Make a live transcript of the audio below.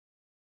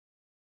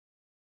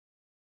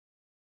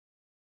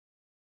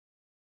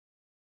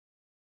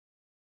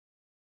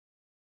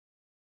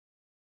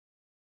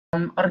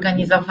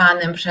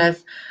organizowanym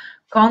przez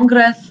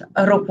Kongres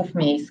Ruchów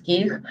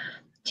Miejskich.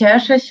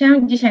 Cieszę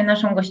się, dzisiaj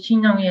naszą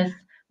gościną jest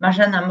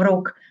Marzena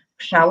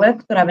Mruk-Wszałek,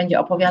 która będzie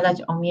opowiadać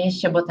o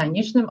mieście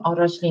botanicznym, o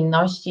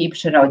roślinności i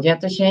przyrodzie.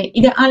 To się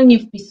idealnie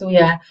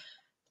wpisuje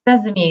w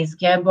tezy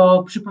miejskie,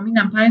 bo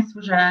przypominam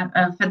Państwu, że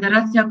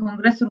Federacja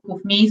Kongresu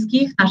Ruchów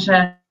Miejskich,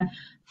 nasze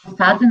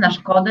zasady, nasz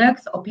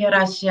kodeks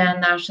opiera się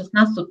na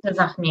 16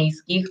 tezach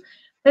miejskich.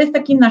 To jest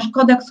taki nasz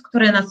kodeks,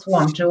 który nas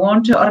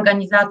łączy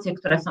organizacje,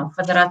 które są w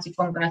Federacji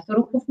Kongresu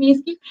Ruchów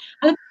Miejskich,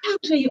 ale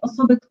także i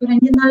osoby, które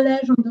nie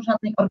należą do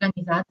żadnej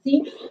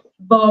organizacji,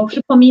 bo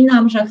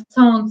przypominam, że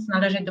chcąc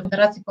należeć do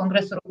Federacji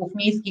Kongresu Ruchów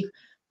Miejskich,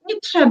 nie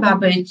trzeba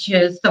być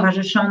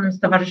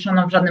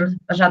stowarzyszoną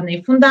w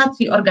żadnej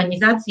fundacji,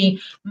 organizacji.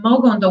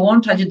 Mogą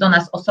dołączać do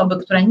nas osoby,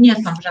 które nie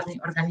są w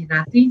żadnej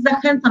organizacji.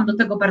 Zachęcam do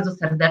tego bardzo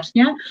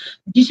serdecznie.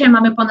 Dzisiaj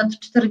mamy ponad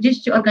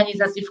 40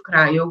 organizacji w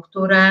kraju,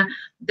 które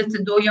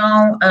decydują,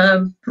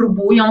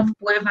 próbują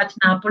wpływać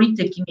na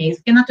polityki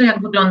miejskie, na to,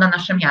 jak wygląda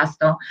nasze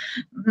miasto.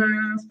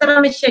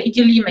 Staramy się i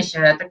dzielimy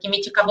się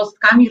takimi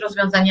ciekawostkami,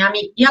 rozwiązaniami,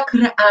 jak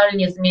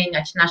realnie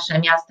zmieniać nasze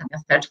miasta,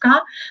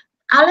 miasteczka,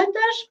 ale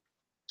też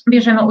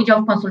bierzemy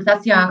udział w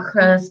konsultacjach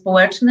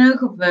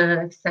społecznych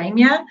w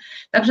Sejmie,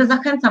 także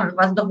zachęcam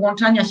Was do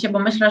włączania się, bo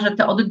myślę, że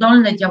te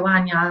oddolne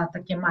działania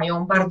takie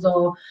mają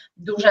bardzo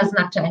duże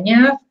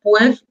znaczenie,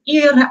 wpływ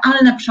i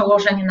realne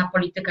przełożenie na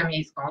politykę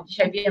miejską.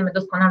 Dzisiaj wiemy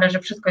doskonale, że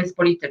wszystko jest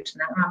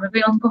polityczne, mamy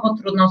wyjątkowo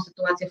trudną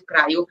sytuację w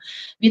kraju,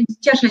 więc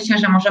cieszę się,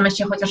 że możemy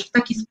się chociaż w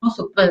taki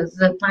sposób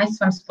z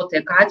Państwem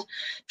spotykać.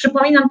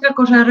 Przypominam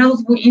tylko, że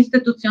rozwój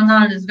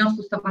instytucjonalny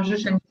Związku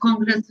Stowarzyszeń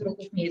Kongresu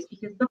Ruchów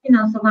Miejskich jest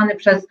dofinansowany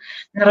przez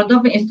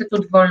Narodowy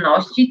Instytut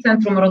Wolności,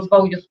 Centrum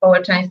Rozwoju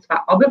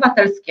Społeczeństwa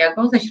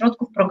Obywatelskiego ze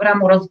środków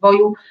Programu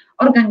Rozwoju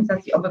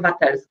Organizacji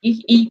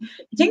Obywatelskich i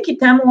dzięki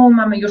temu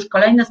mamy już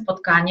kolejne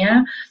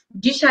spotkanie.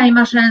 Dzisiaj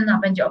Marzena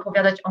będzie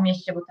opowiadać o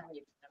mieście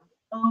botanicznym,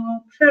 o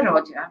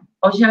przyrodzie,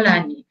 o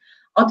zieleni,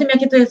 o tym,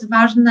 jakie to jest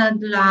ważne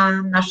dla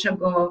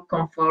naszego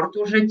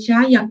komfortu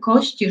życia,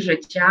 jakości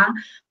życia,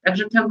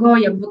 także tego,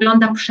 jak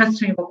wygląda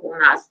przestrzeń wokół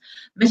nas.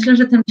 Myślę,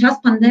 że ten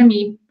czas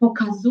pandemii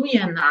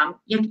pokazuje nam,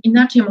 jak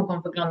inaczej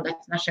mogą wyglądać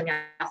nasze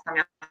miasta,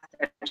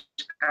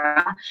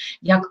 miasteczka,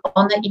 jak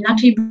one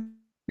inaczej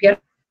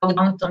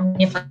wyglądają. To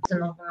mnie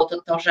fascynowało,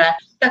 to, że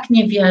tak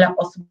niewiele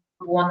osób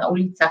było na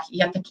ulicach i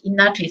ja tak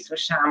inaczej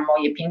słyszałam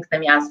moje piękne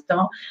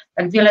miasto,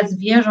 tak wiele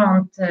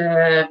zwierząt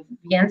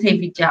więcej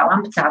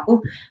widziałam, ptaków.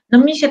 No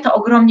mi się to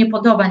ogromnie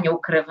podoba, nie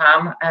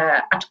ukrywam,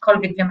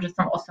 aczkolwiek wiem, że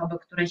są osoby,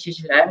 które się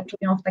źle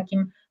czują w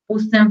takim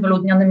pustym,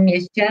 wyludnionym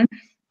mieście.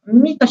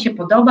 Mi to się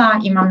podoba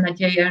i mam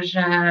nadzieję,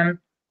 że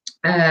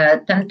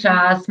ten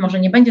czas może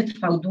nie będzie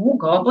trwał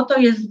długo, bo to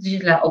jest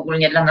źle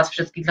ogólnie dla nas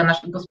wszystkich, dla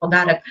naszych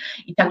gospodarek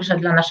i także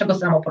dla naszego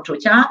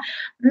samopoczucia,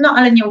 no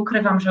ale nie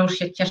ukrywam, że już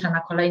się cieszę na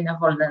kolejne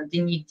wolne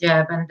dni,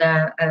 gdzie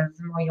będę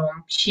z moją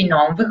psiną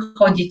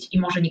wychodzić i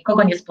może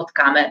nikogo nie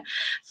spotkamy.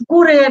 Z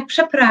góry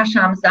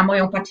przepraszam za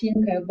moją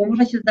pacinkę, bo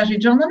może się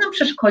zdarzyć, że ona nam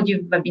przeszkodzi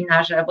w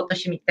webinarze, bo to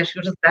się mi też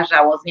już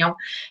zdarzało z nią,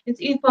 więc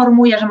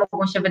informuję, że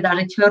mogą się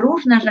wydarzyć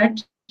różne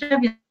rzeczy,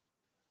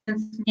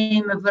 więc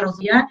miejmy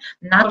wyrozumienie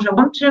na to, że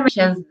łączymy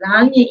się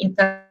zdalnie,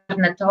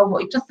 internetowo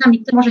i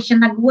czasami to może się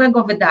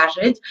nagłego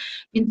wydarzyć,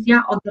 więc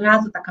ja od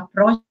razu taka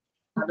prośba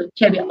do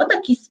Ciebie o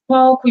taki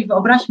spokój,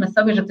 wyobraźmy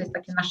sobie, że to jest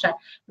takie nasze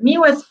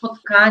miłe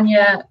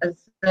spotkanie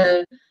z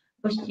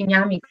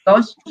gościniami,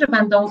 gości, którzy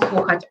będą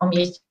słuchać o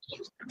mieście.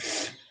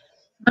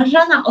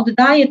 Marzena,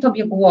 oddaję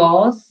Tobie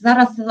głos,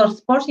 zaraz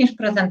rozpoczniesz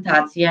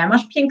prezentację,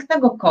 masz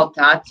pięknego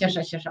kota,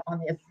 cieszę się, że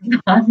on jest z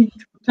nami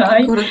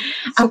tutaj,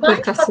 a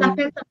Państwa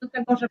zachęcam do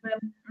tego, żeby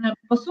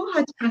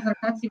posłuchać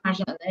prezentacji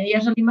Marzeny.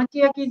 Jeżeli macie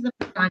jakieś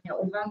zapytania,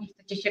 uwagi,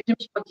 chcecie się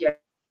czymś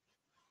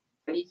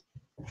podzielić,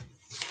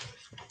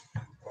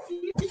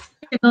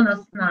 do nas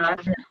na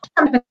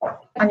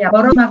pytania,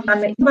 bo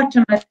rozmawiamy i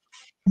zobaczymy,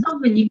 co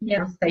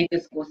wyniknie z tej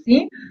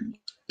dyskusji,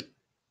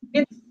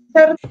 więc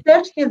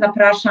serdecznie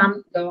zapraszam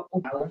do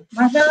udziału.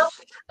 Marzena?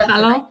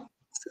 Halo?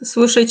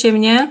 Słyszycie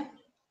mnie?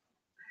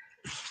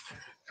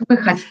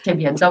 Słychać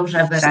Ciebie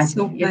dobrze, wyraźnie.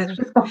 Super. Jest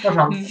wszystko w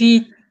porządku.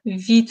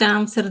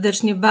 Witam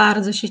serdecznie,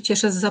 bardzo się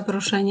cieszę z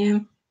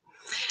zaproszeniem.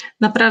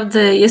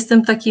 Naprawdę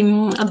jestem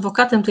takim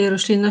adwokatem tej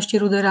roślinności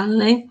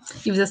ruderalnej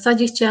i w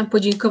zasadzie chciałam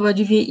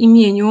podziękować w jej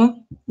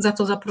imieniu za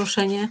to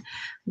zaproszenie,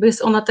 bo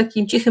jest ona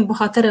takim cichym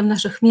bohaterem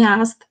naszych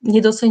miast,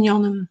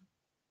 niedocenionym.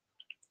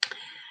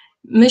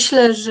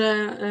 Myślę,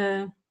 że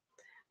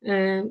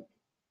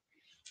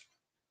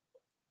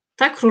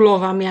ta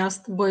królowa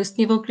miast, bo jest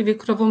niewątpliwie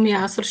królową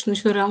miast,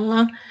 roślinność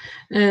ruralna,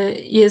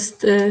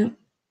 jest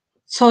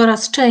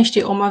coraz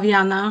częściej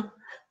omawiana,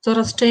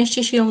 coraz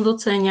częściej się ją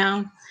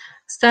docenia.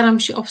 Staram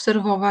się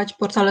obserwować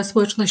portale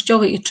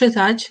społecznościowe i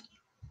czytać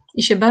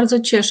i się bardzo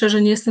cieszę,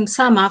 że nie jestem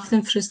sama w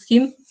tym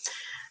wszystkim,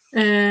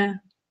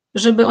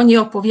 żeby o niej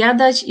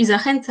opowiadać i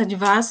zachęcać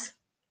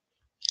Was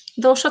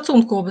do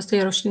szacunku wobec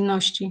tej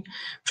roślinności.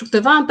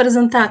 Przygotowałam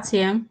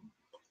prezentację,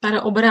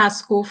 parę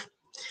obrazków,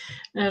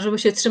 żeby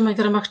się trzymać w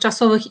ramach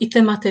czasowych i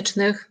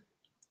tematycznych,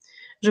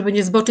 żeby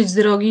nie zboczyć z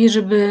drogi,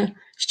 żeby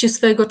żebyście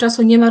swojego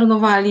czasu nie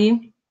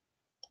marnowali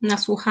na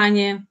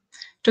słuchanie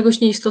czegoś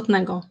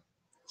nieistotnego.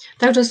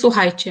 Także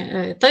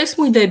słuchajcie, to jest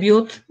mój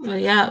debiut.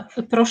 Ja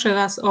proszę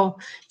Was o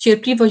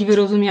cierpliwość,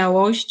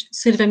 wyrozumiałość.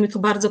 Sylwia mnie tu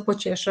bardzo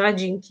pociesza,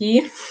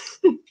 dzięki.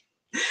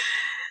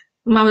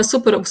 Mamy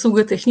super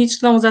obsługę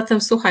techniczną,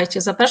 zatem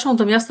słuchajcie, zapraszam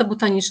do Miasta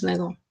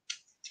Botanicznego.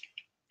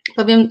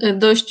 Powiem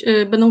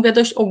będę mówiła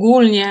dość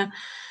ogólnie,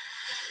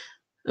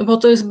 bo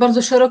to jest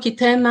bardzo szeroki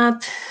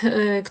temat,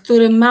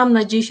 który mam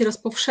nadzieję się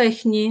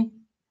rozpowszechni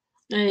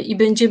i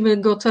będziemy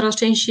go coraz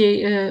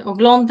częściej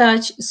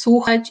oglądać,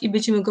 słuchać i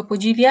będziemy go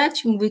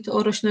podziwiać. Mówię tu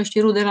o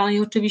roślinności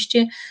ruderalnej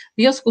oczywiście.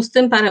 W związku z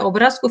tym parę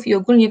obrazków i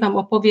ogólnie Wam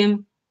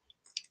opowiem,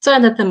 co ja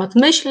na temat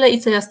myślę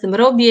i co ja z tym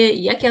robię,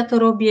 i jak ja to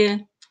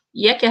robię,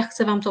 i jak ja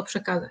chcę Wam to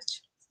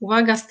przekazać.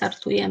 Uwaga,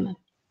 startujemy.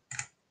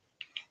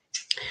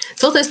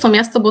 Co to jest to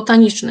miasto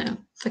botaniczne?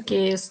 Takie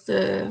jest,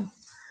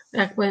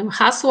 jak powiem,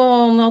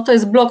 hasło. No, to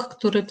jest blog,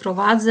 który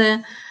prowadzę.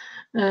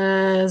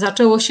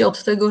 Zaczęło się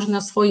od tego, że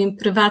na swoim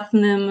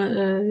prywatnym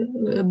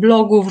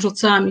blogu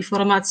wrzucałam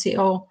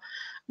informacje o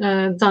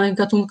danych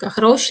gatunkach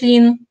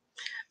roślin.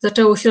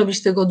 Zaczęło się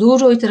robić tego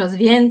dużo i teraz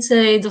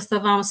więcej.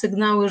 Dostawałam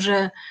sygnały,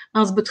 że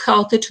mam zbyt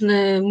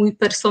chaotyczny mój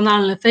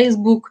personalny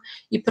Facebook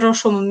i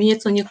proszą mnie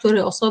co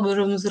niektóre osoby,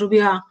 żebym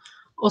zrobiła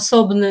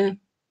osobny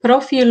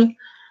profil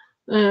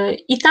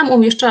i tam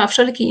umieszczała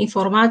wszelkie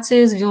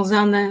informacje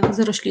związane z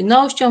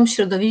roślinnością,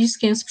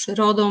 środowiskiem, z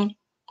przyrodą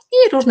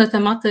i różne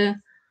tematy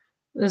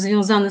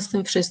związane z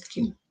tym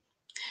wszystkim.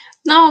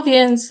 No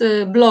więc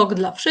blog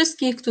dla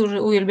wszystkich,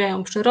 którzy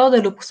uwielbiają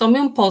przyrodę lub chcą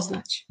ją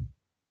poznać.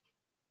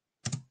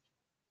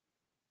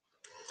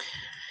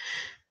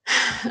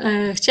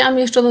 Chciałam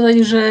jeszcze dodać,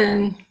 że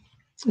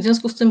w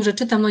związku z tym, że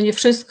czytam, no nie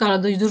wszystko, ale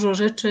dość dużo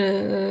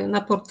rzeczy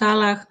na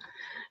portalach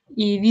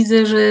i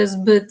widzę, że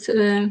zbyt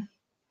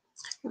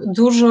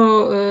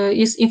dużo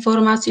jest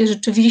informacji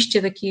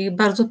rzeczywiście takich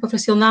bardzo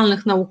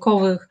profesjonalnych,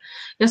 naukowych.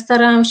 Ja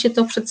starałam się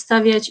to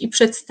przedstawiać i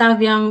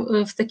przedstawiam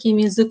w takim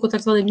języku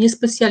tak zwanym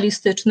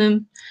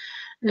niespecjalistycznym,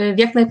 w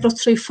jak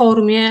najprostszej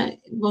formie,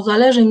 bo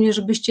zależy mi,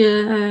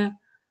 żebyście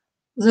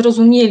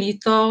zrozumieli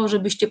to,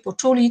 żebyście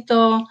poczuli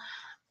to,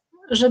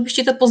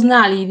 żebyście to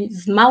poznali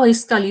w małej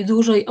skali,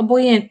 dużej,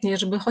 obojętnie,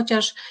 żeby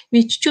chociaż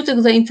mieć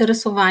ciutek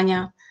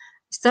zainteresowania.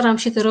 Staram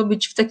się to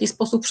robić w taki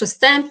sposób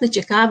przystępny,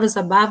 ciekawy,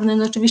 zabawny,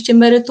 no oczywiście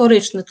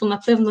merytoryczny. Tu na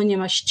pewno nie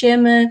ma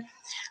ściemy,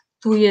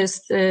 tu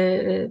jest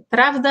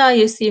prawda,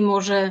 jest jej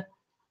może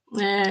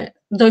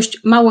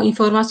dość mało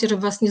informacji,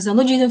 żeby Was nie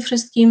zanudzić tym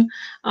wszystkim,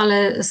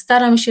 ale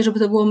staram się, żeby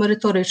to było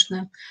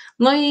merytoryczne.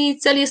 No i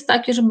cel jest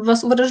taki, żeby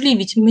Was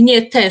uwrażliwić.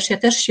 Mnie też, ja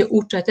też się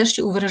uczę, też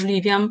się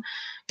uwrażliwiam.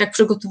 Jak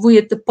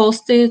przygotowuję te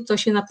posty, to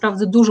się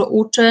naprawdę dużo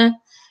uczę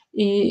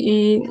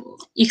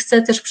i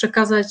chcę też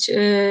przekazać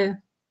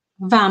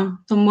Wam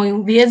tą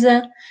moją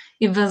wiedzę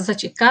i Was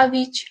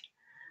zaciekawić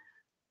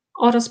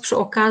oraz przy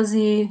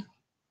okazji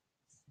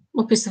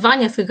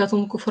opisywania tych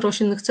gatunków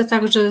roślin chcę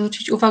także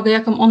zwrócić uwagę,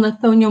 jaką one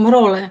pełnią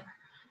rolę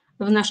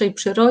w naszej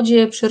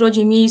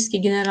przyrodzie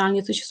miejskiej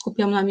generalnie, to się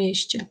skupiam na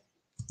mieście.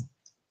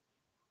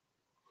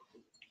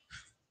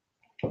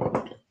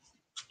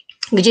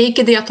 Gdzie i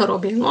kiedy ja to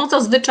robię? No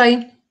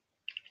zazwyczaj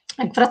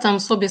jak wracam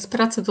sobie z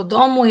pracy do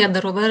domu,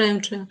 jadę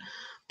rowerem czy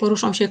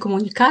poruszam się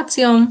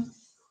komunikacją,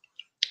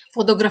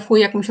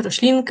 fotografuję jakąś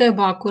roślinkę,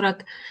 bo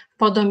akurat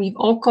wpadła mi w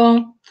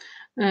oko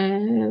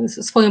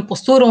swoją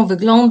posturą,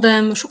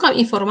 wyglądem, szukam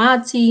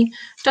informacji,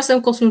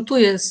 czasem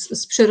konsultuję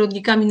z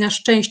przyrodnikami, na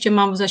szczęście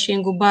mam w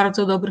zasięgu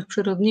bardzo dobrych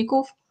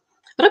przyrodników,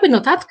 robię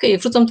notatkę i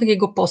wrzucam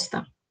takiego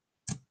posta.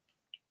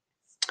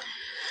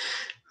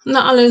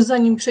 No ale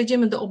zanim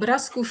przejdziemy do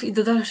obrazków i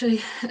do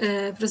dalszej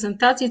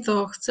prezentacji,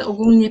 to chcę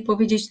ogólnie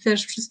powiedzieć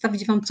też,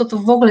 przedstawić Wam, co to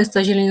w ogóle jest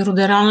ta zieleń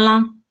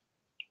ruderalna.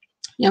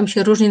 Ją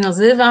się różnie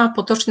nazywa,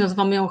 potocznie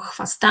nazywamy ją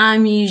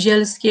chwastami,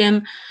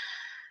 zielskiem,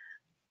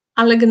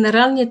 ale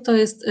generalnie to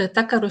jest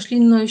taka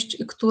roślinność,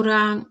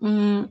 która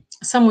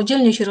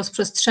samodzielnie się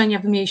rozprzestrzenia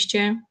w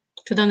mieście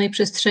czy danej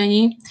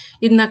przestrzeni,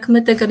 jednak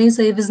my te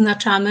granice je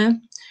wyznaczamy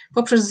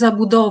poprzez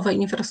zabudowę,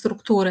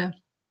 infrastrukturę.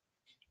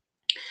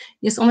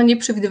 Jest ona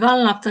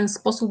nieprzewidywalna w ten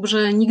sposób,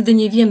 że nigdy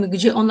nie wiemy,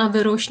 gdzie ona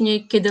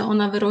wyrośnie, kiedy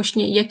ona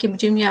wyrośnie i jaki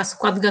będzie miała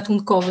skład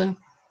gatunkowy.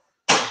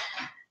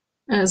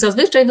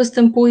 Zazwyczaj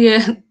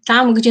występuje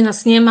tam, gdzie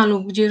nas nie ma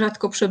lub gdzie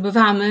rzadko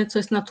przebywamy, co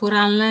jest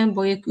naturalne,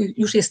 bo jak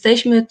już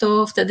jesteśmy,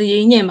 to wtedy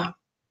jej nie ma.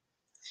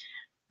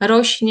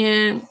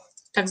 Rośnie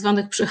w tak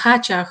zwanych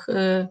przychaciach,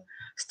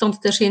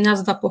 stąd też jej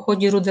nazwa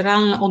pochodzi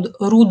ruderalna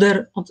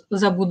od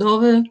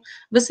zabudowy,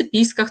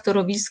 wysypiskach,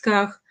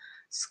 torowiskach,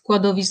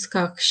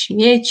 składowiskach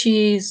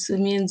śmieci,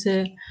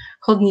 między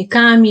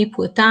chodnikami,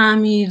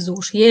 płytami,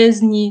 wzdłuż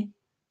jezdni.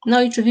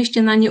 No i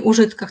oczywiście na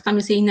nieużytkach, tam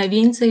jest jej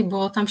najwięcej,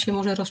 bo tam się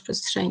może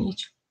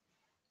rozprzestrzenić.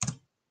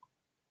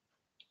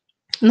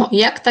 No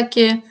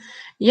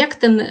jak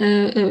ten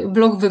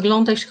blog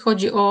wygląda, jeśli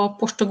chodzi o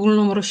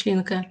poszczególną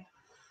roślinkę?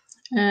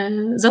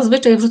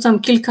 Zazwyczaj wrzucam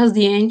kilka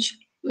zdjęć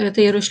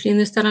tej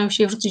rośliny, staram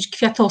się wrzucić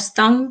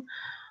kwiatostan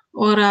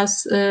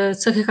oraz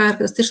cechy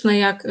charakterystyczne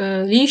jak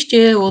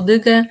liście,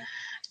 łodygę.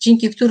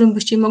 dzięki którym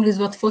byście mogli z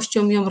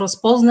łatwością ją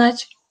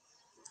rozpoznać.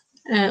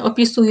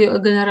 Opisuje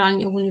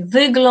generalnie ogólnie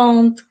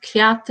wygląd,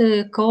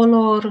 kwiaty,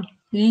 kolor,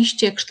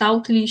 liście,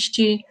 kształt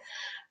liści.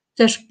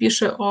 Też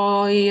pisze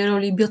o jej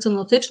roli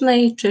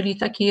biocenotycznej, czyli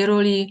takiej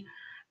roli,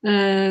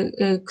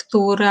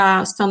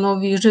 która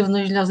stanowi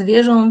żywność dla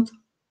zwierząt,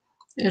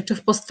 czy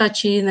w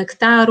postaci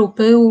nektaru,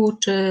 pyłu,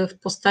 czy w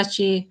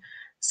postaci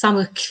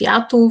samych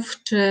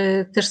kwiatów, czy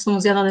też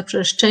są zjadane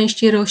przez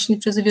części roślin,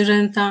 przez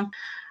zwierzęta.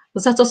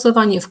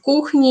 Zastosowanie w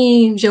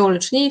kuchni, w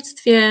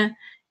ziołolecznictwie,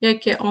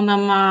 jakie ona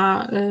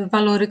ma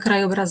walory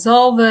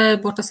krajobrazowe,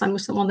 bo czasami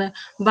są one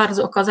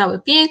bardzo okazałe,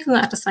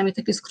 piękne, a czasami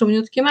takie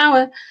skromniutkie,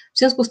 małe. W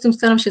związku z tym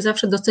staram się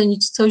zawsze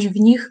docenić coś w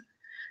nich,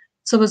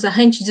 co by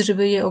zachęcić,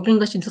 żeby je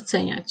oglądać i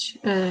doceniać.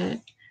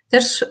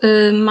 Też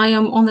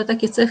mają one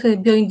takie cechy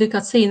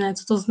bioindykacyjne.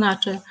 Co to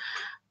znaczy?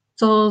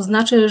 To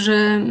znaczy,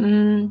 że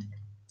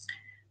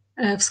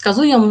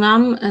wskazują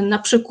nam na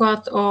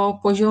przykład o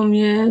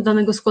poziomie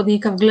danego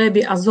składnika w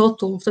glebie,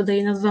 azotu, wtedy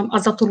je nazywam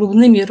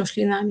azotolubnymi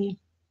roślinami.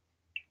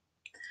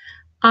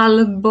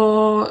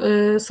 Albo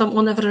są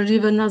one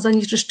wrażliwe na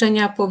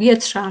zanieczyszczenia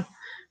powietrza,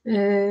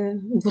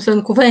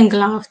 dwutlenku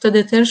węgla,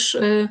 wtedy też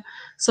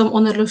są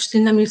one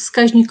roślinami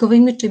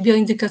wskaźnikowymi czy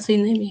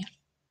bioindykacyjnymi.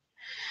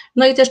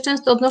 No i też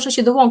często odnoszę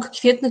się do łąk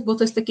kwietnych, bo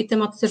to jest taki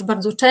temat też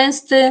bardzo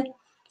częsty,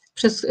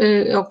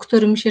 o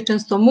którym się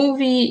często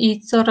mówi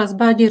i coraz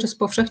bardziej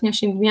rozpowszechnia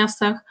się w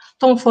miastach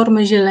tą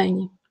formę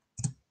zieleni.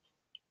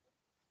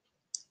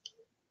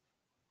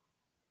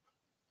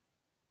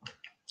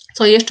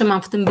 Co jeszcze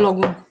mam w tym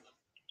blogu?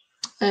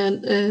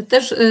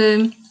 Też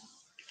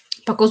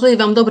pokazuję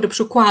Wam dobre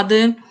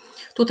przykłady.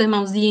 Tutaj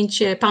mam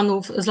zdjęcie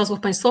panów z Lasów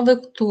Państwowych,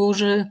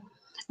 którzy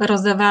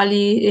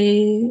rozdawali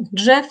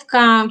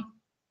drzewka.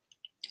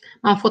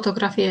 Mam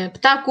fotografię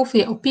ptaków,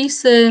 je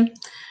opisy.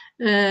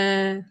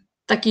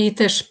 Taki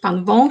też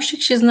pan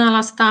wąsik się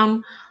znalazł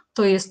tam.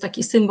 To jest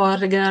taki symbol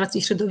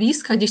regeneracji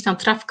środowiska. Gdzieś tam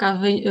trawka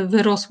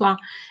wyrosła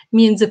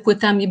między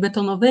płytami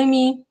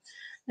betonowymi.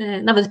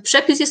 Nawet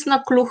przepis jest na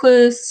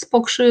kluchy z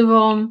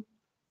pokrzywą.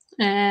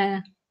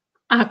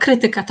 A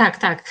krytyka,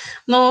 tak.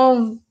 No,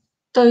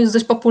 to jest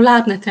dość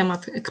popularny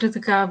temat,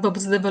 krytyka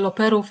wobec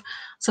deweloperów.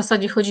 W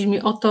zasadzie chodzi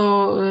mi o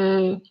to,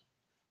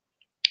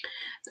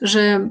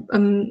 że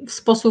w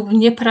sposób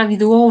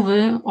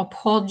nieprawidłowy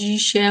obchodzi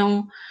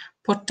się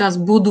podczas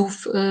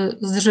budów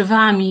z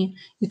drzewami.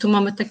 I tu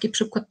mamy taki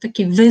przykład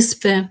takiej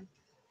wyspy,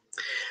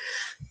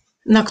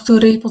 na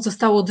której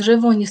pozostało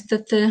drzewo.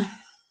 Niestety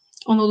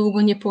ono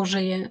długo nie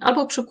pożyje.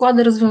 Albo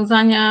przykłady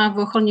rozwiązania w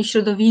ochronie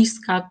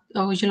środowiska,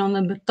 o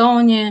zielonym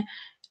betonie,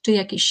 czy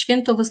jakieś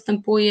święto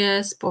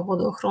występuje z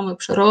powodu ochrony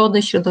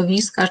przyrody,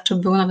 środowiska, czy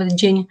był nawet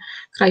Dzień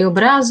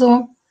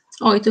Krajobrazu.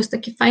 O, i to jest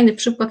taki fajny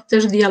przykład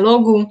też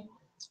dialogu.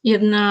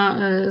 Jedna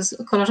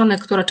z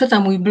koleżanek, która czyta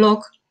mój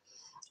blog,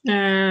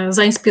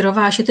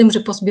 zainspirowała się tym, że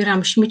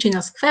pozbierałam śmieci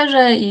na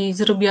skwerze i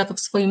zrobiła to w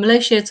swoim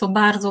lesie, co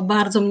bardzo,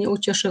 bardzo mnie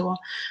ucieszyło.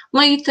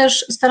 No i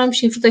też staram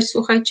się wrzucać,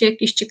 słuchajcie,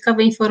 jakieś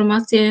ciekawe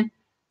informacje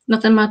na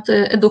temat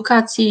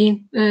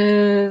edukacji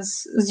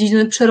z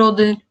dziedziny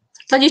przyrody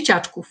dla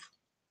dzieciaczków.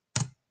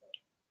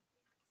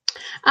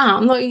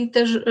 No i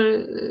też,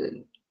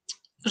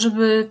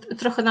 żeby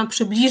trochę nam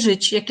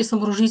przybliżyć, jakie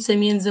są różnice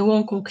między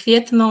łąką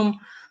kwietną,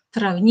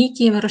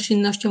 trawnikiem,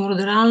 roślinnością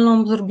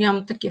ruralną,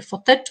 zrobiłam takie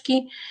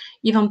foteczki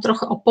i Wam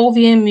trochę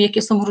opowiem,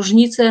 jakie są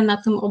różnice.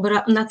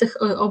 Na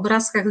tych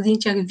obrazkach,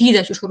 zdjęciach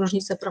widać już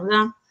różnice,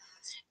 prawda?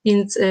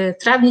 Więc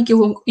trawnik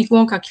i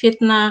łąka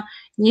kwietna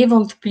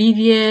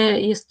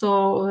niewątpliwie jest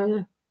to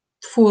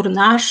twór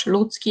nasz,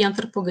 ludzki,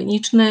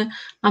 antropogeniczny.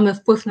 Mamy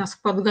wpływ na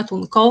skład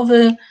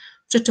gatunkowy,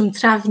 przy czym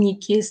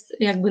trawnik jest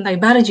jakby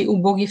najbardziej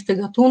ubogi w te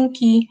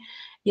gatunki,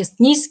 jest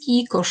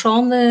niski,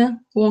 koszony,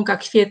 łąka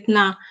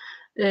kwietna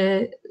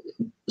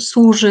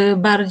służy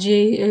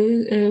bardziej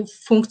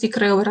w funkcji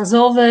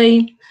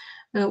krajobrazowej,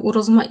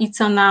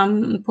 urozmaica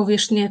nam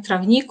powierzchnię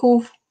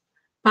trawników,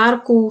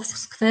 parków,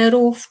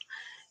 skwerów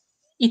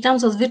i tam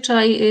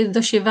zazwyczaj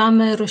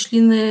dosiewamy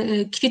rośliny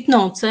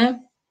kwitnące,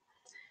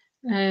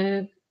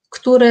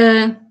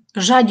 które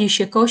rzadziej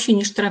się kosi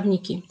niż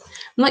trawniki.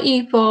 No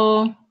i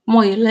po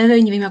mojej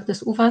lewej, nie wiem jak to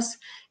jest u Was,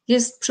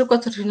 jest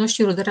przykład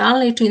roślinności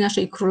ruderalnej, czyli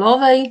naszej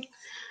królowej.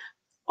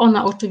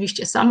 Ona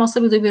oczywiście sama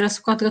sobie dobiera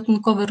skład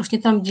gatunkowy, rośnie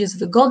tam, gdzie jest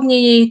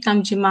wygodnie jej,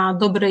 tam, gdzie ma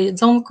dobre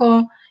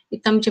jedzonko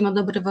i tam, gdzie ma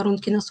dobre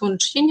warunki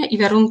nasłonecznienia i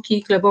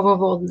warunki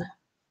glebowo-wodne.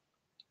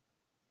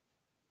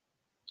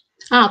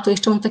 To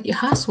jeszcze mam takie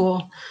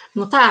hasło.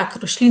 No tak,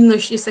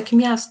 roślinność jest jak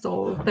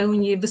miasto,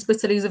 pełni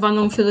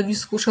wyspecjalizowaną w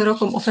środowisku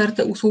szeroką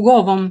ofertę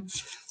usługową.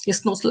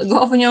 Jest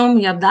noclegownią,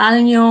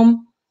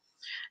 jadalnią,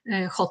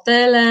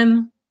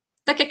 hotelem.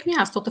 Tak jak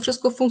miasto, to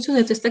wszystko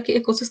funkcjonuje, to jest taki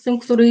ekosystem,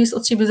 który jest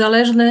od siebie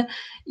zależny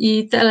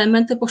i te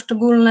elementy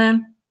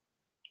poszczególne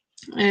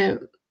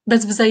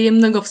bez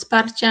wzajemnego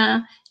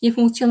wsparcia nie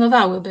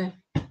funkcjonowałyby.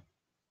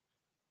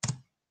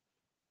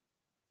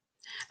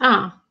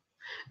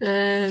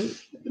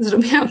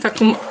 Zrobiłam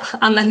taką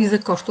analizę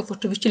kosztów,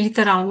 oczywiście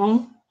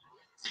literalną,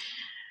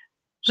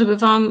 żeby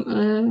Wam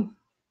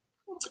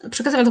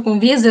przekazałem taką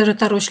wiedzę, że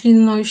ta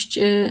roślinność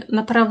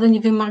naprawdę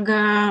nie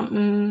wymaga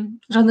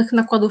żadnych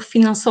nakładów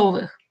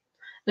finansowych.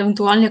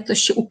 Ewentualnie jak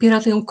ktoś się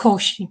upiera, to ją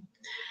kosi.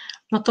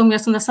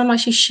 Natomiast ona sama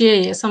się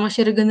sieje, sama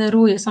się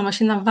regeneruje, sama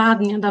się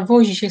nawadnia,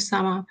 nawozi się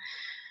sama.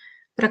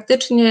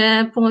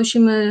 Praktycznie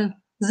ponosimy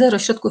 0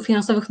 środków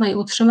finansowych na jej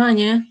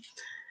utrzymanie,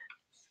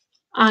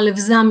 ale w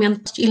zamian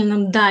ile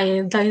nam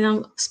daje? Daje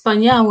nam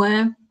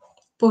wspaniałe,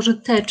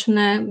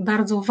 pożyteczne,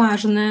 bardzo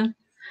ważne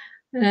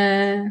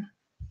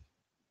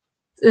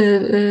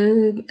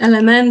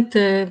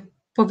elementy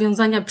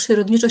powiązania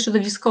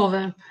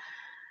przyrodniczo-środowiskowe.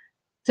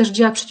 Też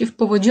działa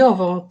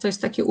przeciwpowodziowo. To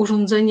jest takie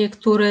urządzenie,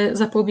 które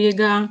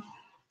zapobiega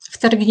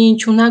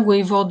wtargnięciu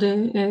nagłej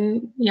wody,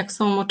 jak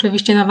są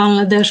oczywiście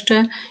nawalne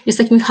deszcze. Jest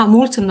takim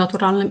hamulcem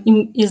naturalnym.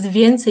 Im jest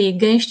więcej, jej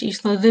gęściej,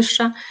 jest ona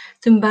wyższa,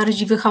 tym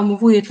bardziej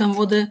wyhamowuje tę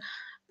wodę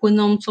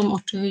płynącą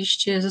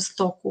oczywiście ze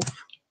stoków.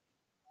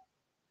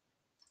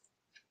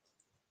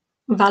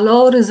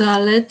 Walory,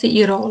 zalety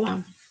i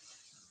rola.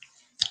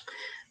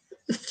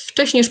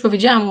 Wcześniej już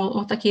powiedziałam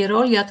o takiej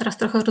roli, a teraz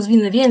trochę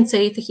rozwinę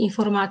więcej tych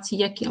informacji,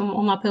 jakie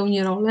ona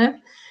pełni rolę.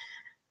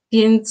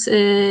 Więc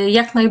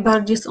jak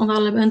najbardziej jest ona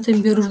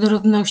elementem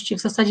bioróżnorodności.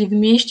 W zasadzie w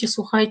mieście,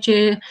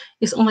 słuchajcie,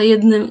 jest ona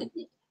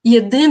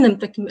jedynym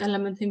takim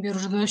elementem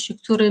bioróżnorodności,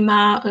 który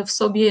ma w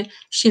sobie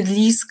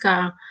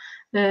siedliska,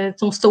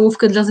 tą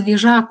stołówkę dla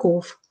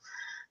zwierzaków.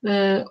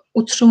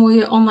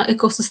 Utrzymuje ona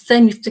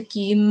ekosystemy w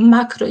takiej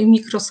makro i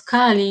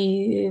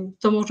mikroskali.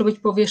 To może być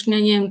powierzchnia,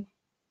 nie wiem,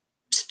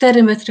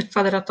 4 metry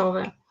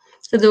kwadratowe.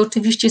 Wtedy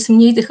oczywiście jest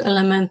mniej tych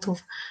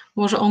elementów.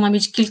 Może ona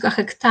mieć kilka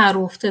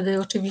hektarów.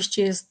 Wtedy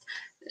oczywiście jest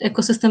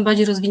ekosystem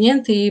bardziej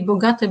rozwinięty i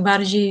bogaty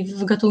bardziej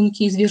w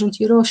gatunki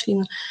zwierząt i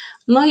roślin.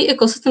 No i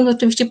ekosystem to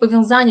oczywiście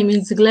powiązanie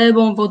między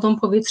glebą, wodą,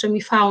 powietrzem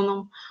i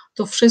fauną.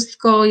 To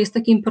wszystko jest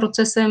takim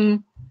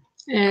procesem,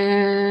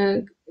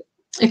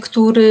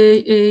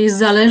 który jest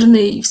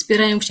zależny i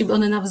wspierają siebie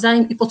one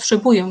nawzajem i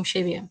potrzebują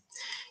siebie.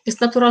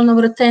 Jest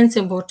naturalną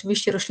retencją, bo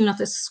oczywiście roślina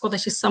to składa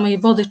się z samej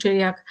wody, czyli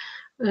jak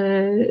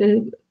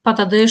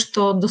pada deszcz,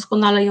 to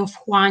doskonale ją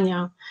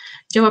wchłania.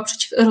 Działa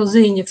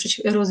przeciwerozyjnie,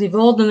 przeciw erozji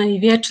wodnej,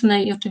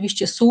 wiecznej i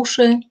oczywiście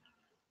suszy.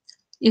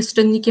 Jest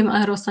czynnikiem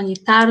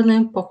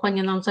aerosanitarnym,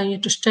 pochłania nam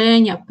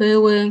zanieczyszczenia,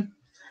 pyły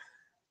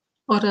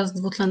oraz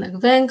dwutlenek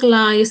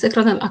węgla. Jest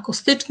ekranem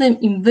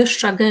akustycznym. Im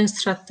wyższa,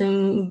 gęstsza,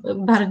 tym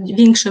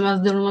większe ma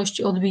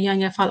zdolności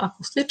odbijania fal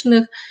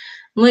akustycznych.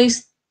 No i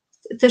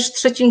też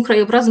trzecim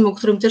krajobrazem, o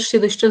którym też się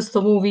dość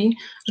często mówi.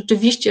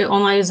 Rzeczywiście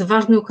ona jest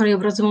ważnym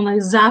krajobrazem, ona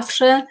jest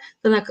zawsze,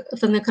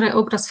 ten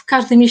krajobraz w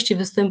każdym mieście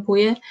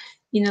występuje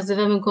i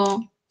nazywamy go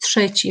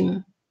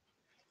trzecim.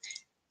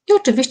 I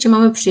oczywiście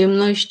mamy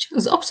przyjemność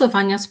z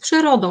obcowania z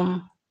przyrodą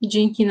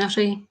dzięki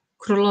naszej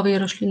królowej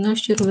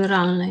roślinności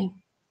ruderalnej.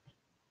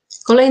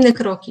 Kolejne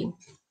kroki.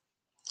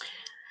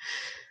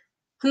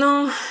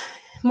 No,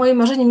 moim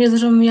marzeniem jest,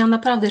 żebym miała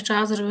naprawdę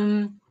czas,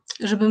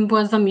 żebym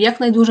była z Wami jak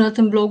najdłużej na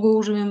tym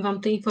blogu, żebym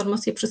Wam te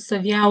informacje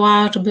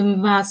przedstawiała,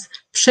 żebym Was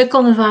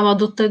przekonywała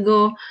do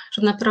tego,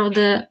 że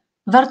naprawdę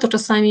warto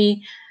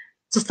czasami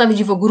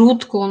zostawić w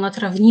ogródku, na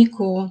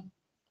trawniku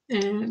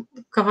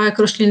kawałek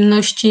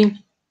roślinności,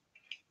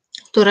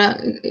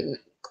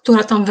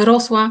 która tam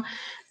wyrosła,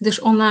 gdyż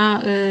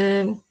ona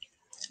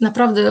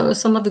naprawdę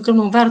stanowi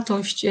ogromną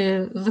wartość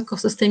w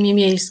ekosystemie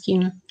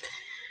miejskim.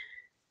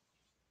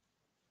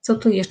 Co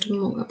tu jeszcze bym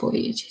mogła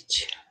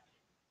powiedzieć?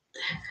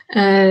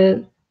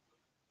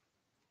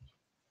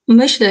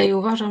 Myślę i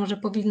uważam, że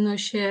powinno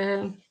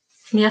się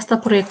miasta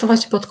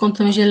projektować pod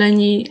kątem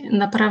zieleni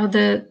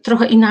naprawdę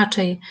trochę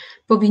inaczej.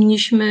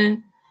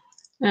 Powinniśmy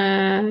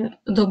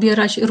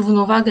dobierać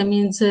równowagę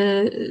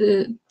między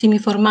tymi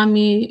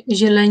formami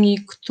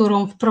zieleni,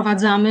 którą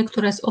wprowadzamy,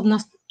 która jest od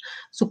nas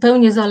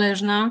zupełnie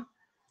zależna,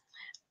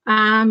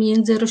 a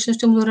między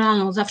roślinnością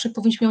naturalną. Zawsze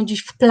powinniśmy ją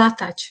gdzieś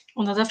wplatać.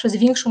 Ona zawsze jest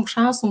większą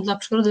szansą dla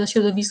przyrody, dla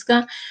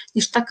środowiska,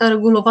 niż taka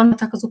regulowana,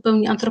 taka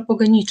zupełnie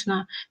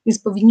antropogeniczna. Więc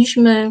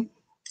powinniśmy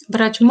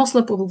brać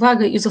mocno pod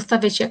uwagę i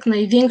zostawiać jak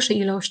największej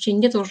ilości,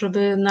 nie to,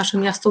 żeby nasze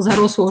miasto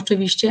zarosło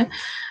oczywiście,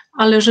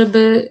 ale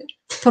żeby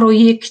w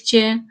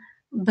projekcie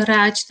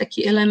brać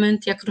taki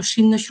element jak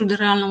roślinność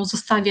ruderalną,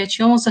 zostawiać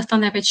ją,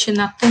 zastanawiać się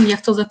nad tym,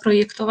 jak to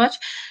zaprojektować,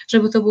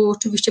 żeby to było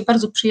oczywiście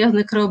bardzo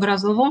przyjazne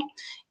krajobrazowo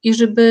i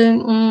żeby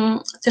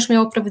też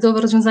miało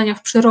prawidłowe rozwiązania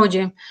w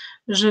przyrodzie,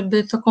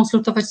 żeby to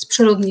konsultować z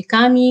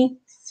przyrodnikami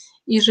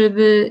i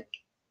żeby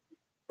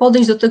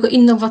podejść do tego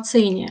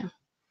innowacyjnie.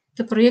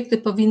 Te projekty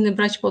powinny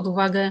brać pod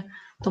uwagę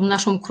tą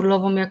naszą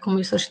królową, jaką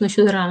jest roślinność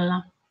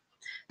ruderalna.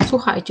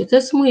 Słuchajcie, to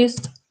jest mój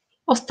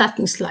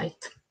ostatni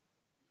slajd.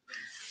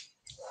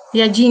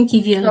 Ja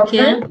dzięki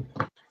wielkie. Dobrze.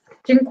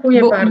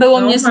 Dziękuję bardzo.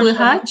 Było mnie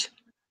słychać?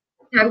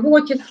 Tak,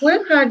 było Cię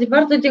słychać,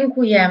 bardzo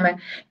dziękujemy.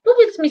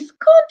 Powiedz mi,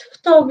 skąd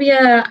w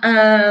Tobie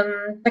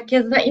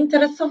takie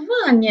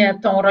zainteresowanie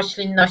tą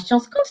roślinnością,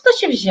 skąd to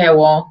się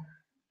wzięło?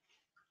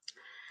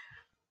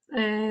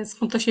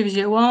 Skąd to się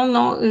wzięło?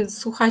 No,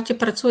 słuchajcie,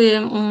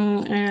 pracuję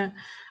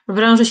w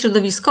branży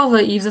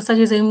środowiskowej i w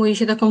zasadzie zajmuję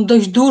się taką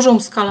dość dużą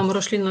skalą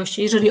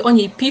roślinności. Jeżeli o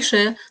niej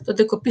piszę, to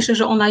tylko piszę,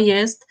 że ona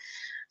jest,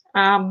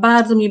 a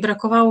bardzo mi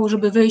brakowało,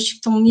 żeby wejść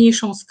w tą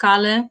mniejszą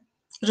skalę,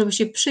 żeby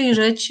się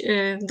przyjrzeć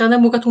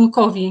danemu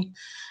gatunkowi.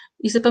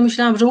 I sobie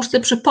pomyślałam, że muszę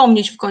sobie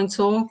przypomnieć w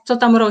końcu, co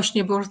tam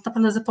rośnie, bo już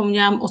naprawdę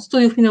zapomniałam, od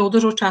studiów minęło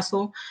dużo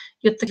czasu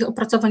i od takich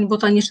opracowań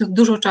botanicznych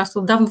dużo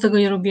czasu, dawno tego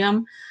nie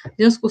robiłam. W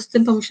związku z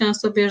tym pomyślałam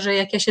sobie, że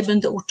jak ja się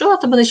będę uczyła,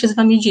 to będę się z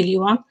Wami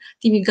dzieliła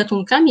tymi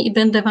gatunkami i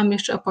będę Wam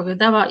jeszcze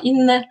opowiadała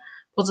inne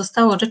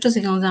pozostałe rzeczy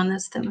związane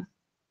z tym.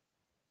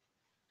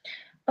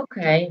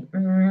 Okej.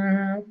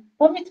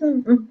 Powiedz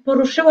mi,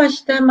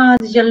 poruszyłaś temat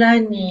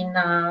zieleni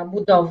na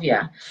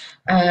budowie,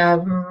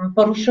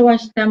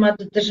 poruszyłaś temat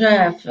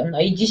drzew,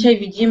 no i dzisiaj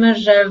widzimy,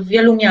 że w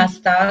wielu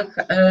miastach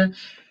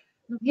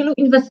wielu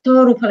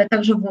inwestorów, ale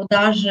także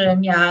włodarzy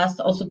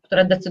miast, osób,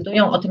 które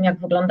decydują o tym, jak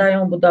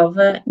wyglądają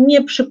budowy,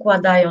 nie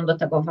przykładają do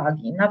tego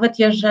wagi. Nawet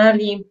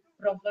jeżeli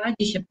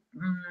prowadzi się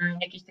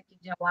jakieś takie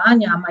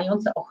działania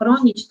mające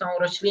ochronić tą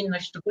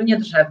roślinność, szczególnie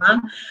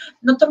drzewa,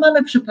 no to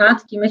mamy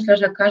przypadki, myślę,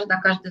 że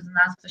każdy z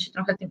nas, kto się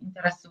trochę tym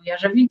interesuje,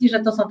 że widzi, że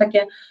to są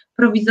takie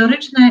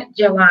prowizoryczne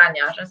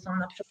działania, że są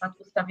na przykład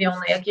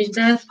ustawione jakieś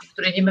deski,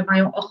 które niby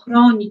mają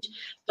ochronić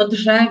to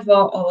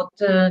drzewo od,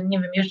 nie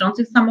wiem,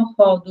 jeżdżących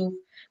samochodów,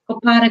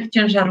 koparek,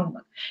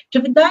 ciężarówek. Czy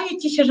wydaje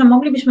Ci się, że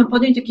moglibyśmy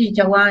podjąć jakieś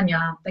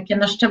działania takie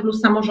na szczeblu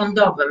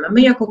samorządowym,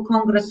 my jako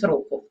Kongres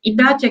Ruchów i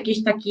dać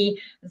jakiś taki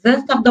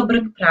zestaw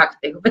dobrych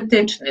praktyk,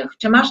 wytycznych?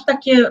 Czy masz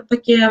takie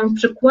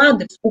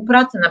przykłady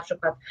współpracy na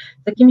przykład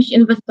z jakimiś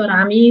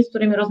inwestorami, z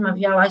którymi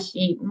rozmawiałaś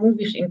i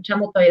mówisz im,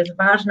 czemu to jest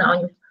ważne,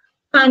 oni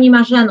Pani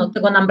Marzeno,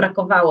 tego nam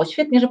brakowało.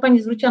 Świetnie, że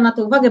Pani zwróciła na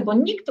to uwagę, bo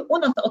nikt u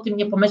nas o tym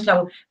nie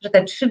pomyślał, że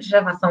te 3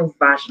 drzewa są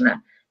ważne.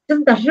 Czy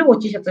zdarzyło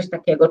Ci się coś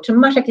takiego? Czy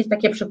masz jakieś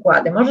takie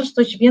przykłady? Możesz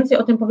coś więcej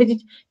o tym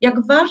powiedzieć,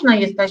 jak ważna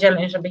jest ta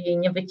zieleń, żeby jej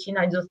nie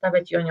wycinać,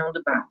 zostawiać i o nią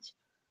dbać?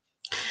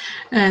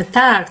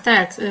 Tak,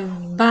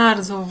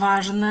 bardzo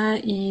ważne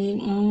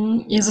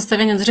i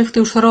zostawianie drzew, które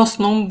już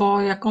rosną,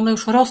 bo jak one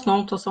już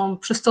rosną, to są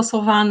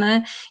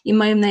przystosowane i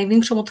mają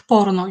największą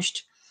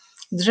odporność.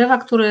 Drzewa,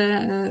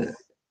 które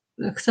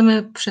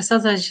chcemy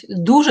przesadzać,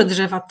 duże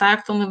drzewa,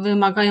 tak, to one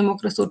wymagają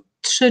okresu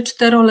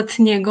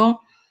 3-4-letniego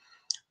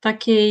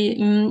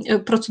takiej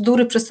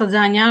procedury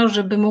przesadzania,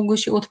 żeby mogły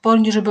się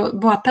uodpornić, żeby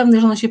była pewna,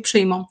 że one się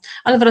przyjmą.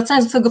 Ale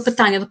wracając do tego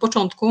pytania, do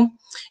początku,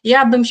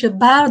 ja bym się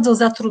bardzo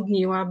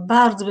zatrudniła,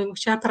 bardzo bym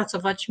chciała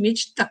pracować,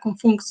 mieć taką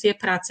funkcję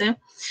pracy,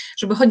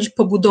 żeby chodzić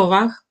po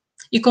budowach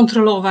i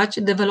kontrolować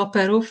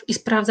deweloperów i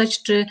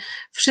sprawdzać, czy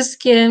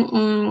wszystkie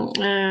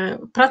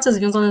prace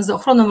związane z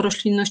ochroną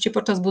roślinności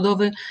podczas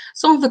budowy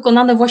są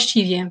wykonane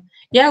właściwie.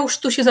 Ja już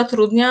tu się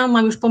zatrudniam,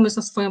 mam już pomysł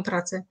na swoją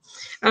pracę,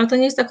 ale to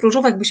nie jest tak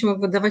różowo, jakby się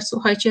mogło wydawać.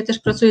 Słuchajcie, ja też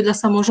pracuję dla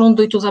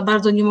samorządu i tu za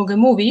bardzo nie mogę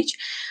mówić,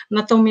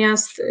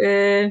 natomiast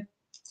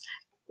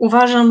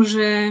uważam,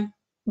 że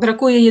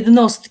brakuje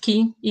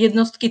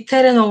jednostki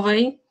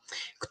terenowej,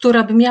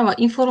 która by miała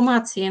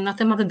informacje na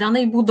temat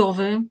danej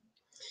budowy,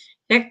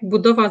 jak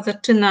budowa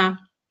zaczyna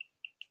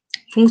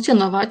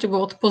funkcjonować,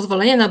 bo od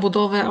pozwolenia na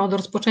budowę, a od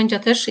rozpoczęcia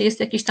też jest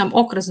jakiś tam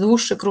okres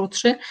dłuższy,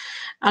 krótszy,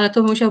 ale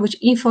to by musiały być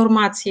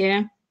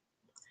informacje,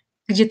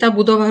 gdzie ta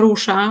budowa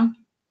rusza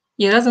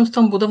i razem z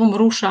tą budową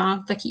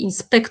rusza taki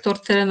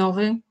inspektor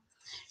terenowy,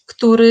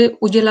 który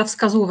udziela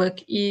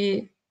wskazówek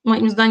i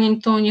moim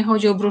zdaniem to nie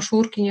chodzi o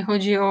broszurki, nie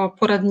chodzi o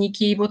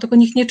poradniki, bo tego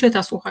nikt nie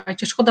czyta,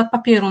 słuchajcie, szkoda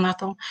papieru na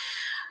to.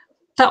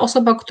 Ta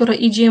osoba, która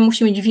idzie,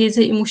 musi mieć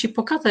wiedzę i musi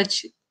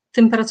pokazać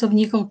tym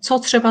pracownikom, co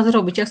trzeba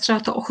zrobić, jak trzeba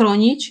to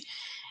ochronić,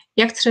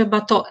 jak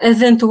trzeba to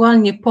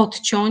ewentualnie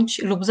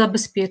podciąć lub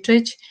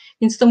zabezpieczyć,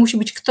 więc to musi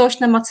być ktoś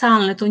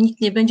namacalny, to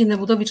nikt nie będzie na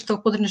budowie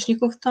czytał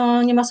podręczników,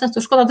 to nie ma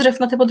sensu, szkoda drzew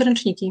na te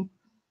podręczniki.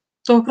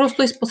 To po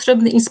prostu jest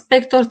potrzebny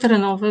inspektor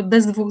terenowy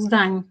bez 2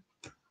 zdań.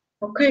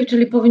 Okej,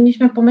 czyli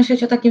powinniśmy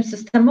pomyśleć o takim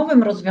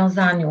systemowym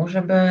rozwiązaniu,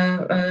 żeby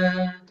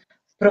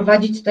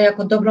wprowadzić to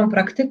jako dobrą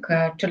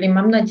praktykę, czyli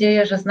mam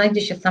nadzieję, że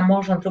znajdzie się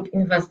samorząd lub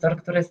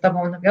inwestor, który z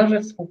Tobą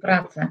nawiąże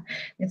współpracę,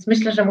 więc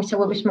myślę, że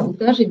musiałybyśmy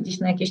uderzyć gdzieś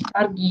na jakieś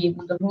targi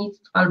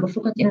budownictwa albo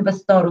szukać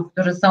inwestorów,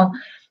 którzy są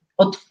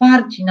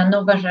otwarci na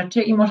nowe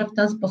rzeczy i może w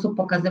ten sposób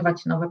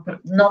pokazywać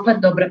nowe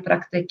dobre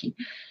praktyki.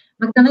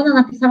 Magdalena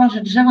napisała,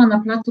 że drzewa na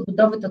placu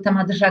budowy to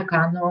temat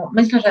rzeka. No,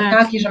 myślę, że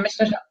tak i że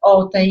myślę, że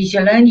o tej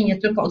zieleni, nie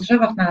tylko o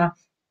drzewach na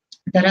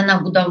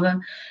terenach budowy,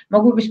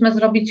 mogłybyśmy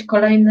zrobić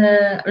kolejny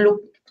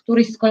lub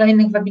któryś z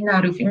kolejnych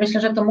webinariów i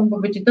myślę, że to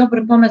mógłby być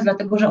dobry pomysł,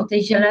 dlatego że o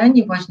tej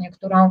zieleni właśnie,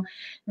 którą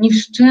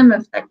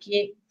niszczymy w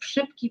taki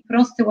szybki,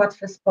 prosty,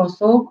 łatwy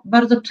sposób,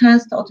 bardzo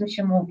często o tym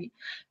się mówi.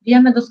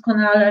 Wiemy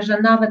doskonale,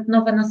 że nawet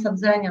nowe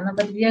nasadzenia,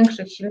 nawet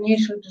większych,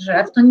 silniejszych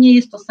drzew, to nie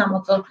jest to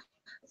samo, co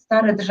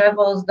stare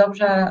drzewo z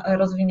dobrze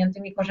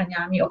rozwiniętymi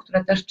korzeniami, o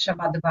które też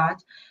trzeba dbać.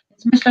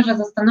 Więc myślę, że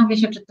zastanowię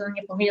się, czy to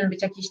nie powinien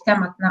być jakiś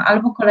temat na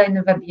albo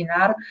kolejny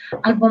webinar,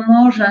 albo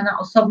może na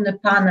osobny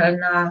panel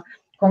na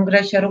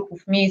Kongresie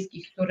Ruchów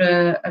Miejskich,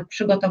 który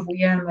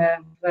przygotowujemy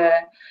w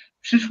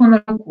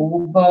przyszłym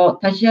roku, bo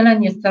ta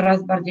zieleń jest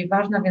coraz bardziej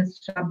ważna, więc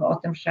trzeba by o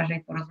tym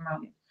szerzej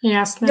porozmawiać.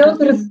 Jasne.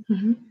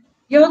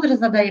 Piotr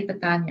zadaje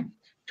pytanie.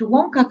 Czy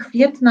łąka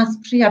kwietna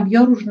sprzyja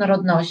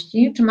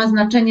bioróżnorodności, czy ma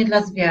znaczenie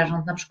dla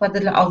zwierząt, na przykład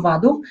dla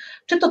owadów,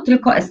 czy to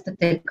tylko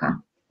estetyka?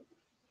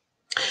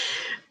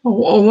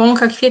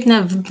 Łąka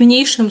kwietna w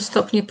mniejszym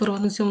stopniu,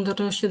 porównując ją do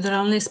roślin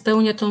naturalnej,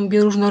 spełnia tą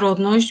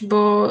bioróżnorodność,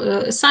 bo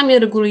sami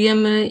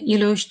regulujemy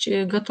ilość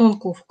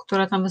gatunków,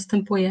 która tam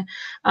występuje,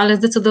 ale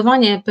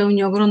zdecydowanie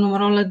pełni ogromną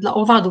rolę dla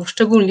owadów,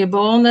 szczególnie,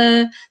 bo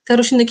one, te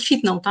rośliny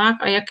kwitną, tak?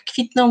 A jak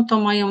kwitną, to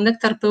mają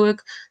nektar,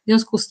 pyłek, w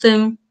związku z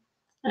tym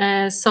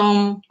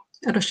są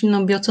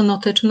rośliną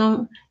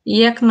biocenotyczną i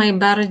jak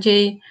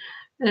najbardziej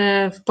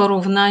w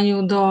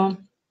porównaniu do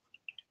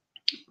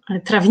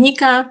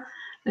trawnika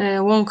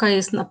łąka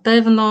jest na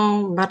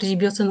pewno bardziej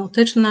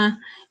biocenotyczna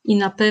i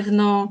na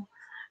pewno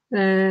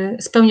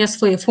spełnia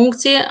swoje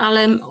funkcje,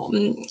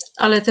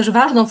 ale też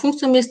ważną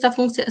funkcją jest ta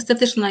funkcja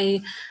estetyczna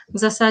i w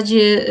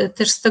zasadzie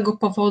też z tego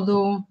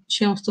powodu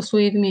się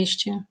stosuje w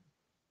mieście.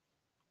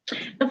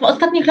 No w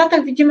ostatnich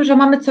latach widzimy, że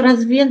mamy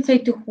coraz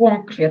więcej tych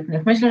łąk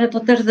kwietnych. Myślę, że to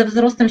też ze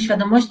wzrostem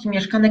świadomości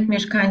mieszkanek,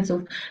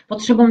 mieszkańców,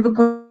 potrzebą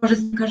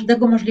wykorzystania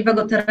każdego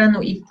możliwego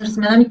terenu i też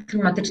zmianami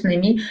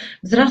klimatycznymi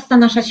wzrasta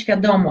nasza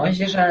świadomość,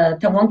 że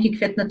te łąki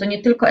kwietne to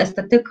nie tylko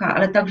estetyka,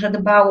 ale także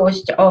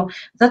dbałość o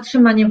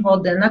zatrzymanie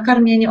wody,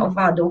 nakarmienie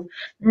owadów.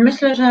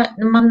 Myślę, że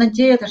mam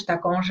nadzieję też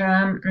taką,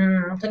 że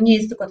to nie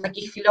jest tylko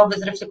taki chwilowy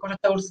zryw, tylko że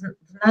to już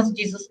w nas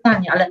gdzieś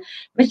zostanie, ale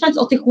myśląc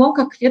o tych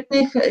łąkach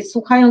kwietnych,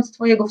 słuchając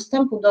Twojego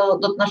wstępu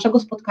do naszego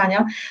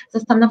spotkania,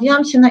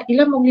 zastanawiałam się, na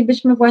ile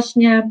moglibyśmy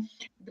właśnie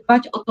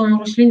dbać o tą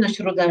roślinność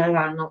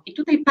ruderalną. I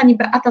tutaj pani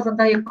Beata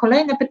zadaje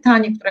kolejne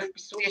pytanie, które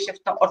wpisuje się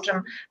w to, o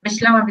czym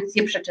myślałam, więc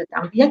je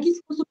przeczytam. W jaki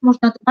sposób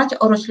można dbać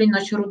o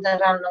roślinność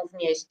ruderalną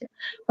w mieście?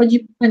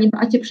 Chodzi pani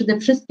Beacie przede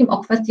wszystkim o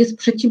kwestię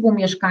sprzeciwu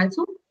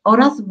mieszkańców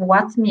oraz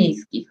władz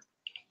miejskich.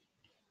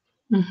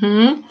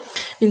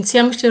 Więc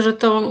ja myślę, że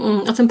to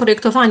o tym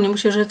projektowaniu,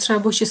 myślę, że trzeba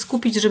było się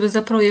skupić, żeby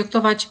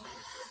zaprojektować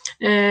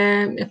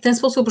w ten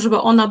sposób,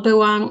 żeby ona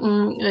była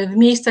w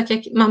miejscach, jak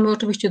mamy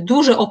oczywiście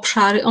duże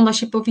obszary, ona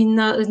się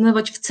powinna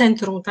znajdować w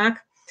centrum,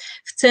 tak?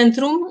 W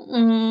centrum,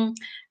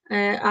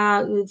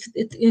 a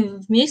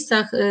w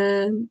miejscach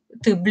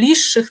tych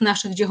bliższych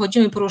naszych, gdzie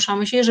chodzimy,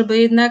 poruszamy się, żeby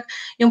jednak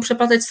ją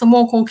przeplatać z tą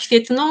łąką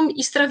kwietną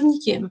i z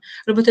trawnikiem,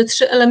 żeby te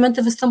trzy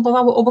elementy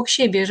występowały obok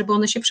siebie, żeby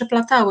one się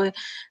przeplatały.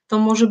 To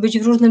może być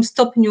w różnym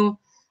stopniu,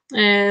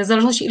 w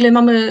zależności ile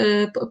mamy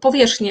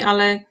powierzchni,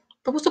 ale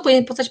po prostu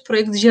powinien powstać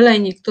projekt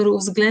zieleni, który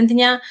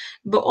uwzględnia,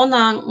 bo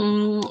ona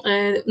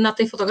na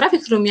tej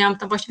fotografii, którą miałam,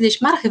 tam właśnie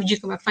widać marchew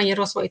dziką, jak fajnie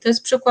rosła i to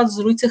jest przykład z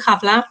ulicy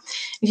Hawla,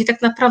 gdzie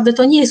tak naprawdę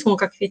to nie jest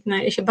łąka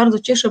kwietna. Ja się bardzo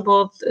cieszę,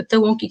 bo te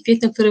łąki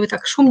kwietne, które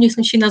tak szumnie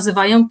się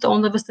nazywają, to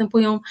one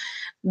występują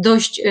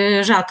dość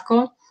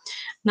rzadko.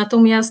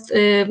 Natomiast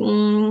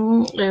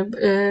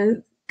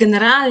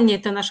generalnie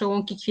te nasze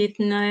łąki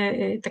kwietne,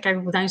 tak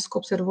jak w Gdańsku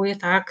obserwuję,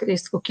 tak,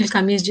 jest tylko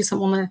kilka miejsc, gdzie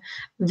są one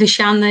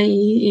wysiane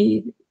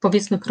i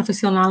powiedzmy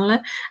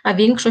profesjonalne, a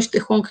większość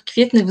tych łąk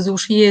kwietnych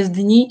wzdłuż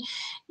jezdni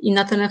i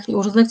na terenach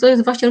nieurządzonych to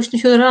jest właśnie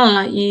roślinność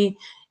ruderalna i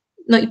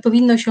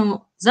powinno się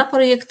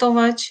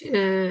zaprojektować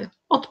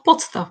od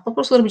podstaw, po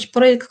prostu robić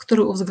projekt,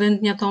 który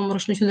uwzględnia tą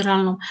roślinność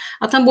ruderalną.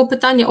 A tam było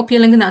pytanie o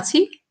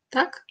pielęgnacji,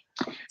 tak?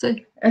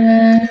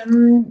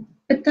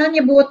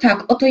 Pytanie było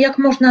tak, o to, jak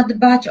można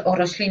dbać o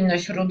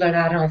roślinność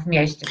ruderalną w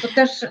mieście.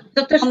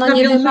 To też ona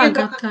nie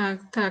wymaga,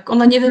 tak.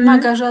 Ona nie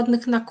wymaga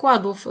żadnych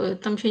nakładów.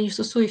 Tam się nie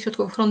stosuje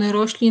środków ochrony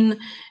roślin,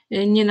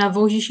 nie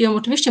nawozi się ją.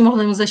 Oczywiście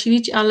można ją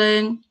zasilić, ale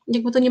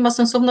jakby to nie ma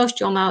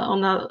sensowności.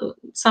 Ona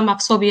sama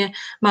w sobie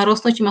ma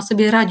rosnąć i ma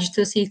sobie radzić.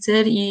 To jest jej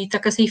cel i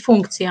taka jest jej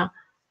funkcja.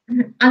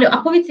 A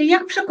powiedz,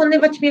 jak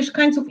przekonywać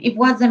mieszkańców i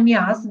władze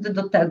miast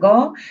do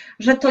tego,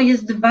 że to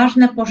jest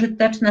ważne,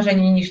 pożyteczne, że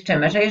nie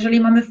niszczymy, że jeżeli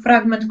mamy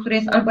fragment, który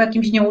jest albo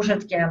jakimś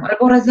nieużytkiem,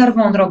 albo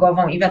rezerwą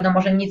drogową i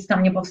wiadomo, że nic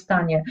tam nie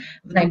powstanie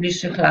w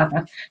najbliższych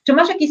latach. Czy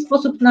masz jakiś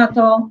sposób na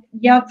to,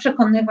 jak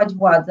przekonywać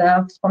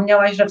władzę?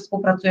 Wspomniałaś, że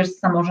współpracujesz z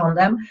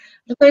samorządem,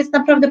 że to jest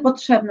naprawdę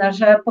potrzebne,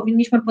 że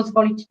powinniśmy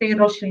pozwolić tej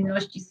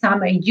roślinności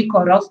samej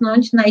dziko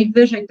rosnąć,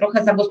 najwyżej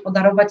trochę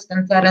zagospodarować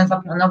ten teren,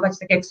 zaplanować,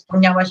 tak jak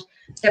wspomniałaś,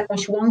 z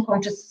jakąś łąką,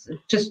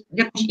 czy z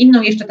jakąś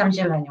inną jeszcze tam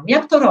zielenią.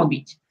 Jak to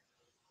robić?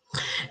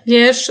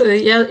 Wiesz,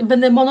 ja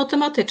będę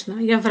monotematyczna,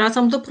 ja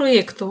wracam do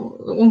projektu.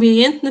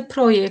 Umiejętny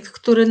projekt,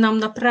 który nam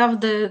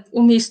naprawdę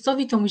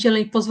umiejscowi tą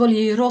zieleń, pozwoli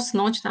jej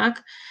rosnąć,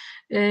 tak?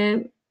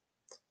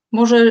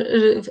 Może,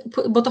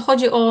 bo to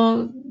chodzi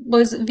bo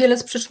jest wiele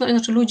sprzeczności,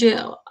 znaczy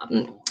ludzie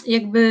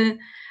jakby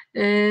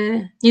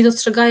nie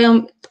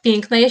dostrzegają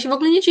piękna. Ja się w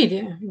ogóle nie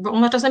dziwię, bo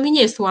ona czasami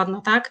nie jest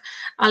ładna, tak?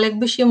 Ale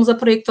jakby się ją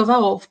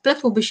zaprojektowało,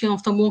 wpletłoby się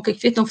w tą łąkę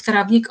kwietną, w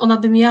trawnik, ona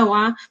by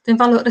miała ten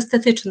walor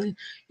estetyczny.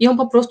 I ją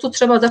po prostu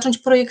trzeba zacząć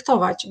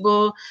projektować,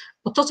 bo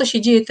to, co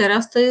się dzieje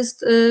teraz, to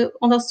jest,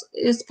 ona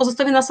jest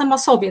pozostawiona sama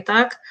sobie,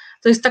 tak?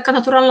 To jest taka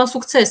naturalna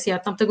sukcesja,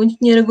 tam tego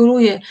nikt nie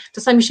reguluje.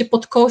 Czasami się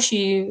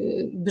podkosi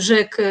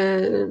brzeg,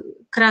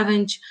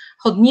 krawędź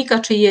chodnika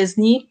czy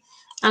jezdni,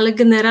 ale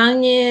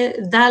generalnie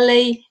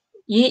dalej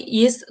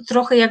jest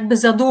trochę jakby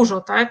za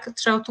dużo, tak?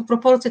 Trzeba tu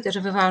proporcje też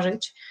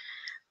wyważyć.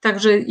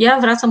 Także ja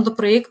wracam do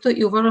projektu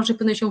i uważam, że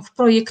powinno się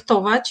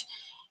wprojektować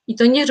I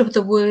to nie, żeby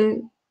to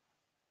były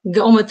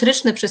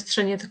geometryczne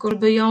przestrzenie, tylko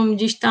żeby ją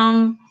gdzieś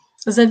tam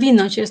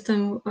zawinąć.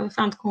 Jestem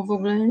fanką w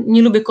ogóle,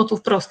 nie lubię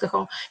kotów prostych,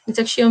 więc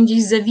jak się ją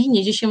gdzieś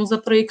zawinie, gdzieś ją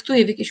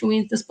zaprojektuje, w jakiś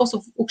umiejętny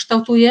sposób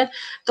ukształtuje,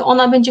 to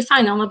ona będzie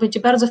fajna, ona będzie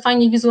bardzo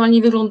fajnie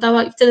wizualnie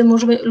wyglądała i wtedy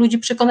możemy ludzi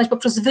przekonać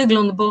poprzez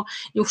wygląd, bo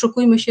nie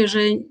oszukujmy się, że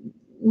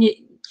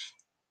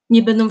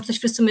nie będą czytać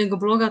wszyscy mojego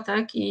bloga,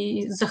 tak,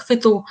 i z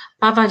zachwytu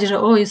pawać,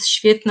 że jest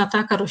świetna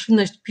taka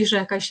roślinność, pisze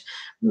jakaś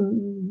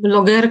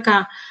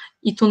blogerka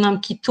i tu nam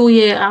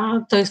kituje,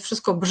 a to jest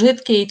wszystko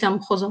brzydkie i tam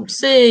chodzą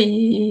psy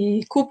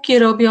i kubki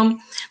robią.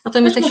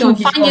 Natomiast jak się on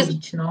fajnie,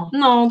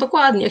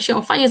 dokładnie, jak się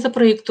on fajnie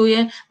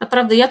zaprojektuje,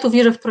 naprawdę ja tu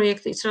wierzę w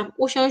projekty i trzeba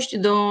usiąść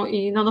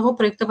i na nowo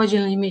projektować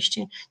zielone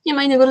mieście. Nie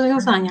ma innego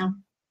rozwiązania.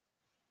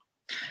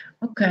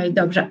 Okej,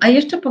 dobrze. A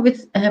jeszcze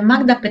powiedz,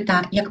 Magda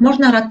pyta, jak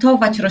można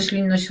ratować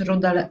roślinność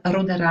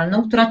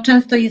ruderalną, która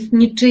często jest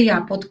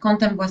niczyja pod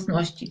kątem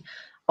własności,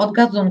 od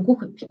gatunków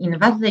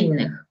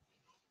inwazyjnych?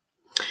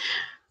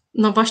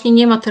 No właśnie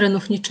nie ma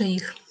terenów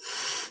niczyich.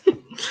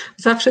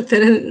 Zawsze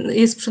teren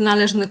jest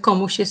przynależny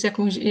komuś,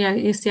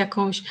 jest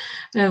jakąś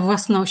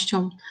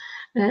własnością.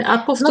 A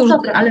powtórzę... No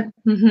dobra, ale...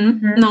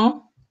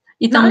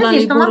 I tam ale dalej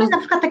wiesz, to mamy na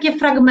przykład takie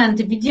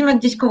fragmenty, widzimy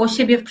gdzieś koło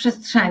siebie w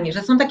przestrzeni,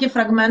 że są takie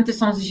fragmenty,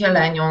 są z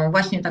zielenią,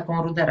 właśnie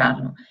taką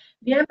ruderalną.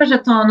 Wiemy, że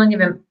to, no nie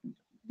wiem,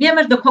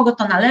 wiemy, do kogo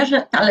to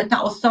należy, ale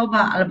ta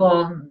osoba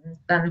albo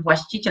ten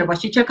właściciel,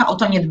 właścicielka o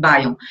to nie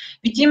dbają.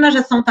 Widzimy,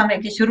 że są tam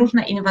jakieś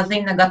różne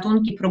inwazyjne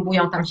gatunki,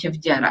 próbują tam się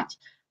wdzierać.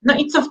 No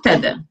i co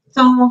wtedy?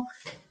 Co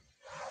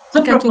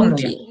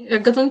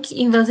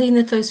gatunki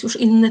inwazyjne to jest już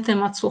inny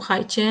temat,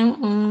 słuchajcie.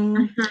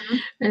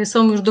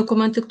 Są już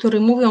dokumenty, które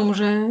mówią,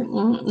 że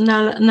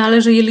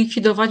należy je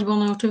likwidować, bo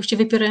one oczywiście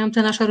wypierają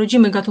te nasze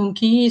rodzime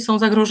gatunki i są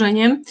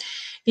zagrożeniem.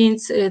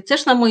 Więc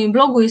też na moim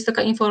blogu jest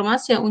taka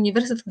informacja,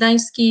 Uniwersytet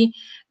Gdański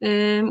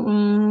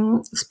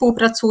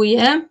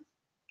współpracuje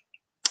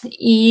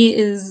i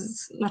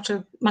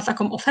ma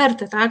taką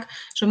ofertę, tak,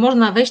 że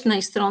można wejść na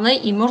ich stronę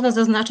i można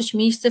zaznaczyć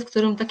miejsce, w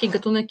którym taki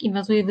gatunek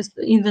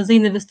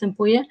inwazyjny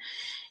występuje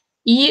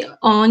i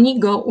oni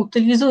go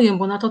utylizują,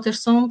 bo na to też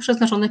są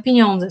przeznaczone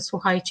pieniądze,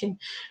 słuchajcie.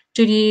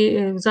 Czyli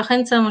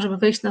zachęcam, żeby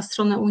wejść na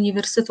stronę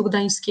Uniwersytetu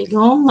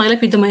Gdańskiego,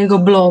 najlepiej do mojego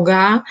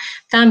bloga,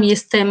 tam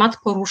jest temat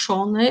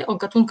poruszony o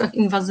gatunkach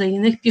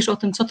inwazyjnych, piszę o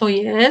tym, co to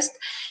jest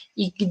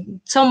i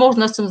co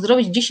można z tym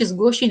zrobić, gdzie się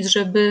zgłosić,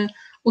 żeby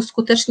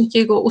uskutecznić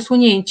jego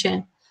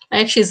usunięcie. A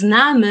jak się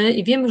znamy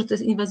i wiemy, że to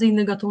jest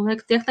inwazyjny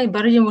gatunek, to jak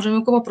najbardziej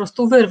możemy go po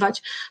prostu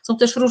wyrwać. Są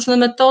też różne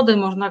metody,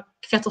 można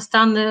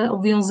kwiatostany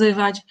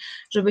obwiązywać,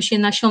 żeby się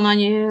nasiona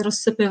nie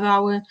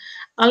rozsypywały,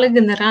 ale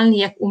generalnie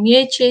jak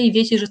umiecie i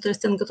wiecie, że to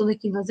jest ten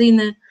gatunek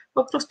inwazyjny,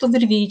 po prostu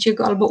wyrwijcie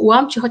go albo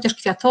ułamcie chociaż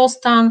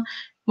kwiatostan,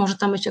 może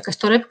tam być jakaś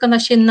torebka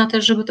nasienna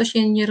też, żeby to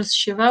się nie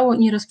rozsiewało i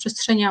nie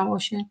rozprzestrzeniało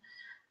się.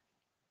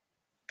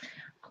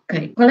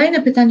 Okej,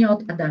 kolejne pytanie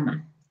od Adama.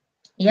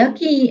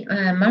 Jaki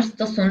masz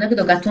stosunek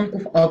do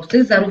gatunków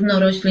obcych, zarówno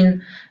roślin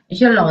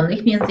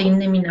zielonych, między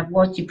innymi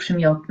nawłoci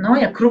przymiotno,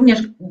 jak również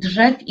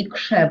drzew i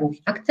krzewów?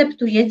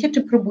 Akceptujecie,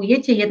 czy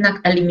próbujecie jednak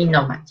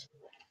eliminować?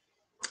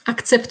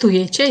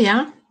 Akceptujecie,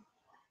 ja?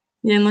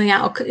 Nie, no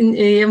ja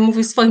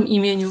mówię w swoim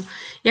imieniu.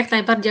 Jak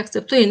najbardziej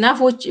akceptuję.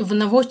 W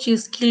nawłoci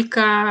jest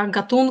kilka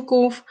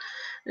gatunków.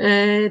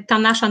 Ta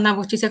nasza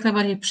nawłoć jest jak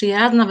najbardziej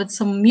przyjazna, nawet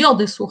są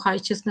miody,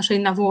 słuchajcie, z naszej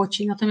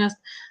nawłoci.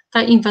 Natomiast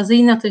ta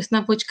inwazyjna to jest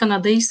nawłoć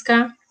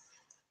kanadyjska.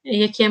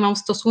 Jaki ja mam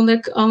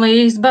stosunek? Ona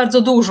jest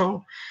bardzo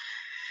dużo.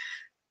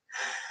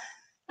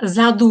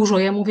 Za dużo.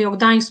 Ja mówię o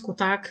Gdańsku,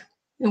 tak?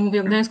 Ja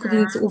mówię o Gdańsku,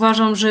 więc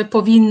uważam, że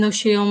powinno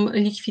się ją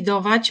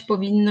likwidować,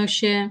 powinno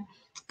się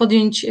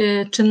podjąć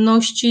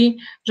czynności,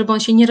 żeby ona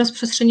się nie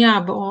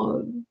rozprzestrzeniała, bo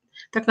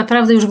tak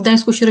naprawdę już w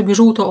Gdańsku się robi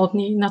żółto od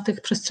niej na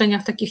tych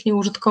przestrzeniach takich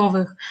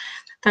nieużytkowych.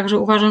 Także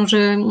uważam,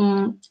 że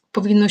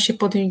powinno się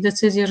podjąć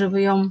decyzję,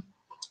 żeby ją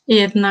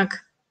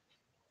jednak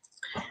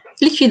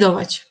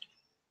likwidować.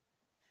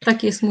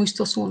 Taki jest mój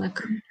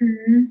stosunek.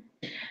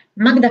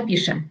 Magda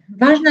pisze,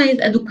 ważna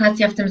jest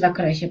edukacja w tym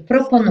zakresie.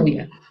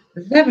 Proponuję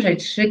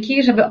zawrzeć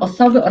szyki, żeby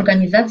osoby,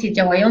 organizacje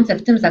działające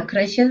w tym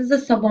zakresie ze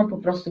sobą po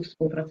prostu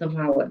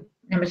współpracowały.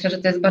 Ja myślę, że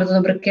to jest bardzo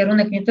dobry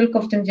kierunek, nie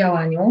tylko w tym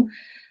działaniu.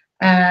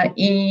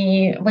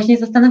 I właśnie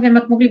zastanawiam,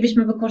 jak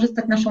moglibyśmy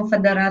wykorzystać naszą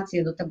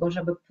federację do tego,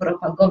 żeby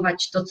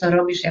propagować to, co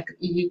robisz,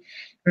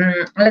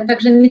 ale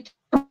także nie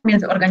tylko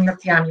między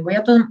organizacjami, bo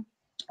ja to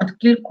od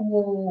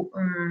kilku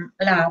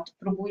lat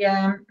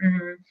próbuję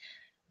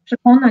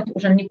przekonać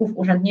urzędników,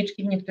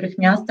 urzędniczki w niektórych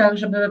miastach,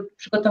 żeby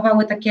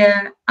przygotowały takie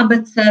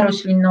ABC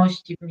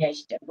roślinności w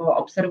mieście, bo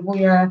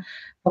obserwuję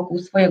wokół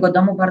swojego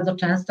domu bardzo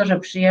często, że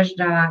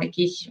przyjeżdża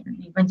jakiś,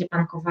 niech będzie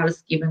pan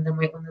Kowalski, będę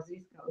mojego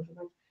nazwiska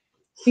używać,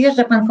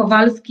 przyjeżdża pan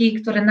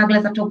Kowalski, który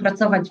nagle zaczął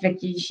pracować w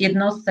jakiejś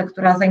jednostce,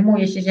 która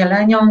zajmuje się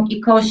zielenią i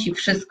kosi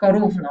wszystko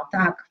równo,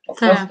 tak, po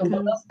prostu,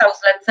 bo dostał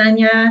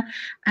zlecenie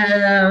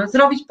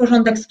zrobić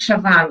porządek z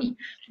krzewami.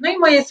 No i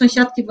moje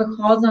sąsiadki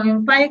wychodzą i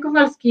mówią, panie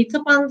Kowalski,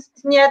 co pan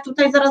nie,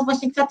 tutaj zaraz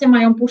właśnie kwiaty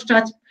mają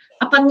puszczać,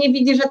 a pan nie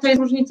widzi, że to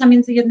jest różnica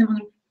między jednym a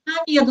drugim.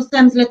 Pani, ja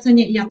dostałem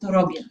zlecenie i ja to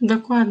robię.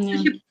 Dokładnie.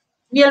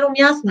 W wielu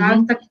miastach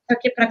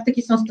takie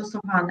praktyki są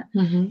stosowane.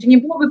 Czy nie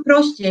byłoby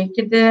prościej,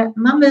 kiedy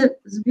mamy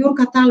zbiór,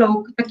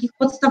 katalog takich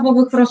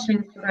podstawowych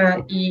roślin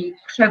i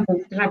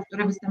krzewów, drzew,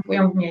 które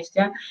występują w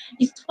mieście,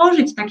 i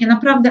stworzyć takie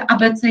naprawdę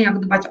ABC, jak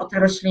dbać o te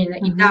rośliny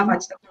i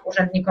dawać takim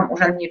urzędnikom,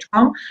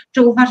 urzędniczkom?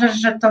 Czy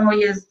uważasz, że to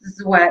jest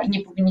złe i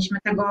nie powinniśmy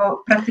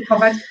tego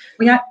praktykować?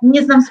 Bo ja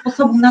nie znam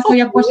sposobu na to,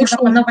 jak właśnie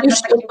zapanować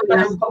nad takim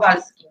planem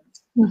kowalskim.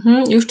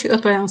 Już Ci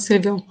odpowiadam,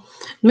 Sylwio.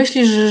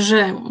 Myślisz,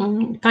 że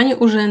pani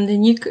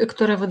urzędnik,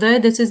 która wydaje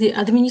decyzje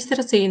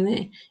administracyjne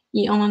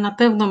i ona na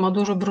pewno ma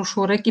dużo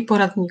broszurek i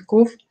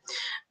poradników,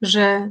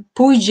 że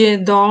pójdzie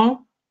do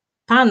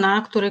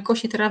pana, który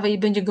kosi trawę i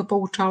będzie go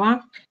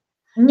pouczała?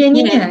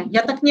 Nie.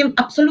 Ja tak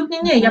absolutnie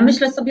nie. Ja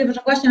myślę sobie,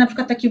 że właśnie na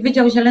przykład taki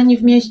Wydział Zieleni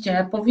w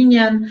mieście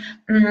powinien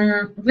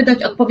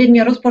wydać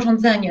odpowiednie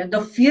rozporządzenie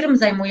do firm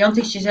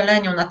zajmujących się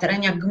zielenią na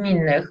terenach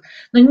gminnych.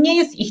 No nie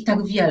jest ich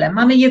tak wiele,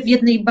 mamy je w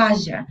jednej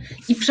bazie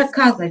i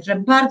przekazać, że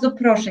bardzo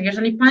proszę,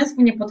 jeżeli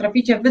Państwo nie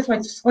potraficie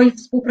wysłać swoich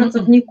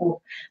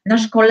współpracowników na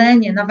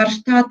szkolenie, na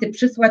warsztaty,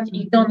 przysłać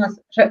ich do nas,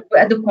 żeby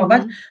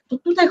edukować, to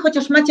tutaj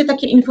chociaż macie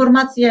takie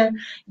informacje,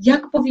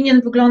 jak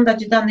powinien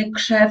wyglądać dany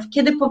krzew,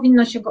 kiedy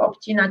powinno się go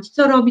obcinać,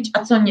 co robić,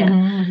 a co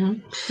nie.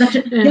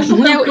 Znaczy, ja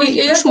szukam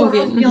już mówię.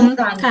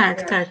 rozwiązania.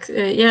 Tak.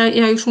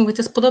 Ja już mówię,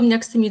 to jest podobnie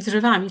jak z tymi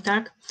drzewami,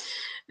 tak?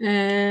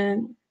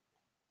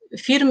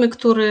 Firmy,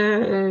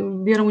 które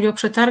biorą udział w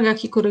przetargach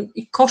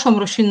i koszą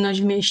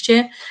roślinność w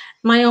mieście,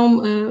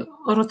 mają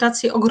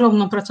rotację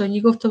ogromną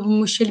pracowników, to by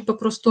musieli po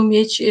prostu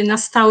mieć na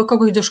stałe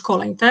kogoś do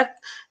szkoleń,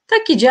 tak?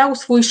 Taki dział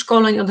swój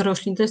szkoleń od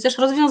roślin, to jest też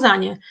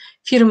rozwiązanie.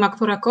 Firma,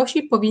 która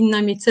kosi,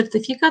 powinna mieć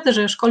certyfikat,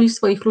 że szkoli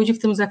swoich ludzi w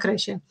tym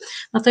zakresie.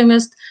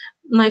 Natomiast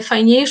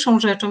najfajniejszą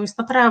rzeczą jest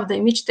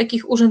naprawdę mieć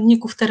takich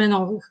urzędników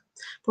terenowych.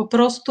 Po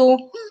prostu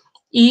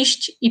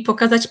iść i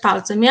pokazać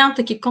palcem. Miałam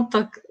taki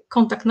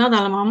kontakt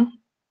nadal mam,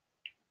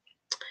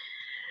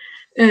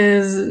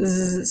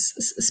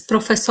 z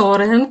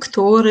profesorem,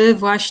 który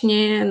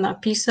właśnie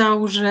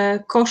napisał,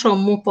 że koszą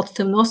mu pod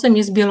tym nosem,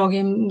 jest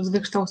biologiem z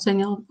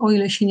wykształcenia, o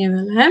ile się nie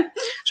mylę,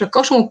 że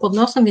koszą mu pod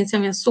nosem, więc ja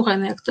mówię, słuchaj,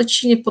 no jak to ci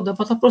się nie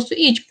podoba, to po prostu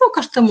idź,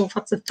 pokaż temu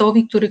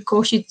facetowi, który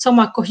kosi, co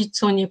ma kosić,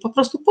 co nie, po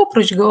prostu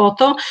poproś go o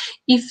to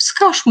i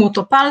wskaż mu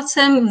to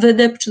palcem,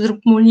 wydep, czy zrób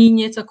mu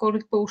linię,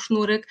 cokolwiek, połóż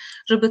sznurek,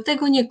 żeby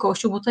tego nie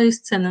kosił, bo to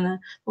jest cenne.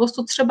 Po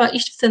prostu trzeba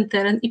iść w ten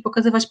teren i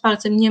pokazywać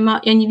palcem,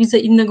 ja nie widzę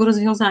innego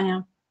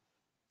rozwiązania.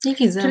 Nie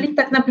widzę. Czyli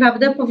tak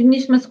naprawdę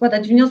powinniśmy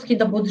składać wnioski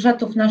do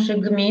budżetów naszych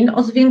gmin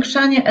o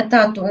zwiększanie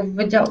etatów w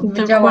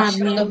wydziałach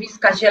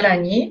środowiska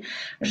zieleni,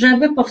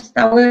 żeby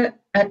powstały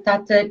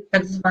etaty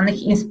tak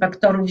zwanych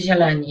inspektorów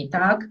zieleni,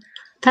 tak?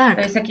 Tak.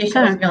 To jest jakieś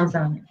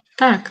rozwiązanie.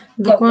 Tak,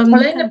 dokładnie.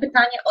 Kolejne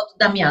pytanie od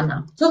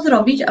Damiana. Co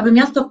zrobić, aby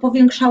miasto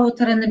powiększało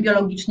tereny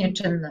biologicznie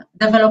czynne?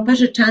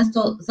 Deweloperzy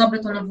często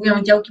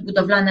zabetonowują działki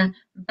budowlane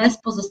bez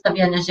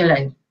pozostawiania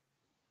zieleni.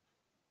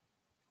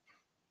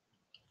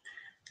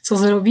 Co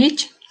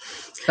zrobić?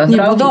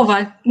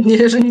 Budować.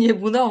 Nie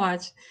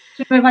budować.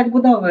 Wstrzymywać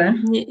budowy.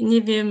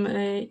 Nie wiem,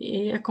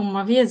 jaką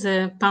ma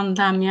wiedzę pan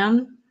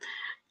Damian,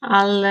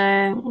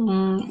 ale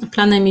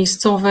plany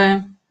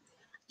miejscowe,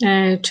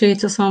 czyli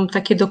to są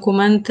takie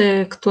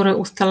dokumenty, które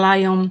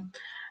ustalają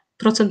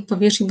procent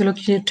powierzchni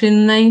biologicznie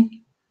czynnej,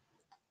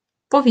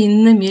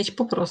 powinny mieć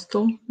po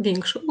prostu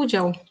większy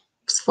udział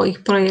w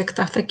swoich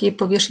projektach takiej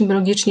powierzchni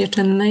biologicznie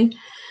czynnej.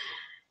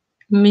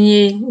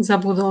 Mniej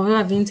zabudowy,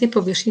 a więcej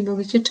powierzchni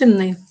biologicznie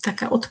czynnej.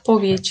 Taka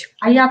odpowiedź.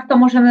 A jak to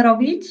możemy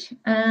robić?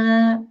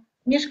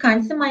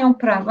 Mieszkańcy mają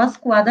prawo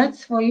składać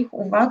swoich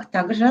uwag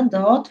także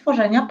do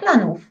tworzenia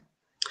planów.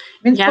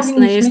 Więc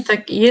jasne,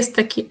 jest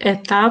taki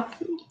etap,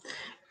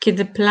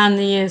 kiedy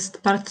plan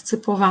jest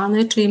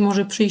partycypowany, czyli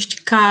może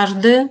przyjść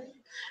każdy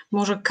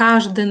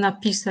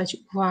napisać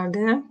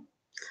uwagę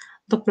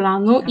do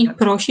planu i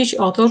prosić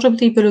o to, żeby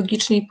tej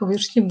biologicznej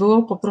powierzchni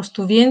było po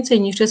prostu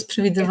więcej niż jest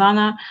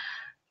przewidywana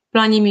w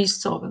planie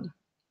miejscowym.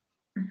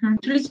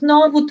 Czyli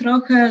znowu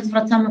trochę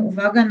zwracamy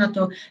uwagę na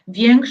to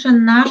większe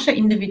nasze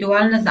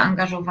indywidualne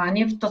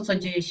zaangażowanie w to, co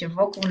dzieje się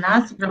wokół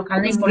nas, w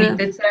lokalnej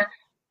polityce,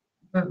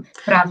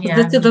 w prawie.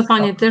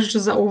 Zdecydowanie też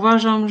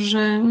zauważam,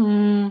 że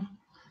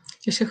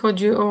jeśli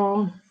chodzi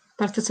o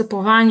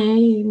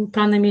partycypowanie i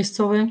plany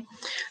miejscowe,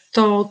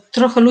 to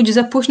trochę ludzie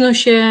za późno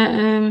się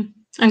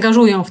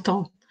angażują w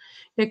to.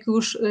 Jak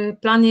już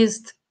plan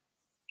jest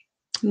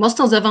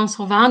mocno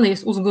zaawansowany,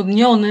 jest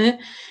uzgodniony,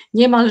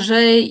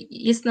 niemalże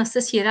jest na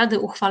sesji rady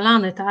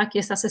uchwalany, tak?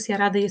 Jest na sesji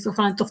rady, jest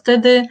uchwalany, to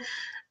wtedy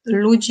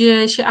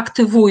ludzie się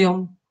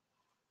aktywują.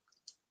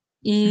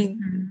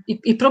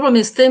 I problem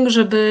jest w tym,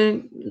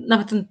 żeby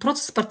nawet ten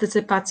proces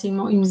partycypacji,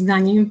 moim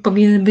zdaniem,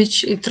 powinien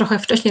być trochę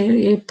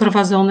wcześniej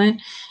prowadzony,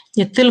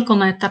 nie tylko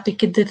na etapie,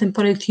 kiedy ten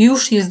projekt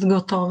już jest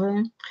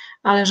gotowy,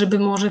 ale żeby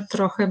może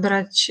trochę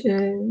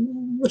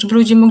żeby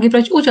ludzie mogli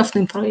brać udział w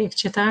tym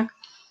projekcie, tak?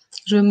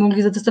 żeby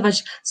mogli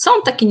zatestować. Są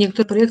takie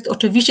niektóre projekty,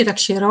 oczywiście tak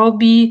się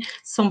robi,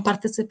 są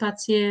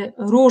partycypacje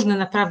różne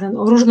naprawdę,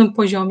 o różnym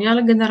poziomie,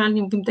 ale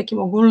generalnie mówimy takim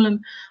ogólnym,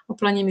 o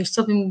planie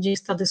miejscowym, gdzie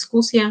jest ta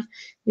dyskusja,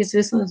 jest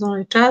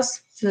wysadzony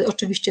czas,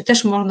 oczywiście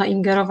też można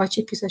ingerować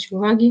i pisać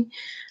uwagi,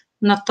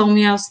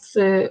 natomiast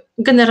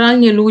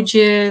generalnie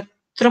ludzie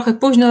trochę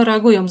późno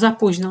reagują, za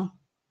późno.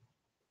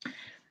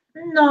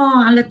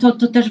 No, ale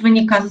to też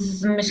wynika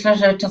myślę,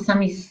 że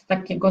czasami z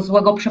takiego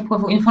złego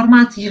przepływu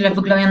informacji, źle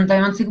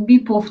wyglądających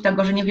BIP-ów,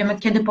 tego, że nie wiemy,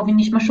 kiedy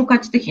powinniśmy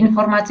szukać tych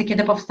informacji,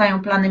 kiedy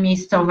powstają plany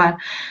miejscowe.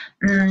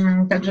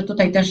 Także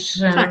tutaj też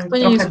tak, to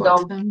trochę nie jest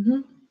łatwe.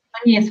 To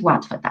nie jest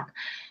łatwe, tak.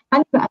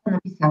 Pani Beata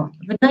napisała,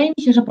 wydaje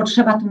mi się, że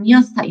potrzeba tu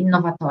miasta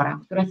innowatora,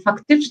 które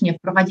faktycznie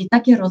wprowadzi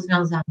takie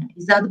rozwiązania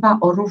i zadba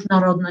o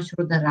różnorodność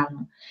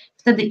ruderalną.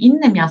 Wtedy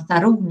inne miasta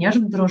również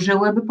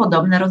wdrożyłyby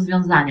podobne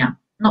rozwiązania.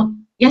 No,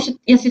 ja się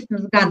z tym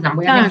zgadzam,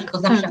 bo ja wiem, że to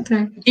zawsze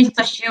gdzieś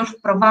coś się już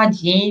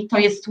wprowadzi, to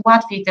jest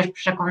łatwiej też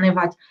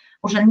przekonywać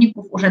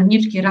urzędników,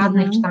 urzędniczki,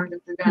 radnych, czy tam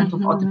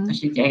decydentów o tym, co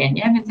się dzieje,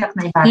 nie? Więc jak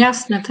najbardziej.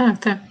 Jasne,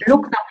 tak.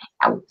 Luk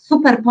napisał,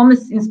 super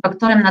pomysł z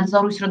inspektorem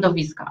nadzoru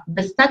środowiska.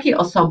 Bez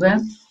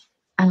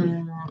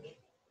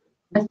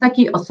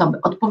takiej osoby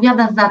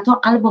odpowiada za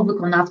to albo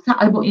wykonawca,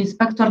 albo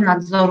inspektor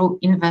nadzoru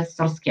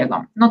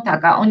inwestorskiego. No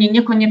tak, a oni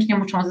niekoniecznie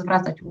muszą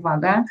zwracać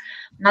uwagę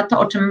na to,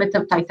 o czym my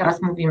tutaj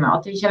teraz mówimy, o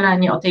tej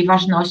zieleni, o tej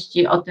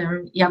ważności, o tym,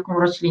 jaką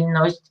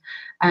roślinność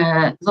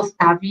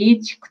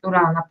zostawić,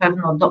 która na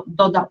pewno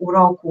doda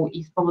uroku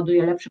i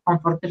spowoduje lepszy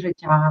komfort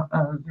życia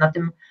na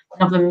tym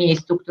nowym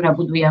miejscu, które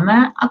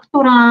budujemy, a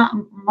która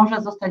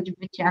może zostać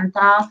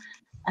wycięta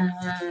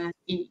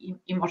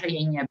i może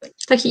jej nie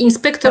być. Taki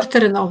inspektor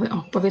terenowy,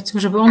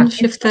 powiedzmy, żeby on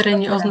się w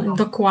terenie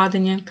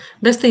dokładnie,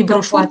 bez tej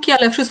broszurki,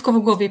 ale wszystko w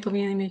głowie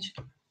powinien mieć.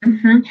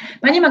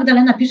 Pani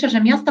Magdalena pisze,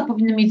 że miasta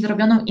powinny mieć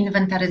zrobioną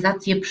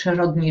inwentaryzację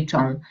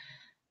przyrodniczą.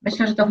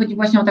 Myślę, że to chodzi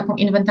właśnie o taką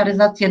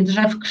inwentaryzację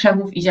drzew,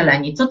 krzewów i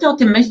zieleni. Co ty o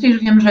tym myślisz?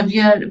 Wiem, że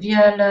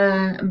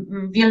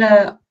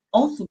wiele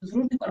osób z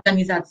różnych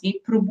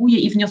organizacji próbuje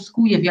i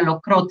wnioskuje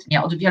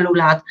wielokrotnie od wielu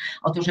lat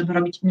o to, żeby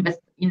robić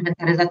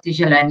inwentaryzację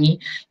zieleni.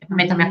 Ja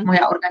pamiętam, jak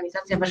moja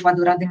organizacja weszła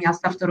do Rady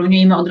Miasta w Toruniu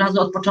i my od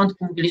razu od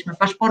początku mówiliśmy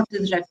paszporty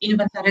drzew,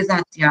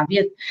 inwentaryzacja.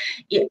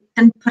 I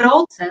ten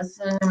proces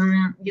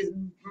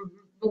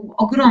był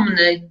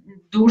ogromny,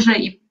 duży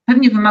i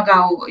pewnie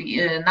wymagał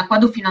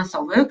nakładów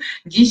finansowych.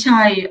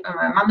 Dzisiaj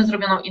mamy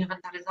zrobioną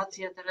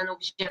inwentaryzację terenów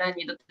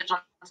zieleni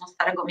dotyczącą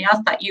Starego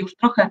Miasta i już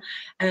trochę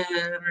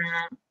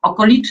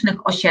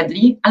okolicznych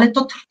osiedli, ale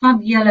to trwa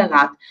wiele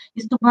lat.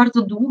 Jest to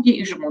bardzo długie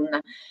i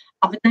żmudne.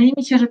 A wydaje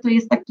mi się, że to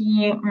jest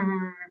takie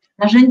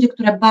narzędzie,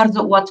 które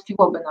bardzo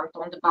ułatwiłoby nam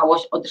tą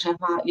dbałość o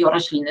drzewa i o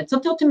rośliny. Co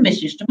ty o tym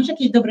myślisz? Czy masz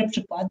jakieś dobre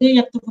przykłady?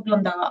 Jak to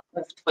wygląda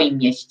w twoim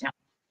mieście?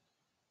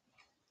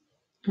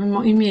 W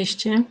moim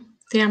mieście?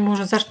 To ja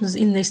może zacznę z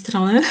innej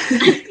strony.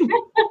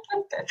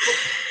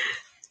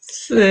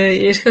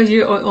 Jeśli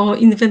chodzi o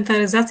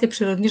inwentaryzację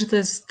przyrodniczą,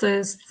 to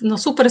jest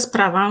super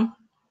sprawa.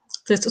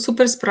 To jest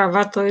super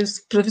sprawa, to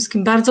jest przede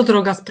wszystkim bardzo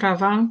droga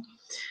sprawa.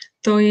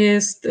 To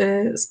jest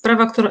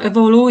sprawa, która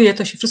ewoluuje,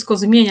 to się wszystko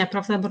zmienia,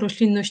 prawda, bo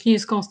roślinność nie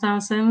jest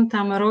konstansem,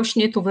 tam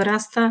rośnie, tu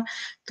wyrasta,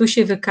 tu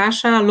się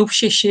wykasza lub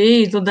się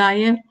sieje i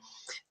dodaje.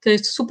 To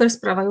jest super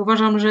sprawa i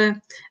uważam, że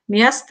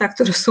miasta,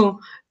 które są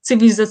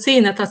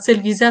cywilizacyjne, ta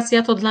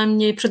cywilizacja to dla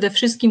mnie przede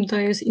wszystkim to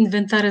jest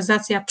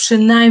inwentaryzacja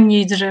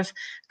przynajmniej drzew.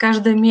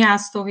 Każde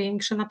miasto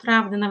większe,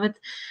 naprawdę,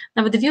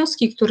 nawet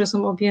wioski, które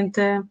są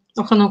objęte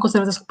ochroną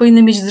konserwacyjną,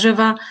 powinny mieć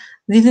drzewa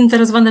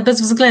zinwentaryzowane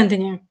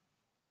bezwzględnie.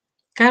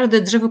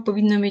 Każde drzewo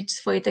powinno mieć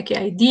swoje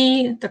takie ID,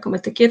 taką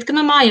etykietkę,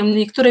 no mają,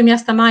 niektóre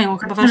miasta mają,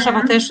 chyba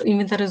Warszawa też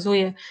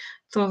inwentaryzuje,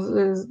 to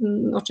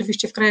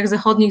oczywiście w krajach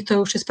zachodnich to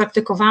już jest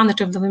praktykowane,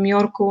 czy w Nowym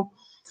Jorku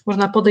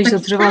można podejść do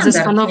drzewa,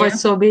 zeskanować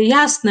sobie,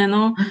 jasne,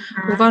 no.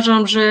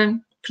 Uważam, że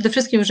przede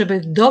wszystkim,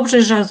 żeby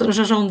dobrze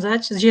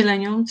zarządzać z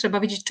zielenią, trzeba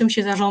wiedzieć, czym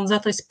się zarządza,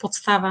 to jest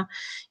podstawa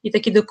i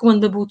taki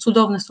dokument by był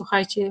cudowny,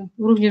 słuchajcie,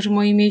 również w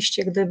moim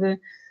mieście, gdyby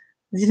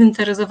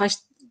zinwentaryzować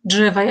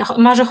drzewa, ja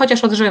marzę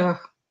chociaż o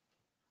drzewach.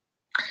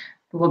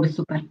 Byłoby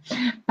super.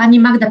 Pani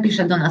Magda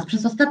pisze do nas,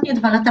 przez ostatnie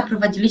 2 lata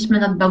prowadziliśmy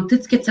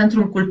Nadbałtyckie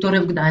Centrum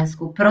Kultury w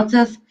Gdańsku.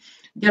 Proces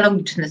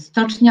dialogiczny,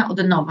 stocznia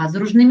od nowa, z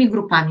różnymi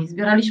grupami.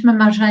 Zbieraliśmy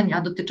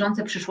marzenia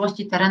dotyczące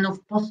przyszłości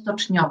terenów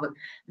postoczniowych.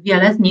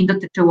 Wiele z nich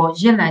dotyczyło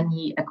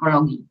zieleni i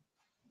ekologii.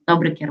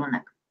 Dobry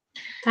kierunek.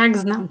 Tak,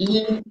 znam.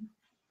 I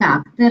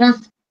tak, teraz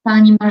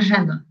pani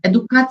Marzena.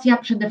 Edukacja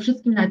przede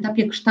wszystkim na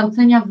etapie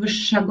kształcenia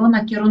wyższego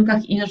na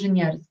kierunkach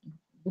inżynierskich.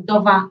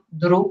 Budowa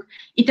dróg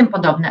i tym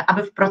podobne,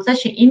 aby w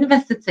procesie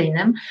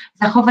inwestycyjnym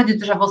zachować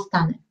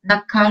drzewostany.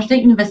 Na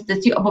każdej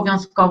inwestycji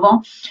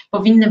obowiązkowo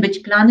powinny być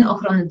plany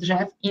ochrony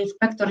drzew.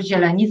 Inspektor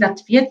zieleni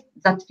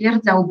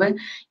zatwierdzałby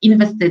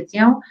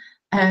inwestycję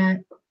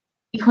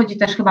i chodzi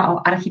też chyba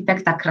o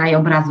architekta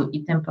krajobrazu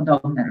i tym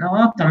podobne.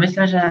 No to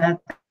myślę, że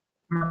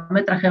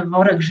mamy trochę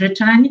worek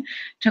życzeń,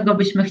 czego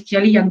byśmy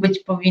chcieli, jak być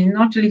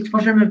powinno, czyli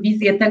tworzymy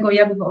wizję tego,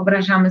 jak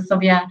wyobrażamy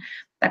sobie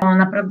taką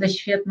naprawdę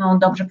świetną,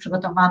 dobrze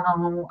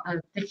przygotowaną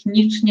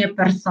technicznie,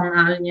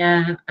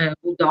 personalnie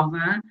budowę.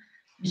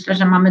 Myślę,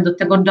 że mamy do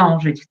tego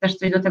dążyć. Chcesz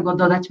coś do tego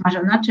dodać,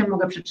 Marzena, czy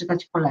mogę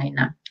przeczytać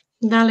kolejne?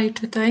 Dalej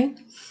czytaj.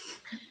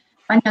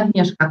 Pani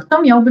Agnieszka,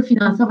 kto miałby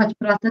finansować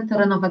pracę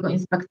terenowego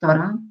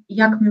inspektora?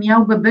 Jak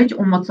miałby być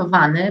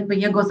umocowany, by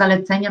jego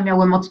zalecenia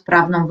miały moc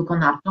prawną,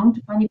 wykonawczą?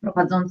 Czy pani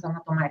prowadząca na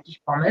to ma jakiś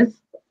pomysł?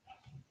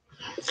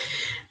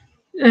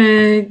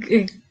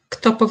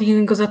 Kto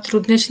powinien go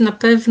zatrudniać? Na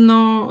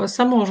pewno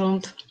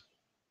samorząd,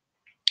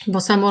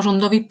 bo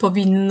samorządowi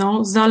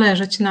powinno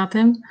zależeć na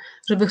tym,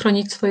 żeby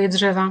chronić swoje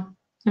drzewa.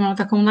 Ja mam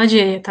taką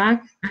nadzieję,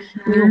 tak?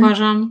 I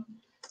uważam,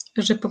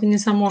 że powinien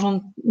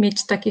samorząd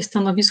mieć takie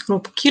stanowisko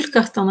lub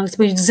kilka stanowisk,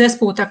 być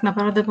zespół tak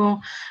naprawdę, bo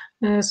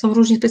są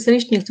różni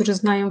specjaliści, niektórzy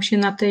znają się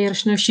na tej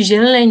roślinności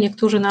zielnej,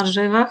 niektórzy na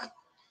drzewach,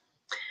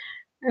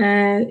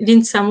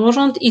 więc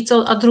samorząd. I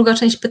co, a druga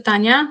część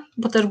pytania,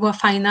 bo też była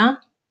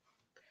fajna.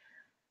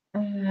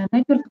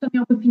 Najpierw kto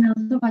miałby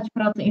finansować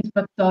pracę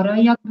inspektora,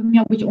 jakby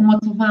miał być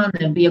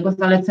umocowany, by jego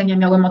zalecenia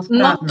miały moc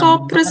prawną? No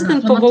to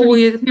prezydent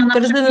powołuje,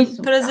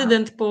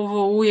 prezydent tak.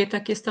 powołuje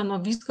takie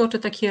stanowisko, czy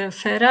taki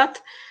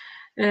referat.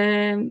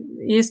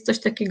 Jest coś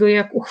takiego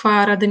jak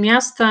uchwała Rady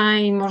Miasta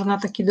i można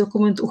taki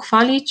dokument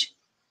uchwalić,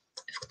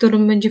 w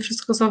którym będzie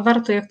wszystko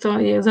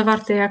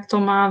zawarte, jak to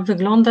ma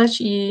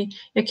wyglądać i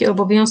jakie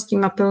obowiązki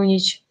ma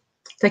pełnić.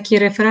 Taki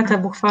referat, a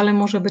w uchwale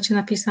może być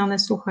napisane,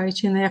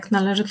 słuchajcie, no jak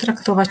należy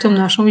traktować tą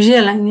naszą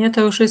zieleń, nie?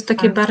 To już jest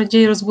takie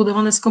bardziej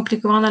rozbudowane,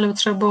 skomplikowane, ale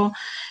trzeba było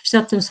się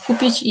nad tym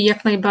skupić i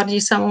jak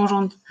najbardziej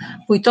samorząd,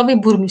 wójtowie,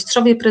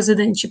 burmistrzowie,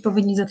 prezydenci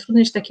powinni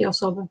zatrudniać takie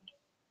osoby.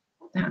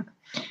 Tak.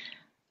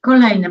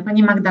 Kolejne,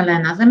 pani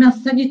Magdalena,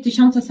 zamiast sadzić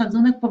tysiące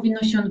sadzonek, powinno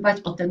się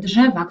dbać o te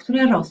drzewa,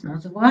 które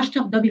rosną,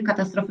 zwłaszcza w dobie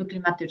katastrofy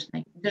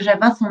klimatycznej.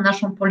 Drzewa są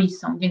naszą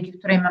polisą, dzięki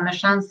której mamy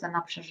szansę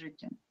na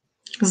przeżycie.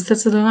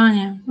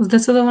 Zdecydowanie,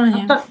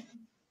 zdecydowanie. No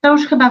to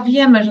już chyba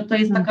wiemy, że to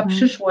jest taka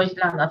przyszłość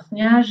dla nas,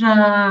 nie? Że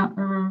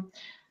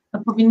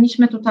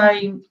powinniśmy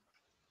tutaj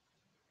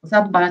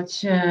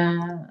zadbać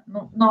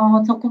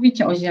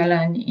całkowicie o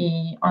zieleń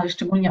i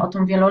szczególnie o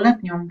tą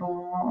wieloletnią,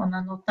 bo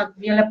ona tak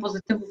wiele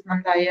pozytywów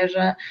nam daje,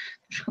 że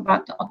już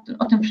chyba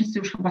o tym wszyscy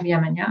już chyba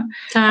wiemy, nie?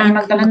 Tak, pani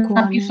Magdalena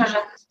dokładnie. pisze, że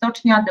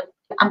stocznia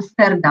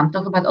Amsterdam,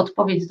 to chyba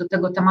odpowiedź do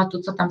tego tematu,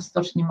 co tam w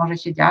stoczni może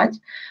się dziać.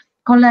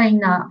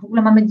 Kolejna, w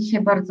ogóle mamy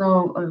dzisiaj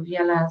bardzo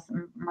wiele,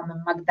 mamy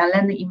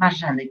Magdaleny i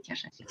Marzeny,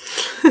 cieszę się.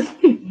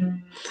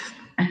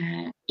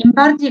 Im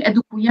bardziej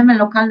edukujemy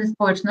lokalne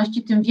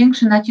społeczności, tym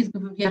większy nacisk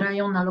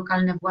wywierają na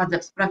lokalne władze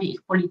w sprawie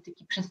ich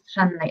polityki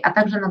przestrzennej, a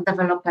także na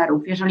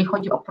deweloperów, jeżeli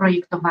chodzi o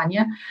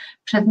projektowanie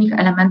przez nich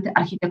elementy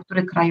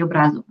architektury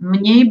krajobrazu.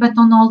 Mniej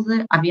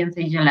betonozy, a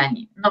więcej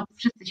zieleni. No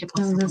wszyscy się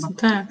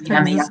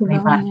podstawujemy jak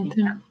najbardziej.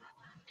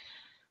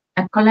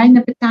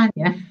 Kolejne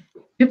pytanie.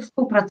 Czy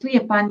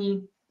współpracuje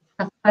pani z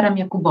Kasperem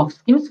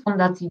Jakubowskim z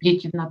Fundacji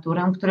Dzieci w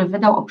Naturę, który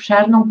wydał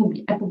obszerną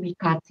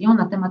publikację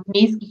na temat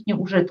miejskich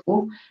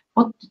nieużytków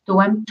pod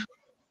tytułem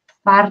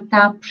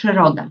Czwarta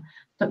przyroda?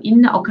 To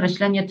inne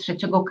określenie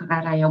trzeciego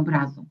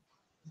krajobrazu.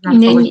 Znasz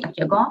kogoś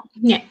takiego?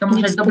 Nie. To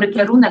może jest dobry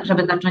kierunek,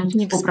 żeby zacząć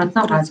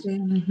współpracować.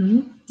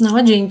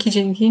 No,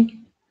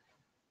 dzięki.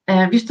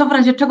 Wiesz co, w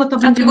razie czego to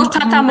będzie... A tego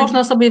czata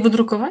można sobie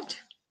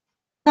wydrukować?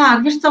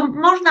 Tak, wiesz co,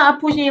 można, a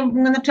później,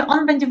 znaczy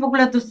on będzie w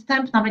ogóle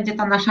dostępna, będzie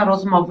ta nasza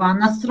rozmowa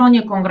na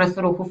stronie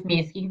Kongresu Ruchów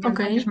Miejskich, więc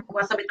będziesz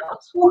mogła sobie to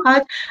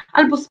odsłuchać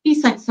albo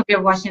spisać sobie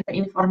właśnie te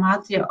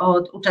informacje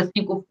od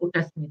uczestników,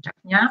 uczestniczek,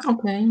 nie?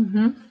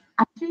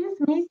 A czy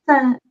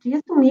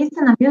jest tu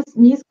miejsce na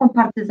miejską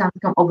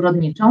partyzancką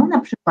ogrodniczą, na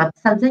przykład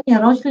sadzenie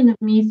roślin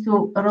w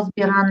miejscu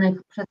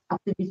rozbieranych przez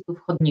aktywistów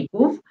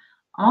chodników?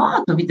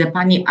 O, to widzę,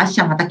 pani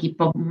Asia ma taki,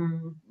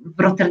 w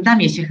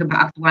Rotterdamie się chyba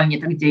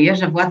aktualnie tak dzieje,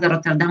 że władze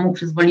Rotterdamu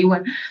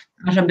przyzwoliły,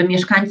 żeby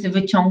mieszkańcy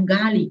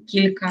wyciągali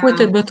kilka...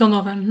 Płyty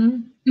betonowe.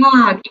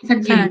 Tak, i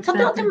sadzili. Co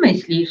ty o tym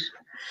myślisz?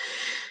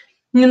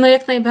 No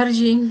jak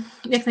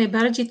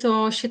najbardziej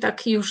to się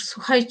tak już,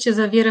 słuchajcie,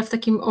 zawiera w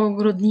takim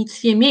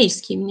ogrodnictwie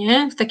miejskim,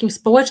 nie? W takim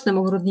społecznym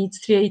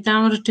ogrodnictwie i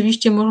tam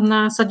rzeczywiście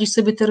można sadzić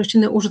sobie te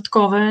rośliny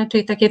użytkowe,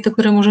 czyli takie te,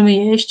 które możemy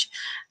jeść,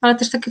 ale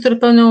też takie, które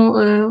pełnią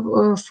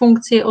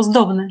funkcje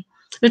ozdobne.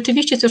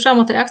 Rzeczywiście słyszałam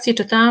o tej akcji,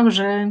 czytałam,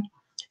 że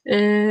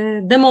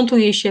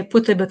demontuje się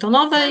płyty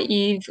betonowe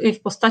i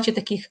w postaci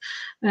takich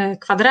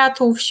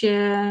kwadratów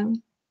się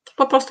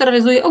po prostu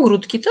realizuje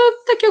ogródki. To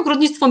takie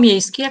ogrodnictwo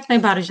miejskie, jak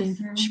najbardziej.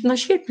 No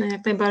świetne,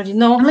 jak najbardziej.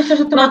 No, myślę,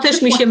 że to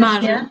też mi się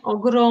marzy.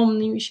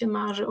 Ogromnie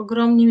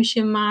mi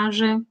się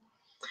marzy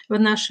w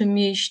naszym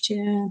mieście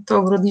to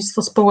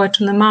ogrodnictwo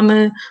społeczne.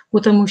 Mamy ku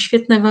temu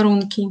świetne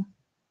warunki.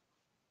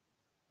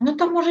 No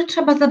to może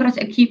trzeba zebrać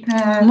ekipę,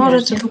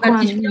 szukać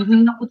gdzieś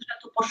na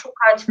budżetu,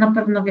 poszukać, na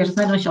pewno,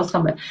 znajdą się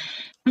osoby.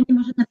 Pani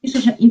Marzena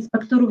pisze, że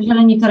inspektorów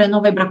zieleni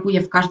terenowej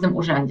brakuje w każdym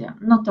urzędzie.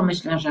 No to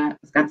myślę, że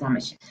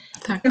zgadzamy się.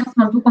 Tak. Teraz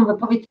mam długą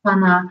wypowiedź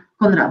pana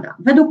Konrada.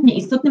 Według mnie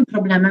istotnym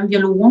problemem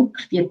wielu łąk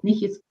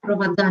kwietnych jest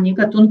wprowadzanie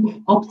gatunków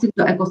obcych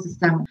do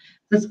ekosystemu.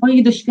 Ze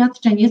swoich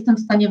doświadczeń jestem w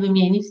stanie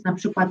wymienić na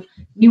przykład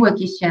miłek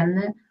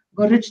jesienny,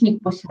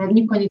 gorycznik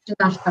pośredni,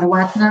 koniczyna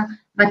szkarłatna,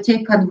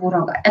 maciejka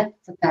dwuroga,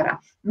 etc.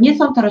 Nie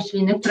są to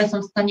rośliny, które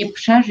są w stanie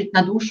przeżyć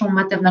na dłuższą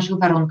metę w naszych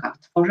warunkach.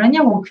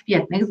 Tworzenie łąk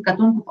kwietnych z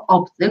gatunków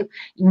obcych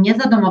i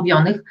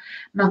niezadomowionych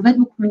ma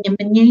według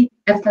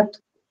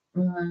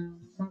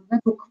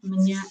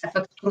mnie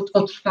efekt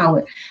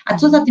krótkotrwały, a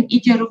co za tym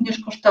idzie również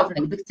kosztowny,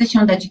 gdy chce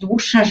się dać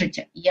dłuższe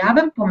życie. Ja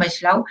bym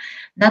pomyślał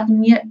nad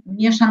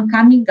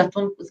mieszankami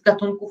z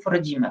gatunków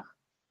rodzimych.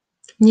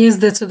 Nie,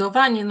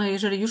 zdecydowanie. No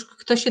jeżeli już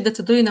ktoś się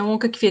decyduje na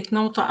łąkę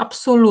kwietną, to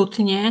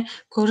absolutnie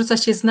korzysta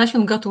się z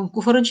nasion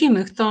gatunków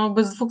rodzimych. To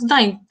bez dwóch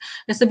zdań.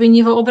 Ja sobie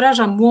nie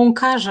wyobrażam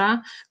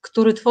łąkarza,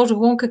 który tworzy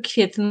łąkę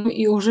kwietną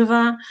i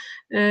używa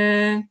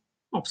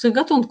obcych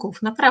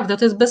gatunków. Naprawdę,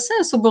 to jest bez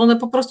sensu, bo one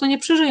po prostu nie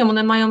przeżyją.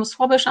 One mają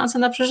słabe szanse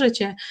na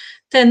przeżycie.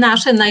 Te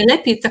nasze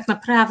najlepiej tak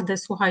naprawdę,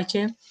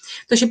 słuchajcie,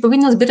 to się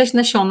powinno zbierać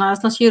nasiona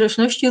z naszej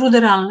roślinności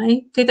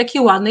ruderalnej, tej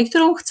takiej ładnej,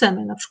 którą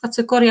chcemy, na przykład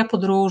cykoria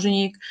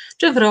podróżnik,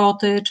 czy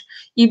wrotycz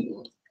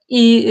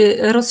i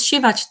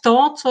rozsiewać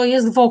to, co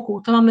jest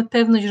wokół. To mamy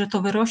pewność, że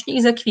to wyrośnie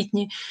i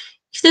zakwitnie.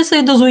 I wtedy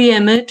sobie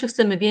dozujemy, czy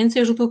chcemy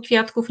więcej żółtych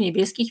kwiatków,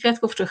 niebieskich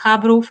kwiatków, czy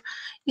chabrów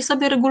i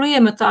sobie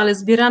regulujemy to, ale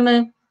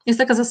zbieramy, jest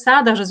taka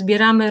zasada, że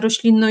zbieramy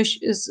roślinność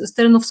z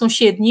terenów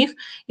sąsiednich,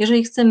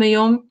 jeżeli chcemy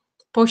ją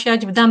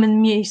posiać w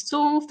danym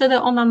miejscu, wtedy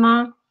ona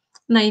ma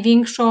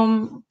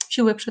największą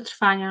siłę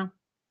przetrwania.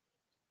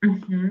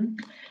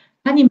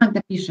 Pani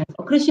Magda pisze, w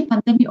okresie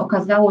pandemii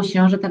okazało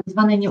się, że tak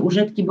zwane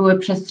nieużytki były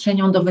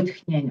przestrzenią do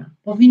wytchnienia.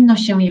 Powinno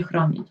się je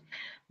chronić.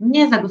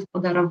 Nie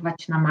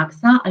zagospodarować na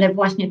maksa, ale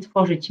właśnie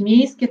tworzyć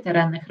miejskie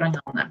tereny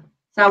chronione.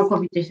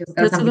 Całkowicie się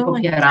zgadzam i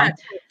popieram. Tak.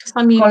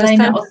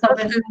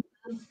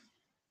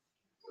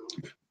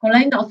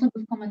 Kolejne osoby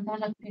w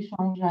komentarzach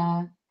piszą,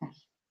 że też.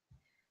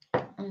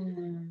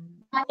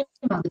 Pani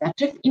Magda,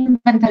 czy w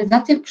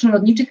inwentaryzacjach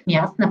przyrodniczych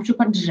miast, na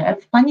przykład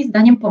drzew, Pani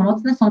zdaniem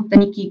pomocne są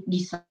techniki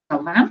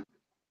gisowe?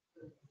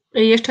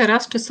 Jeszcze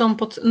raz, czy są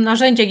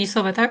narzędzia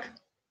gisowe, tak?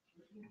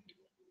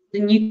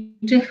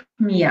 Przyrodniczych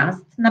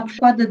miast, na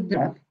przykład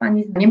drzew,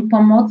 Pani zdaniem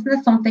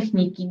pomocne są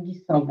techniki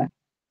gisowe?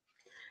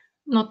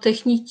 No,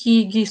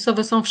 techniki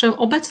gisowe są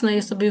wszechobecne.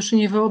 Ja sobie już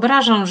nie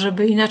wyobrażam,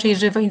 żeby inaczej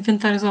drzewa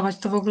inwentaryzować.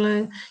 To w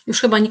ogóle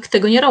już chyba nikt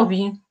tego nie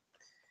robi.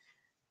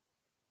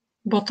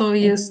 Bo to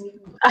jest...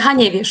 Aha,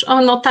 nie wiesz.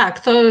 O, no tak,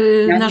 to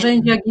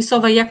narzędzia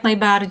gisowe jak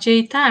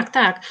najbardziej.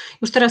 Tak.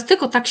 Już teraz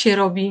tylko tak się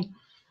robi.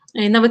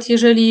 Nawet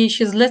jeżeli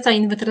się zleca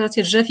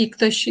inwentaryzację drzew i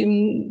ktoś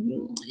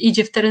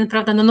idzie w teren,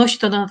 prawda, nanosi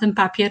to na ten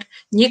papier,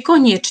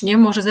 niekoniecznie,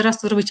 może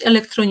zaraz to zrobić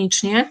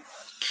elektronicznie.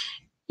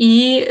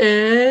 I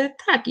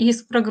tak,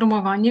 jest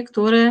programowanie,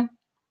 które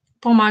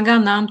pomaga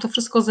nam to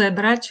wszystko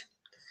zebrać,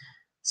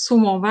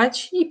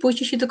 sumować i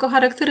później się tylko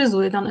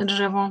charakteryzuje dane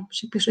drzewo.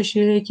 Pisze się,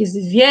 jaki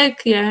jest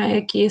wiek,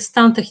 jaki jest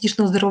stan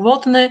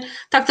techniczno-zdrowotny.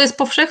 Tak, to jest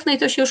powszechne i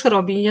to się już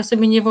robi. Ja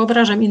sobie nie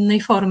wyobrażam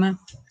innej formy.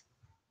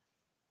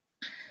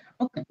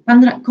 Okay.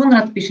 Pan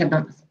Konrad pisze do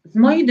nas. Z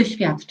moich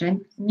doświadczeń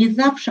nie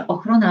zawsze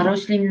ochrona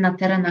roślin na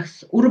terenach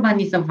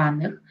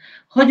zurbanizowanych,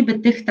 choćby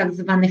tych tak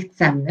zwanych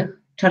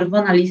cennych,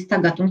 czerwona lista,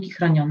 gatunki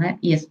chronione,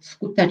 jest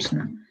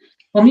skuteczna.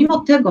 Pomimo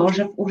tego,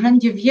 że w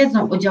urzędzie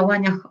wiedzą o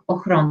działaniach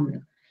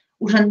ochronnych,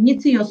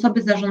 urzędnicy i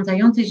osoby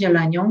zarządzające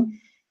zielenią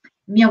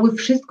miały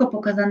wszystko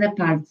pokazane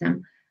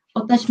palcem,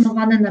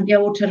 otaśmowane na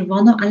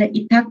biało-czerwono, ale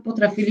i tak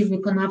potrafili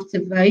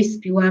wykonawcy wejść z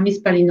piłami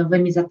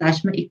spalinowymi za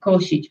taśmę i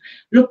kosić,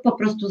 lub po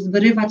prostu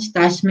zwyrywać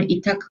taśmy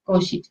i tak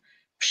kosić.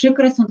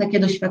 Przykre są takie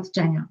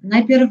doświadczenia.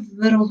 Najpierw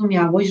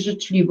wyrozumiałość,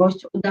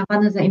 życzliwość,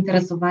 udawane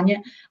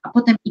zainteresowanie, a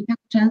potem i tak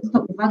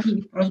często uwagi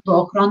i prośby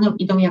o ochronę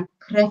idą jak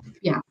krew w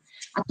piach.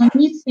 A to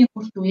nic nie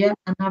kosztuje,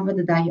 a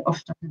nawet daje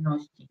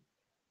oszczędności.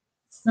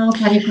 No,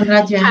 Panie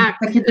Konradzie, tak,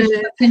 takie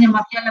doświadczenia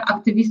ma wiele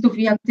aktywistów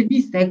i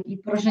aktywistek i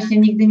proszę się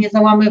nigdy nie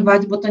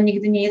załamywać, bo to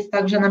nigdy nie jest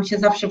tak, że nam się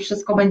zawsze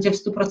wszystko będzie w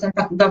 100%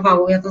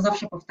 udawało. Ja to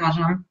zawsze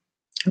powtarzam,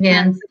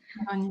 więc...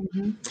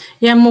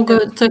 Ja mogę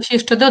coś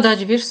jeszcze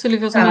dodać, wiesz,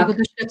 Sylwio, z mojego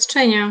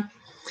doświadczenia.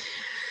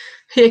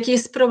 Jaki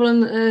jest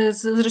problem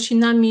z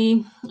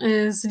roślinami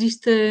z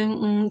listy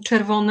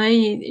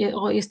czerwonej?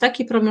 Jest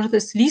taki problem, że to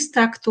jest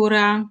lista,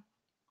 która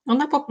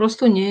ona po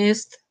prostu nie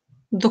jest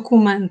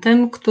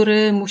dokumentem,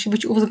 który musi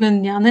być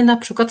uwzględniany na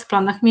przykład w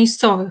planach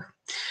miejscowych.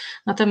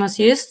 Natomiast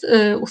jest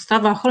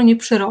ustawa o ochronie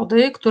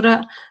przyrody,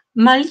 która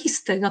ma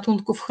listę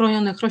gatunków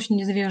chronionych roślin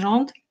i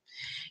zwierząt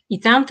i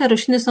tam te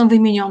rośliny są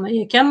wymienione.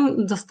 Jak ja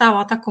bym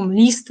dostała taką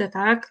listę,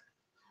 tak,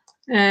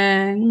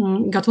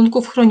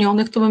 gatunków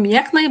chronionych, to bym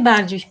jak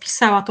najbardziej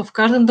wpisała to w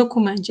każdym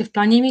dokumencie, w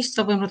planie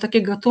miejscowym, że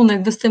taki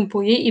gatunek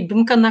występuje i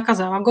bym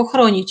nakazała go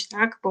chronić,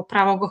 tak, bo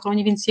prawo go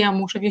chroni, więc ja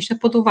muszę wziąć to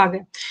pod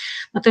uwagę.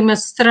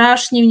 Natomiast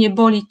strasznie mnie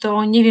boli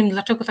to, nie wiem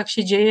dlaczego tak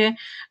się dzieje,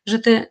 że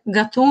te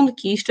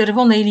gatunki z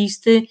czerwonej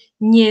listy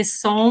nie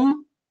są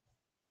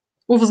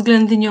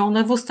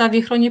uwzględnione w ustawie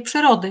o ochronie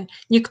przyrody.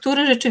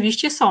 Niektóre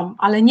rzeczywiście są,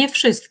 ale nie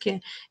wszystkie.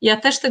 Ja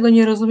też tego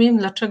nie rozumiem,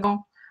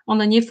 dlaczego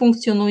one nie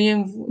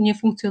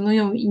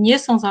funkcjonują i nie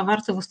są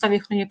zawarte w ustawie o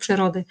ochronie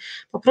przyrody.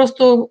 Po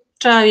prostu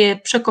trzeba je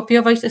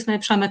przekopiować, to jest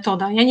najlepsza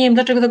metoda. Ja nie wiem,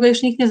 dlaczego tego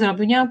jeszcze nikt nie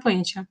zrobił, nie mam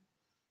pojęcia.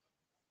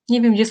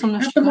 Nie wiem, gdzie są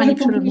nasi to może kochani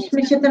powinniśmy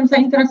przewodnicy. się tym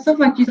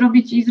zainteresować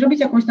i zrobić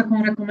jakąś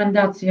taką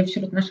rekomendację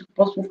wśród naszych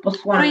posłów,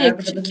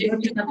 posłanek, żeby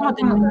zwrócić na to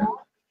uwagę.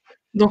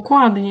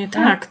 Dokładnie,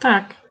 tak,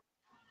 tak.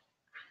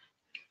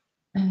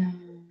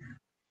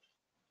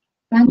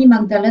 Pani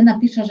Magdalena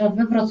pisze, że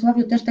we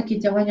Wrocławiu też takie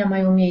działania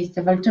mają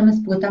miejsce. Walczymy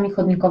z płytami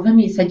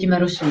chodnikowymi i sadzimy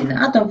rośliny.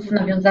 A to w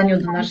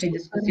nawiązaniu do naszej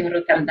dyskusji w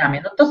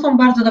Rotterdamie. No to są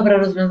bardzo dobre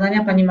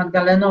rozwiązania, Pani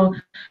Magdaleno.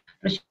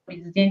 Proszę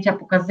zdjęcia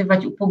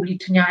pokazywać,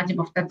 upubliczniać,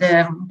 bo wtedy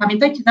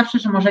pamiętajcie zawsze,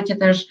 że możecie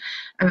też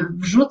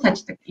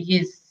wrzucać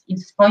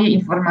swoje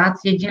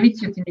informacje,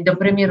 dzielić się tymi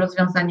dobrymi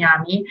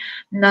rozwiązaniami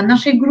na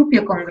naszej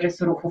grupie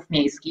Kongresu Ruchów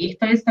Miejskich.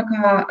 To jest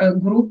taka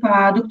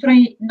grupa, do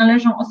której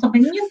należą osoby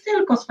nie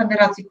tylko z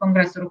Federacji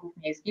Kongresu Ruchów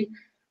Miejskich,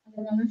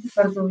 ale należy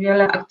bardzo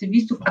wiele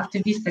aktywistów,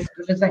 aktywistek,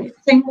 którzy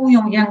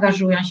zajmują i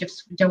angażują się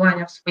w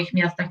działania w swoich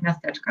miastach,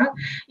 miasteczkach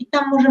i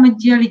tam możemy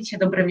dzielić się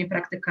dobrymi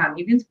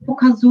praktykami, więc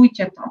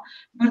pokazujcie to.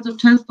 Bardzo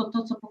często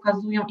to, co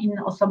pokazują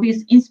inne osoby,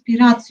 jest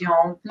inspiracją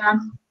dla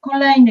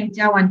kolejnych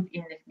działań w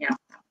innych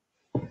miastach.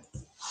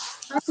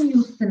 Pani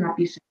Justyna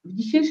pisze, w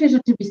dzisiejszej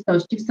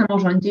rzeczywistości w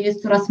samorządzie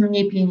jest coraz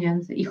mniej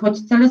pieniędzy i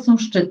choć cele są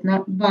szczytne,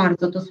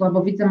 bardzo to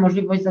słabo widzę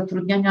możliwość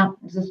zatrudniania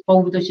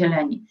zespołów do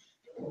zieleni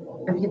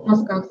w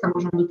jednostkach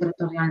samorządu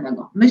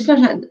terytorialnego. Myślę,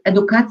 że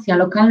edukacja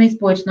lokalnej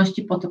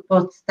społeczności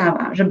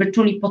podstawa, żeby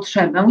czuli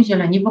potrzebę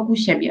zieleni wokół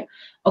siebie.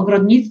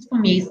 Ogrodnictwo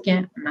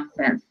miejskie ma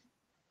sens.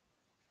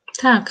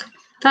 Tak,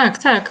 tak,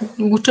 tak.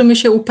 Uczymy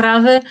się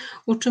uprawy,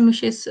 uczymy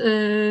się z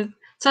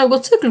całego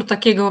cyklu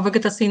takiego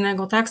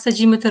wegetacyjnego, tak?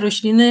 Sadzimy te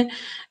rośliny,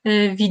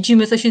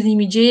 widzimy, co się z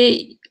nimi dzieje.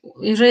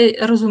 Jeżeli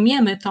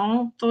rozumiemy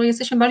to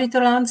jesteśmy bardziej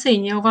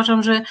tolerancyjni. Ja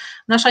uważam, że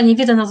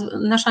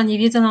nasza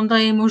niewiedza nam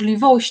daje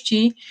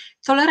możliwości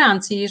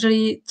tolerancji.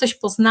 Jeżeli coś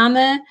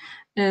poznamy,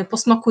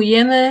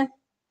 posmakujemy,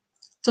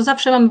 to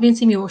zawsze mamy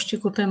więcej miłości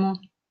ku temu.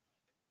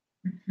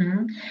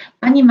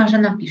 Pani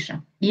Marzena pisze,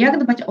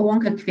 jak dbać o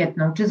łąkę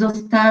kwietną? Czy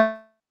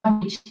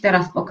zostawić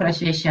teraz w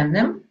okresie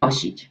jesiennym?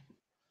 Kosić.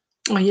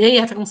 Ojej,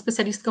 ja taką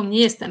specjalistką nie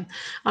jestem,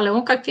 ale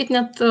łąka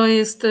kwietnia to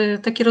jest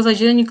taki rodzaj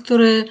zieleni,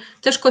 który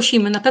też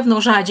kosimy, na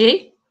pewno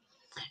rzadziej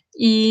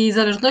i w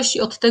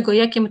zależności od tego,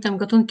 jakie my tam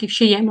gatunki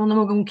wsiejemy, one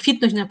mogą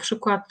kwitnąć na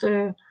przykład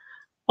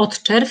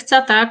od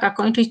czerwca, tak, a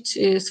kończyć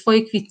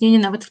swoje kwitnienie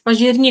nawet w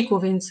październiku,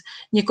 więc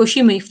nie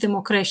kosimy ich w tym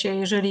okresie.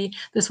 Jeżeli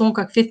to jest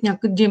łąka kwietnia,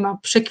 gdzie ma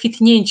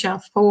przekwitnięcia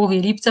w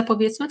połowie lipca,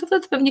 powiedzmy, to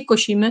wtedy pewnie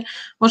kosimy.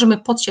 Możemy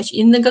podsiać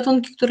inne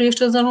gatunki, które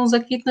jeszcze zdążą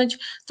zakwitnąć.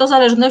 To w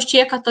zależności,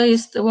 jaka to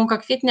jest łąka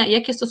kwietnia i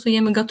jakie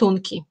stosujemy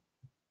gatunki.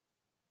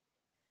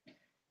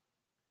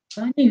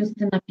 Pani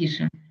Justyna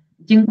pisze,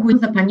 dziękuję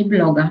za Pani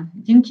bloga.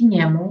 Dzięki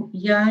niemu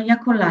ja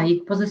jako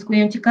laik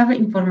pozyskuję ciekawe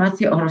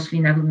informacje o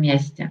roślinach w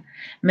mieście.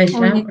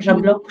 Myślę, że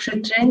blog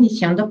przyczyni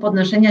się do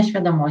podnoszenia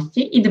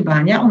świadomości i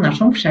dbania o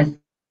naszą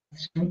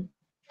przestrzeń.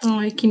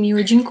 O, jakie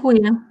miłe,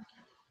 dziękuję.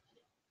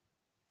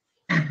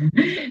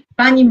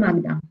 Pani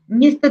Magda,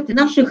 niestety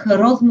naszych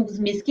rozmów z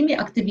miejskimi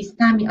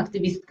aktywistami,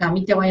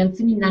 aktywistkami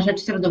działającymi na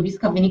rzecz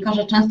środowiska wynika,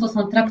 że często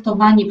są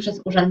traktowani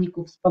przez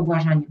urzędników z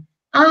pobłażaniem.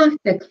 Ach,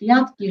 te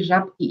kwiatki,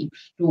 żabki i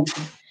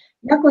pszczółki.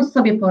 Jakoś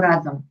sobie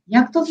poradzą.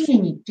 Jak to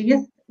zmienić? Czy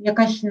jest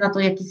jakaś na to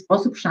jakiś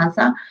sposób,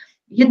 szansa?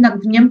 Jednak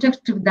w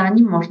Niemczech czy w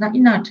Danii można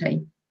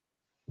inaczej.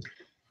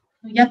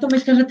 Ja to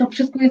myślę, że to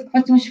wszystko jest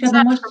kwestią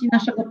świadomości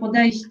naszego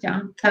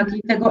podejścia, tak,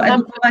 i tego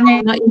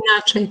edukowania. No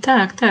inaczej,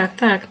 tak, tak,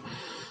 tak.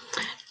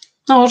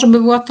 No, żeby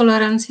była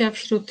tolerancja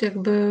wśród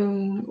jakby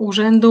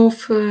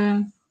urzędów.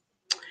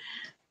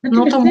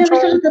 Znaczy, ja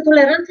myślę, że ta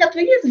tolerancja to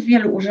jest w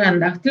wielu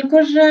urzędach,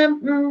 tylko że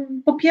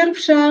po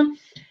pierwsze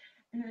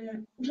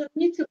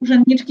urzędnicy,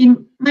 urzędniczki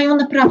mają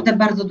naprawdę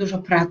bardzo dużo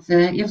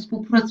pracy. Ja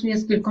współpracuję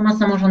z kilkoma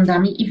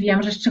samorządami i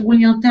wiem, że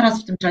szczególnie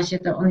teraz w tym czasie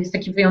to on jest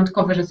taki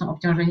wyjątkowy, że są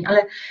obciążeni,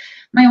 ale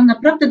mają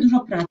naprawdę dużo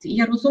pracy i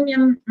ja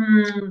rozumiem,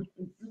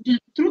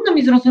 trudno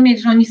mi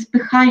zrozumieć, że oni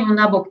spychają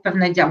na bok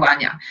pewne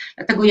działania.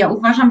 Dlatego ja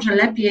uważam, że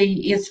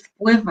lepiej jest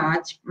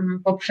wpływać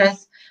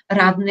poprzez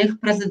radnych,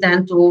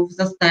 prezydentów,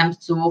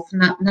 zastępców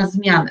na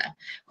zmianę,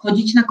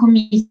 chodzić na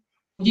komisje,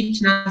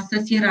 chodzić na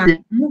sesje rady,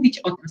 mówić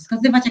o tym,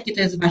 wskazywać, jakie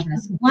to jest ważne,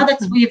 składać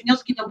swoje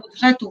wnioski do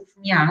budżetów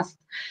miast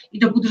i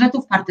do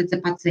budżetów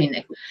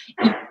partycypacyjnych.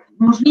 I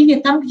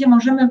możliwie tam, gdzie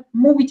możemy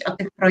mówić o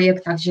tych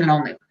projektach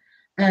zielonych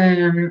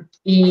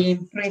i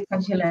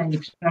projektach zieleni,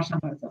 przepraszam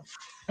bardzo,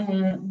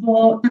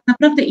 bo tak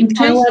naprawdę im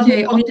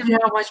częściej o tym...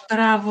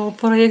 Brawo, o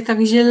projektach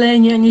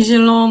zieleni, a nie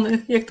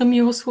zielonych, jak to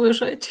miło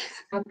słyszeć.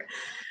 Tak.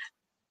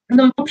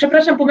 No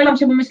przepraszam, pomylam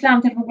się, bo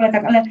myślałam też w ogóle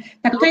tak, ale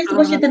tak, to jest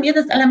właśnie ten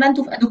jeden z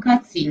elementów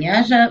edukacji,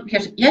 nie? Że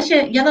wiesz,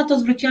 ja na to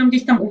zwróciłam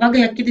gdzieś tam uwagę,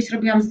 jak kiedyś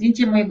robiłam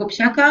zdjęcie mojego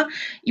psiaka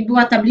i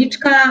była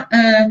tabliczka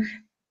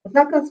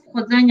zakaz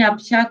wchodzenia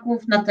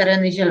psiaków na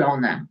tereny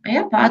zielone. A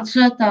ja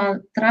patrzę, ta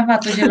trawa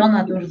to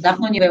zielona to już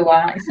dawno nie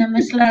była i sobie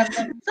myślę,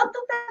 co to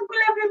w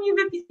ogóle wy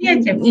mi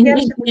wypisujecie?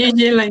 Nie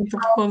zieleń to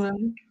wchodzę.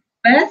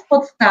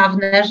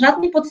 Bezpodstawne,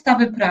 żadnej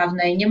podstawy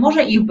prawnej, nie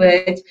może ich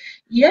być.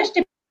 I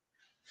jeszcze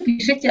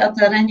piszecie o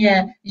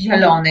terenie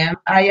zielonym,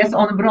 a jest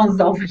on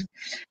brązowy.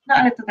 No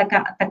ale to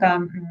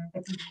taka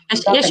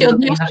Ja się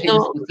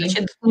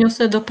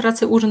odniosę do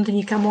pracy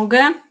urzędnika,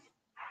 mogę?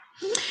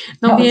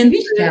 No więc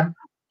oczywiście.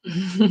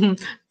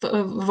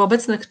 W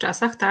obecnych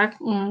czasach, tak,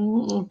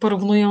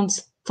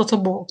 porównując to, co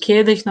było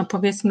kiedyś, no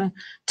powiedzmy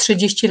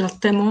 30 lat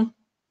temu,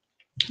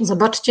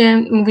 zobaczcie,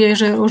 mówię,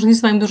 że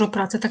urzędnicy mają dużo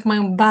pracy, tak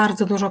mają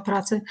bardzo dużo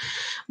pracy.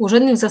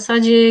 Urzędnik w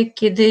zasadzie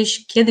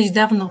kiedyś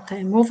dawno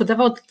temu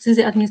wydawał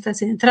decyzje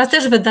administracyjne. Teraz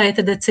też wydaje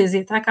te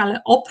decyzje, tak,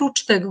 ale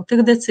oprócz tego,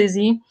 tych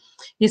decyzji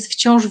jest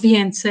wciąż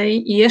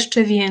więcej i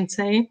jeszcze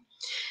więcej,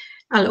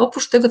 ale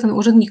oprócz tego ten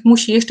urzędnik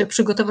musi jeszcze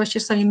przygotować się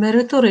czasami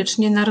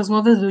merytorycznie na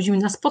rozmowę z ludźmi,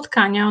 na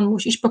spotkania, on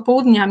musi iść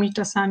popołudniami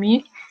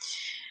czasami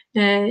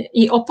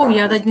i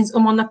opowiadać, więc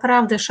on ma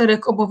naprawdę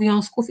szereg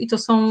obowiązków i to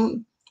są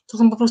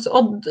po prostu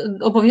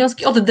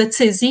obowiązki od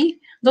decyzji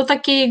do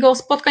takiego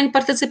spotkań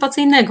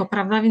partycypacyjnego,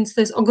 prawda, więc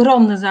to jest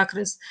ogromny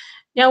zakres.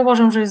 Ja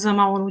uważam, że jest za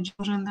mało ludzi w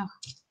urzędach.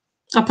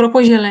 A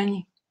propos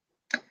zieleni.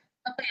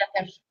 No to ja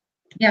też.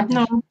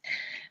 No.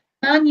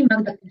 Pani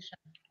Magda pisze,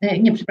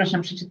 nie,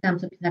 przepraszam, przeczytałam,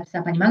 co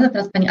napisała Pani Magda,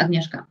 teraz Pani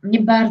Agnieszka.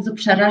 Mnie bardzo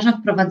przeraża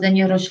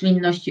wprowadzenie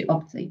roślinności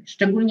obcej,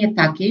 szczególnie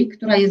takiej,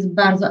 która jest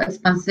bardzo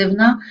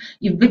ekspansywna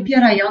i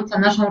wypierająca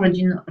naszą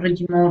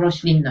rodzimą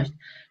roślinność.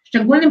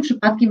 Szczególnym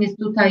przypadkiem jest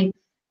tutaj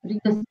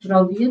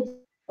ridestrowiec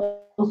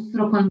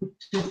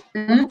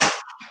ostrokończysty,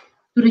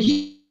 który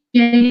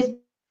sieje...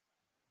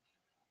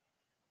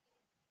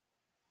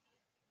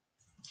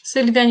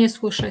 Sylwia, nie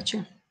słyszę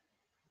Cię.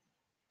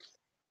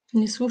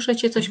 Nie słyszę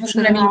Cię, coś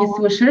przerwało. W ogóle mnie nie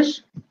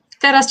słyszysz?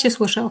 Teraz Cię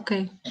słyszę,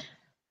 okej.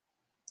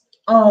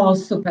 O,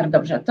 super,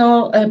 dobrze.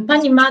 To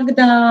Pani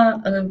Magda,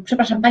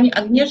 przepraszam, Pani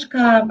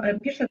Agnieszka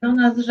pisze do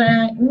nas,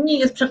 że nie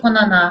jest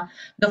przekonana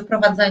do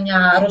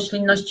wprowadzenia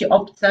roślinności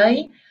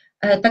obcej,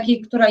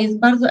 takiej, która jest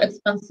bardzo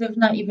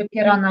ekspansywna i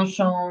wypiera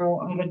naszą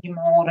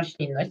rodzimą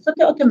roślinność. Co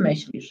Ty o tym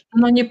myślisz?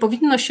 No nie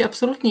powinno się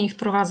absolutnie ich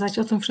wprowadzać,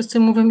 o tym wszyscy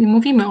mówią i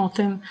mówimy o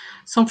tym.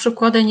 Są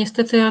przykłady,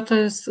 niestety, a to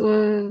jest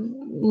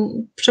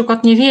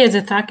przykład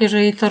niewiedzy, tak,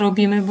 jeżeli to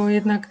robimy, bo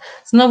jednak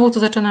znowu to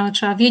zaczynamy,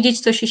 trzeba wiedzieć,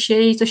 co się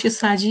sieje i co się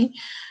sadzi,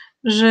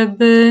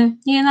 żeby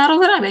nie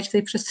narozrabiać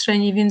tej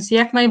przestrzeni, więc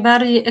jak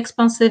najbardziej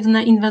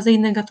ekspansywne,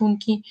 inwazyjne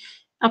gatunki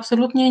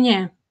absolutnie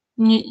nie.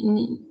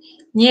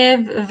 Nie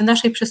w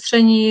naszej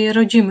przestrzeni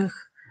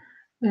rodzimych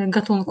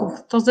gatunków.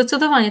 To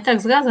zdecydowanie,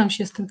 tak, zgadzam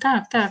się z tym,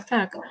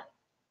 tak.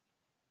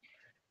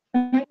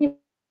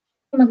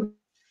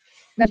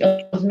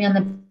 O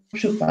zmianę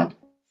przykład.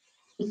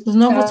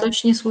 Znowu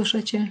coś nie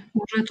słyszycie.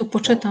 Może tu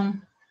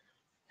poczytam.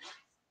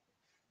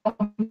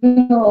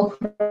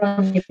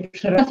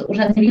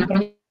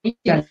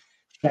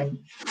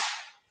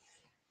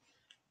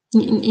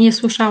 Nie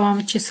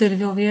słyszałam Cię,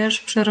 Sylwio,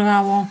 wiesz,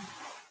 przerwało.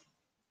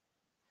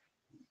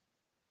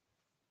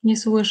 Nie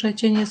słyszę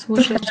Cię.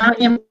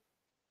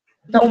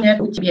 To mnie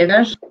u Ciebie,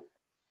 wiesz?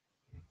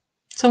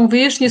 Co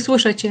mówisz? Nie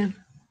słyszę Cię.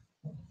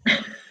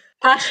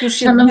 Patrz, już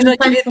się Szanowni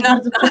Państwo,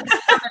 bardzo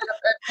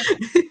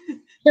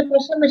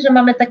przepraszamy, że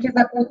mamy takie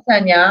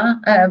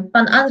zakłócenia.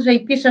 Pan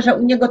Andrzej pisze, że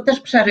u niego też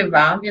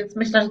przerywa, więc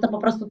myślę, że to po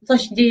prostu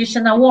coś dzieje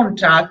się na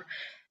łączach.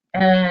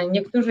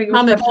 Niektórzy już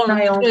mamy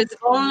zaczynają... Mamy jest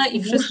wolne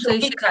i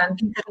wszyscy się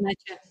w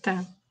internecie.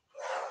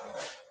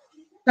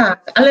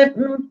 Tak, ale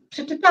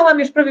przeczytałam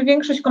już prawie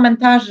większość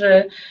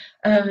komentarzy.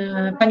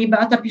 Pani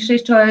Beata pisze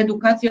jeszcze o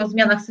edukacji, o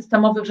zmianach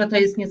systemowych, że to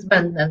jest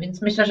niezbędne,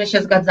 więc myślę, że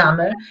się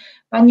zgadzamy.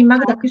 Pani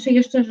Magda pisze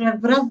jeszcze, że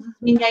wraz z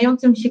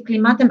zmieniającym się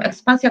klimatem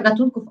ekspansja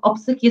gatunków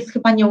obcych jest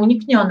chyba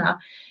nieunikniona.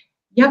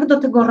 Jak do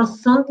tego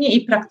rozsądnie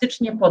i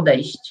praktycznie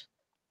podejść?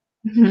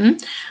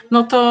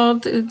 No to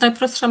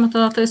najprostsza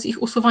metoda to jest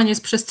ich usuwanie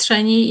z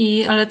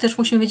przestrzeni, ale też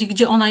musimy wiedzieć,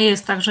 gdzie ona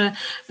jest, także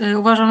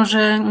uważam,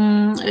 że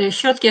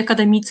środki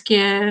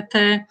akademickie,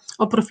 te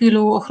o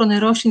profilu ochrony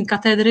roślin,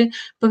 katedry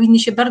powinny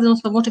się bardzo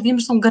mocno włączyć. Wiem,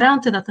 że są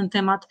granty na ten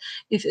temat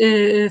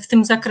w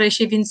tym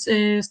zakresie, więc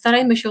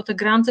starajmy się o te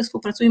granty,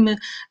 współpracujmy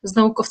z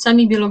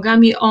naukowcami,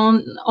 biologami,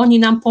 oni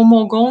nam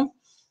pomogą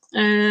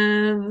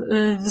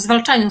w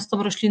zwalczaniu z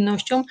tą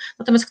roślinnością,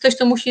 natomiast ktoś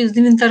to musi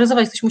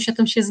zinwentaryzować, ktoś musi na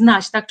tym się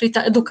znać, tak? Czyli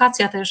ta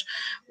edukacja też.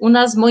 U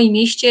nas w moim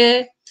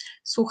mieście,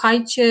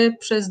 słuchajcie,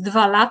 przez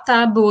 2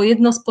 lata było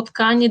jedno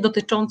spotkanie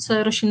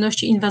dotyczące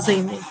roślinności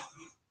inwazyjnej,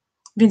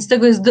 więc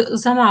tego jest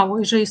za mało.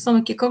 Jeżeli są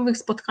jakiekolwiek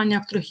spotkania,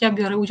 w których ja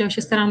biorę udział,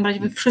 się staram brać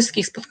we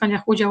wszystkich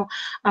spotkaniach udział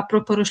a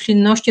propos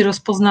roślinności,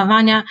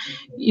 rozpoznawania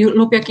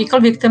lub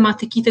jakiejkolwiek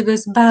tematyki, tego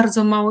jest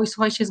bardzo mało i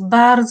słuchajcie, jest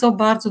bardzo,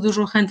 bardzo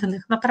dużo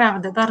chętnych,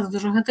 naprawdę bardzo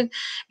dużo chętnych,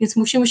 więc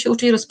musimy się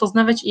uczyć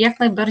rozpoznawać i jak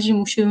najbardziej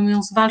musimy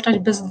ją zwalczać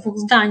bez 2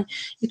 zdań.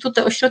 I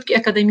tutaj ośrodki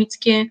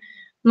akademickie,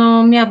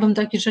 no miałabym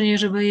takie życzenie,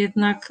 żeby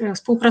jednak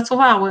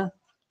współpracowały.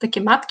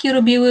 Takie mapki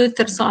robiły,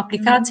 też są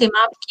aplikacje,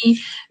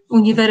 mapki.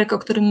 Uniwerek, o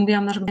którym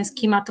mówiłam, nasz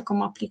gdański ma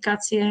taką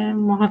aplikację,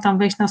 można tam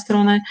wejść na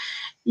stronę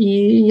i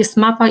jest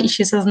mapa i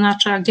się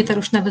zaznacza, gdzie ta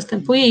roślina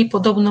występuje i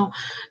podobno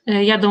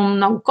jadą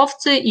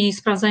naukowcy i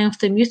sprawdzają w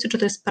tym miejscu, czy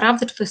to jest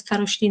prawda, czy to jest ta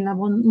roślina,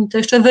 bo to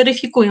jeszcze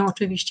weryfikują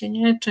oczywiście,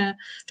 nie?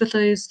 Czy to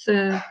jest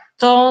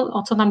to,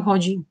 o co nam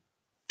chodzi.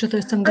 czy to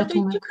jest ten Ale to jest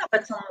gatunek.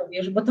 ciekawe, co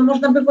mówisz, bo to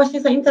można by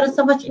właśnie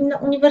zainteresować inne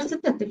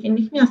uniwersytety w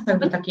innych miastach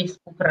do takiej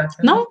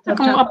współpracy. No,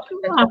 taką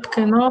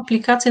apkę, no,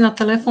 aplikację na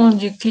telefon,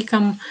 gdzie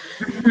klikam,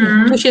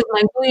 tu się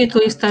znajduje, tu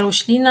jest ta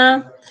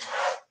roślina.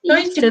 To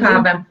jest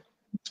ciekawe.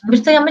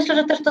 Wiesz co, ja myślę,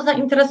 że też to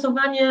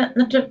zainteresowanie,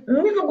 znaczy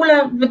mi w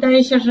ogóle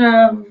wydaje się,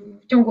 że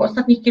w ciągu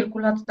ostatnich kilku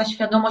lat ta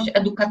świadomość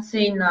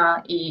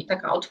edukacyjna i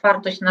taka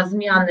otwartość na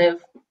zmiany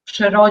w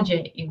przyrodzie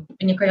i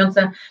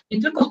wynikające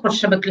nie tylko z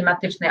potrzeby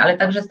klimatycznej, ale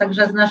także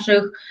z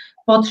naszych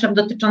potrzeb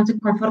dotyczących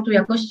komfortu,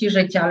 jakości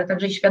życia, ale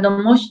także i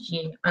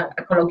świadomości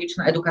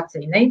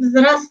ekologiczno-edukacyjnej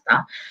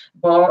wzrasta,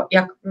 bo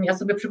jak ja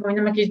sobie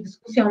przypominam jakieś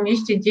dyskusje o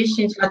mieście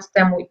 10 lat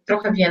temu i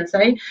trochę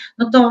więcej,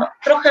 no to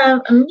trochę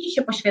mniej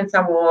się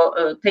poświęcało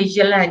tej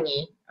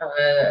zieleni,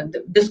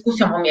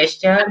 dyskusjom o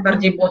mieście,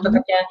 bardziej było to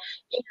takie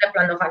inne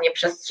planowanie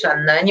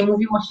przestrzenne. Nie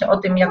mówiło się o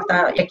tym,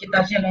 jakie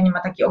ta zieleń ma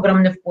taki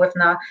ogromny wpływ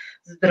na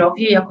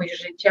zdrowie,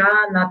 jakość życia,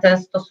 na te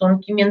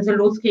stosunki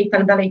międzyludzkie i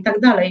tak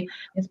dalej.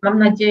 Więc mam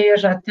nadzieję,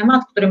 że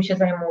temat, którym się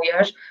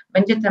zajmujesz,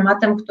 będzie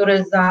tematem,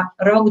 który za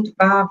rok,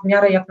 dwa w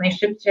miarę jak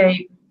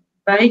najszybciej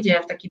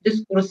wejdzie w taki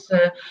dyskurs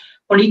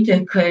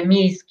polityk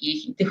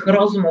miejskich i tych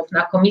rozmów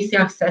na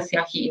komisjach,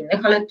 sesjach i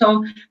innych, ale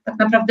to tak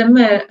naprawdę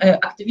my,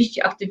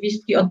 aktywiści,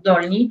 aktywistki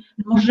oddolni,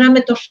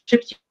 możemy to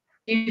szybciej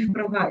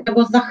wprowadzić.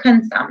 Tego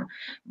zachęcam,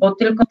 bo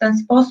tylko w ten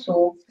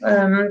sposób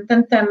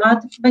ten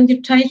temat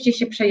będzie częściej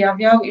się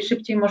przejawiał i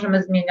szybciej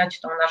możemy zmieniać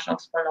tą naszą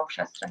wspólną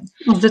przestrzeń.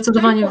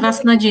 Zdecydowanie w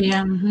Was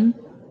nadzieja.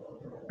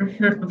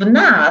 W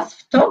nas,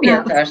 w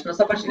Tobie też. No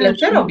zobacz, ile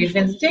Ty robisz,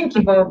 więc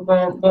dzięki, bo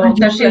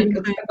też jak z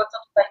tego,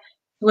 co tutaj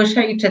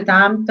słyszę i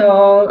czytam,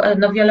 to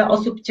no wiele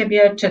osób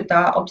Ciebie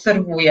czyta,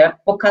 obserwuje,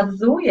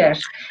 pokazujesz.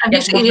 A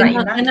wiesz, ja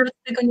nawet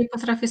tego nie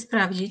potrafię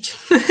sprawdzić.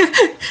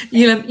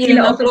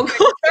 ile osób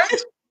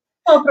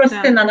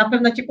Prostyna na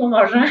pewno Ci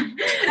pomoże.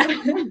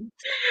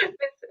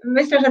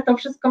 Myślę, że to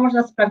wszystko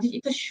można sprawdzić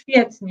i to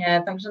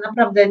świetnie, także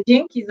naprawdę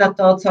dzięki za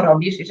to, co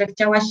robisz i że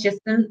chciałaś się z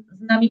tym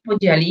z nami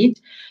podzielić.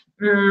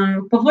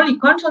 Powoli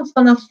kończąc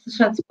to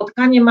nasze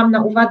spotkanie, mam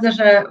na uwadze,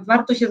 że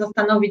warto się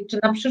zastanowić, czy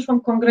na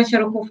przyszłym Kongresie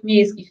Ruchów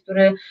Miejskich,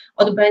 który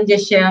odbędzie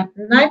się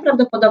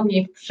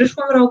najprawdopodobniej w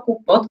przyszłym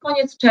roku, pod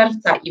koniec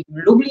czerwca i w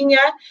Lublinie,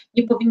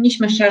 nie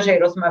powinniśmy szerzej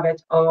rozmawiać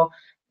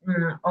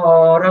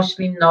o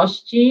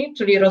roślinności,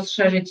 czyli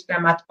rozszerzyć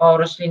temat o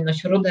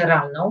roślinność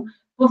ruderalną.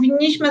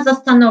 Powinniśmy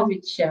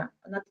zastanowić się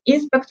nad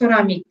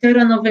inspektorami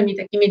terenowymi,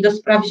 takimi do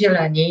spraw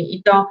zieleni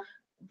i to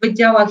w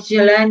wydziałach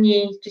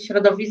zieleni czy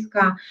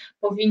środowiska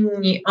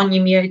powinni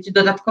oni mieć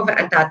dodatkowe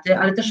etaty,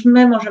 ale też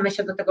my możemy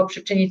się do tego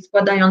przyczynić,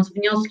 składając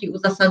wnioski,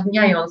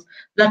 uzasadniając,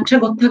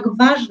 dlaczego tak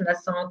ważne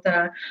są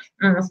te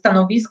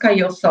stanowiska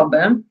i osoby.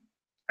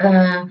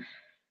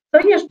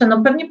 Co jeszcze?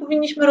 No pewnie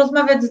powinniśmy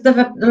rozmawiać z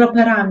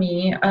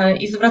deweloperami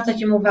i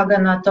zwracać im uwagę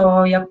na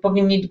to, jak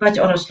powinni dbać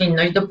o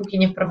roślinność, dopóki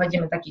nie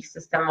wprowadzimy takich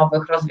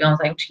systemowych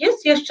rozwiązań. Czy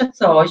jest jeszcze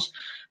coś,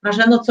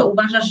 Marzeno, co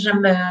uważasz, że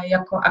my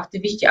jako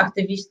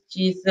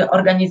aktywiści z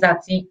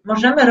organizacji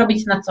możemy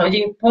robić na co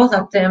dzień,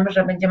 poza tym,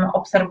 że będziemy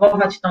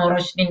obserwować tą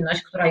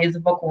roślinność, która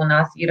jest wokół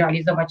nas i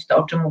realizować to,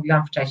 o czym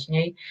mówiłam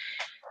wcześniej?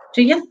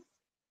 Czy jest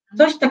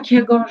coś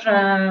takiego,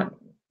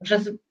 że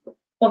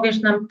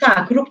powiesz nam,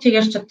 tak, róbcie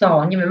jeszcze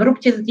to, nie wiem,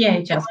 róbcie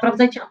zdjęcia,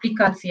 sprawdzajcie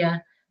aplikacje.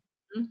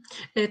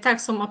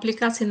 Tak, są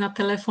aplikacje na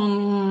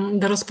telefon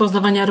do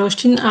rozpoznawania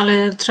roślin,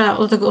 ale trzeba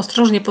do tego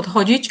ostrożnie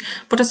podchodzić,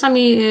 bo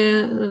czasami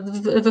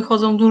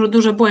wychodzą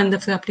duże błędy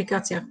w tych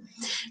aplikacjach.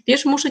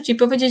 Wiesz, muszę Ci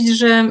powiedzieć,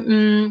 że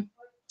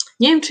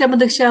nie wiem, czy ja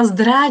będę chciała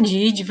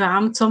zdradzić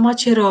Wam, co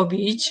macie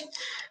robić,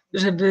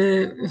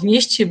 żeby w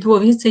mieście było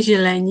więcej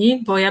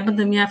zieleni, bo ja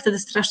będę miała wtedy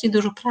strasznie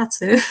dużo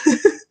pracy.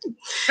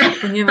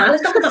 Ponieważ... Ale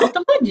to chyba o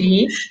to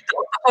chodzi.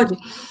 O to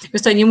chodzi. Wiesz,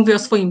 tutaj nie mówię o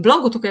swoim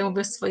blogu, tylko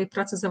mówię o swojej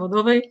pracy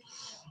zawodowej,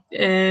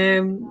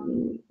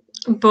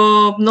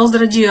 bo no,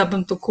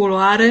 zdradziłabym tu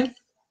kuluary,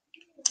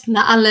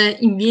 no ale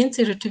im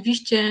więcej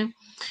rzeczywiście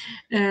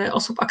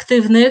osób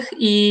aktywnych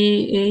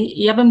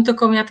i ja bym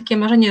tylko miała takie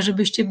marzenie,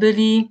 żebyście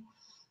byli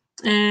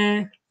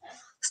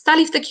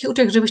stali w takich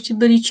uczniach, żebyście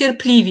byli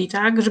cierpliwi,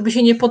 tak? Żeby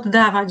się nie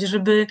poddawać,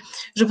 żeby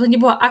to nie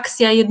była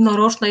akcja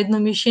jednoroczna,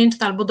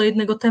 jednomiesięczna albo do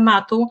jednego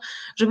tematu,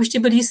 żebyście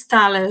byli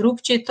stale.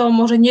 Róbcie to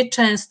może nie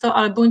często,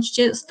 ale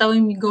bądźcie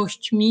stałymi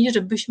gośćmi,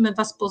 żebyśmy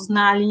Was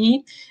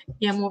poznali,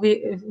 ja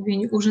mówię w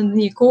imieniu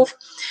urzędników,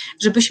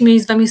 żebyśmy mieli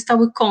z Wami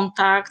stały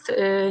kontakt,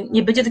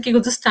 nie będzie takiego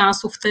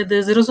dystansu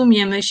wtedy,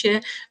 zrozumiemy się,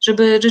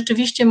 żeby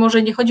rzeczywiście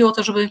może nie chodziło o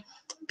to, żeby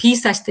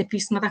pisać te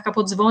pisma, taka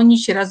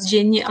podzwonić raz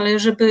dziennie, ale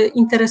żeby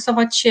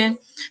interesować się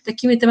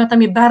takimi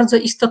tematami bardzo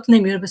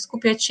istotnymi, żeby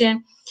skupiać się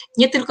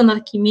nie tylko na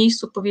takim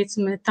miejscu,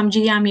 powiedzmy, tam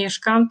gdzie ja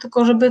mieszkam,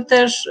 tylko żeby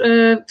też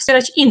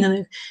wspierać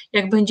innych.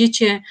 Jak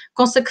będziecie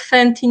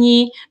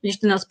konsekwentni,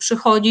 będziecie do nas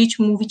przychodzić,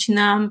 mówić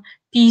nam,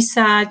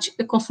 pisać,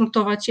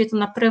 konsultować się, to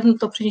na pewno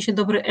to przyniesie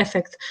dobry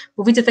efekt,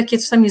 bo widzę takie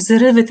czasami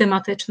zrywy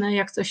tematyczne,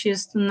 jak coś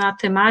jest na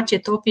temacie,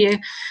 topie,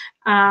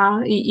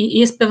 i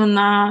jest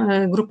pewna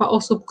grupa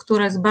osób,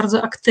 która jest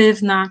bardzo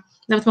aktywna,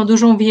 nawet ma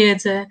dużą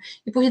wiedzę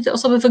i później te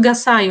osoby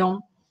wygasają.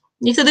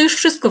 I wtedy już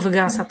wszystko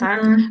wygasa,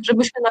 tak?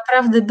 Żebyśmy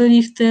naprawdę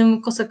byli w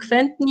tym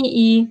konsekwentni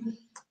i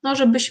no,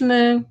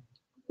 żebyśmy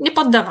nie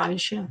poddawali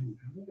się.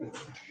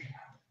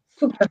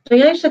 Super, to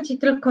ja jeszcze Ci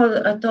tylko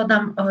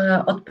dodam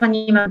od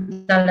Pani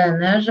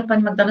Magdaleny, że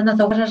Pani Magdalena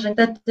zauważa, że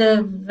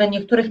niestety w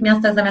niektórych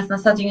miastach zamiast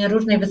nasadzeń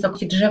różnej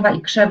wysokości drzewa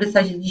i krzewy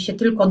sadzi się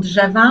tylko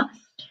drzewa,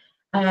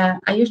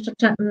 a jeszcze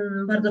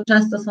bardzo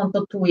często są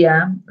to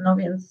tuje, no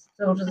więc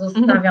to już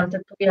zostawiam te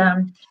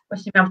tuje.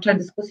 Właśnie miałam wczoraj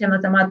dyskusję na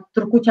temat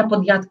turkucia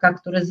podjadka,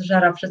 który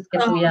zżera wszystkie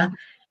tuje.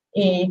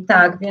 I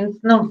tak, więc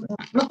no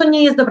to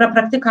nie jest dobra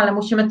praktyka, ale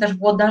musimy też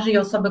włodarzy i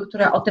osoby,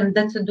 które o tym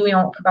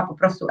decydują, chyba po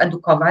prostu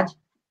edukować.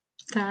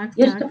 Tak,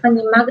 Jeszcze tak.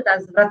 Pani Magda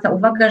zwraca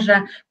uwagę,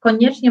 że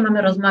koniecznie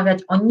mamy rozmawiać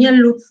o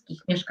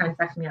nieludzkich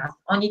mieszkańcach miast.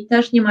 Oni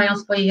też nie mają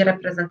swojej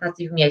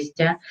reprezentacji w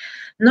mieście.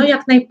 No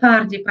jak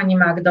najbardziej Pani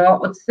Magdo,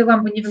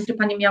 odsyłam, bo nie wiem, czy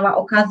Pani miała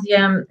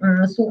okazję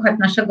słuchać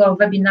naszego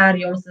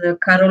webinarium z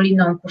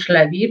Karoliną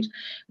Kuszlewicz,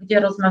 gdzie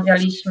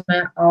rozmawialiśmy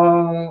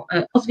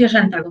o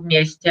zwierzętach w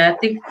mieście,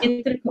 tych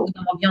nie tylko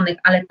udomowionych,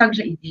 ale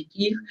także i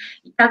dzikich.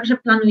 I także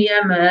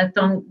planujemy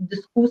tą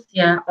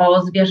dyskusję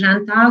o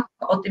zwierzętach,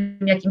 o tym,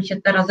 jakim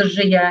się teraz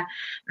żyje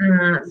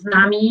z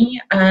nami,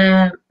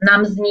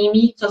 nam z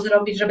nimi, co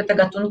zrobić, żeby te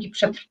gatunki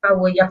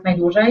przetrwały jak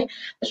najdłużej.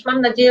 Też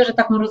mam nadzieję, że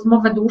taką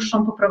rozmowę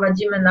dłuższą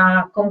poprowadzimy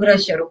na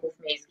Kongresie Ruchów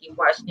Miejskich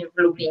właśnie w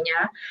Lublinie.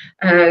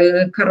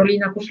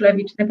 Karolina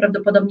Kuszlewicz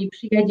najprawdopodobniej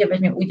przyjedzie,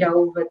 weźmie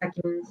udział w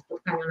takim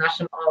spotkaniu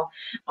naszym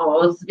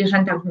o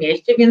zwierzętach w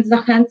mieście, więc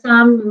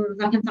zachęcam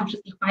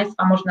wszystkich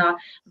Państwa, można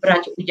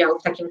brać udział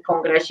w takim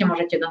kongresie,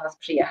 możecie do nas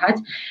przyjechać.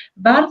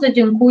 Bardzo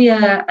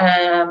dziękuję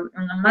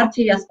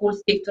Marcie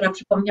Jaskulskiej, która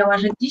przypomniała,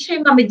 że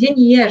dzisiaj mamy Dzień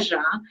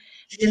Jeża,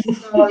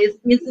 więc to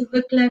jest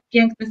niezwykle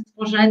piękne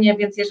stworzenie,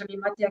 więc jeżeli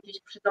macie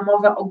jakieś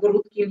przydomowe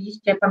ogródki,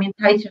 liście,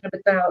 pamiętajcie,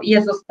 żeby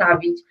je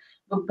zostawić,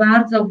 bo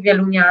bardzo w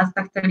wielu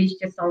miastach te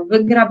liście są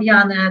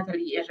wygrabiane, te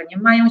jeże nie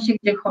mają się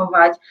gdzie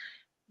chować,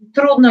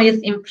 trudno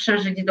jest im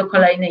przeżyć do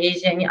kolejnej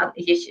jesieni,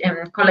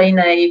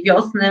 kolejnej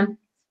wiosny,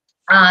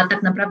 a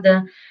tak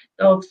naprawdę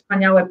to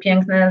wspaniałe,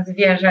 piękne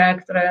zwierzę,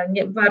 które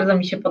bardzo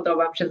mi się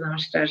podoba, przyznam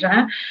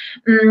szczerze.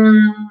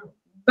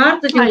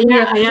 Bardzo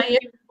dziękuję.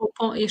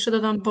 Jeszcze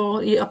dodam, bo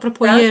a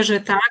propos jeży,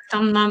 tak,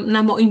 tam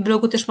na moim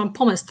blogu też mam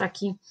pomysł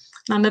taki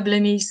na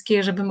meble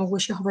miejskie, żeby mogły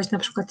się chować na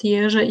przykład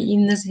jeże i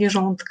inne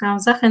zwierzątka.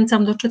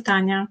 Zachęcam do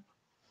czytania.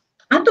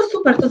 A to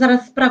super, to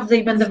zaraz sprawdzę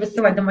i będę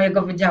wysyłać do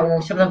mojego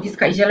Wydziału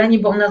Środowiska i Zieleni,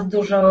 bo u nas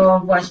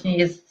dużo właśnie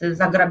jest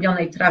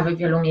zagrabionej trawy w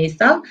wielu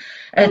miejscach,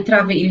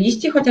 trawy i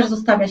liści, chociaż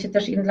zostawia się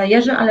też im dla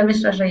jeży, ale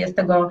myślę, że jest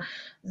tego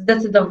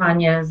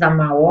zdecydowanie za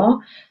mało.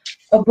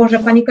 O Boże,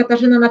 Pani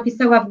Katarzyna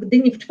napisała, w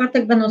Gdyni w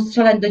czwartek będą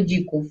strzelać do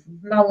dzików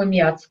w Małym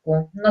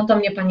Jacku. No to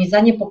mnie Pani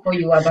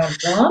zaniepokoiła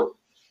bardzo.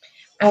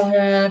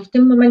 W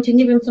tym momencie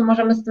nie wiem, co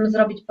możemy z tym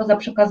zrobić poza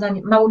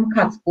przekazaniem, Małym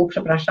Kacku,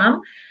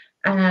 przepraszam.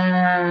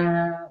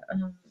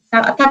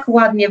 Tak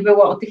ładnie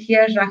było o tych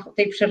jeżach, o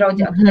tej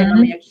przyrodzie, a tutaj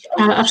mamy jakiś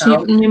ostrzał.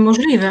 Aż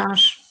niemożliwe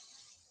aż.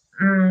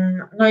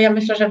 No ja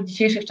myślę, że w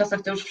dzisiejszych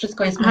czasach to już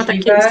wszystko jest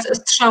możliwe. Takie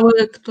strzały,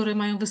 które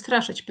mają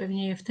wystraszyć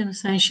pewnie w tym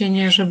sensie,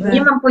 nie żeby...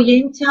 Nie mam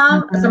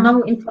pojęcia, za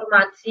mało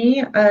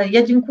informacji.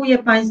 Ja dziękuję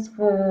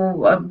Państwu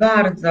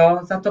bardzo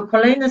za to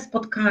kolejne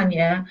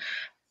spotkanie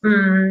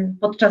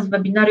podczas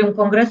webinarium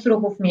Kongresu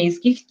Ruchów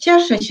Miejskich.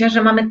 Cieszę się,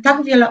 że mamy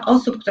tak wiele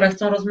osób, które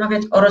chcą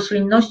rozmawiać o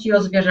roślinności i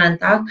o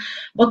zwierzętach,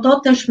 bo to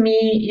też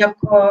mi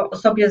jako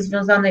osobie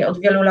związanej od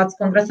wielu lat z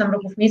Kongresem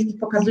Ruchów Miejskich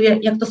pokazuje,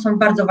 jak to są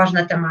bardzo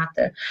ważne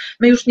tematy.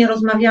 My już nie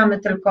rozmawiamy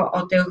tylko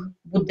o tych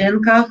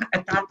budynkach,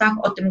 etatach,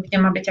 o tym, gdzie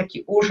ma być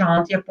jaki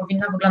urząd, jak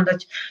powinna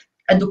wyglądać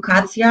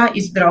edukacja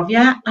i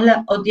zdrowie,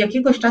 ale od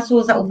jakiegoś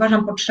czasu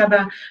zauważam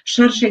potrzebę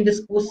szerszej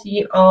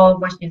dyskusji o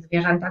właśnie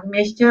zwierzętach w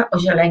mieście, o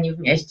zieleni w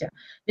mieście.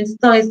 Więc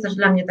to jest też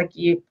dla mnie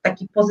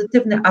taki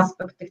pozytywny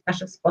aspekt tych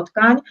naszych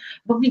spotkań,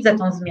 bo widzę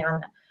tą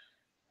zmianę.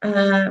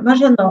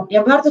 Marzeno,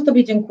 ja bardzo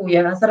Tobie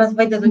dziękuję. Zaraz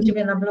wejdę do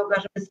Ciebie na bloga,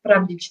 żeby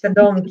sprawdzić te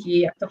domki,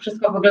 jak to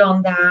wszystko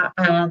wygląda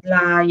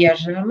dla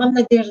jeży. Mam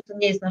nadzieję, że to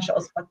nie jest nasze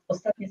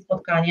ostatnie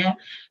spotkanie.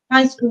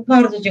 Państwu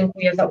bardzo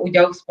dziękuję za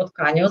udział w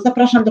spotkaniu.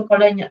 Zapraszam do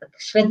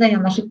śledzenia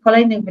naszych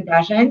kolejnych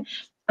wydarzeń,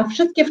 a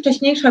wszystkie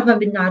wcześniejsze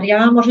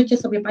webinaria możecie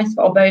sobie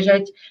Państwo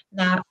obejrzeć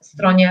na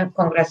stronie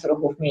Kongresu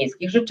Ruchów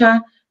Miejskich. Życzę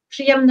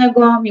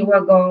przyjemnego,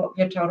 miłego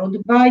wieczoru.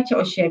 Dbajcie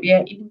o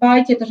siebie i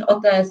dbajcie też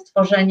o te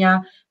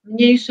stworzenia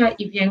mniejsze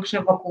i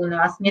większe wokół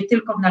nas, nie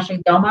tylko w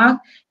naszych domach.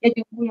 Ja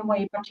dziękuję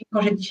mojej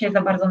Pacinko, że dzisiaj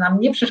za bardzo nam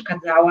nie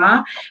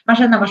przeszkadzała.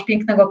 Marzena, masz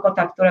pięknego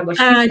kota, którego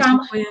ściskam.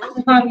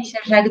 Z Wami się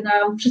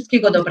żegnam.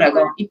 Wszystkiego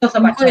dobrego i do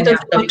zobaczenia.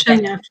 Do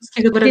zobaczenia.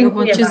 Wszystkiego dobrego,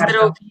 bądźcie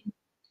zdrowi.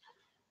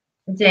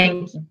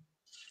 Dzięki.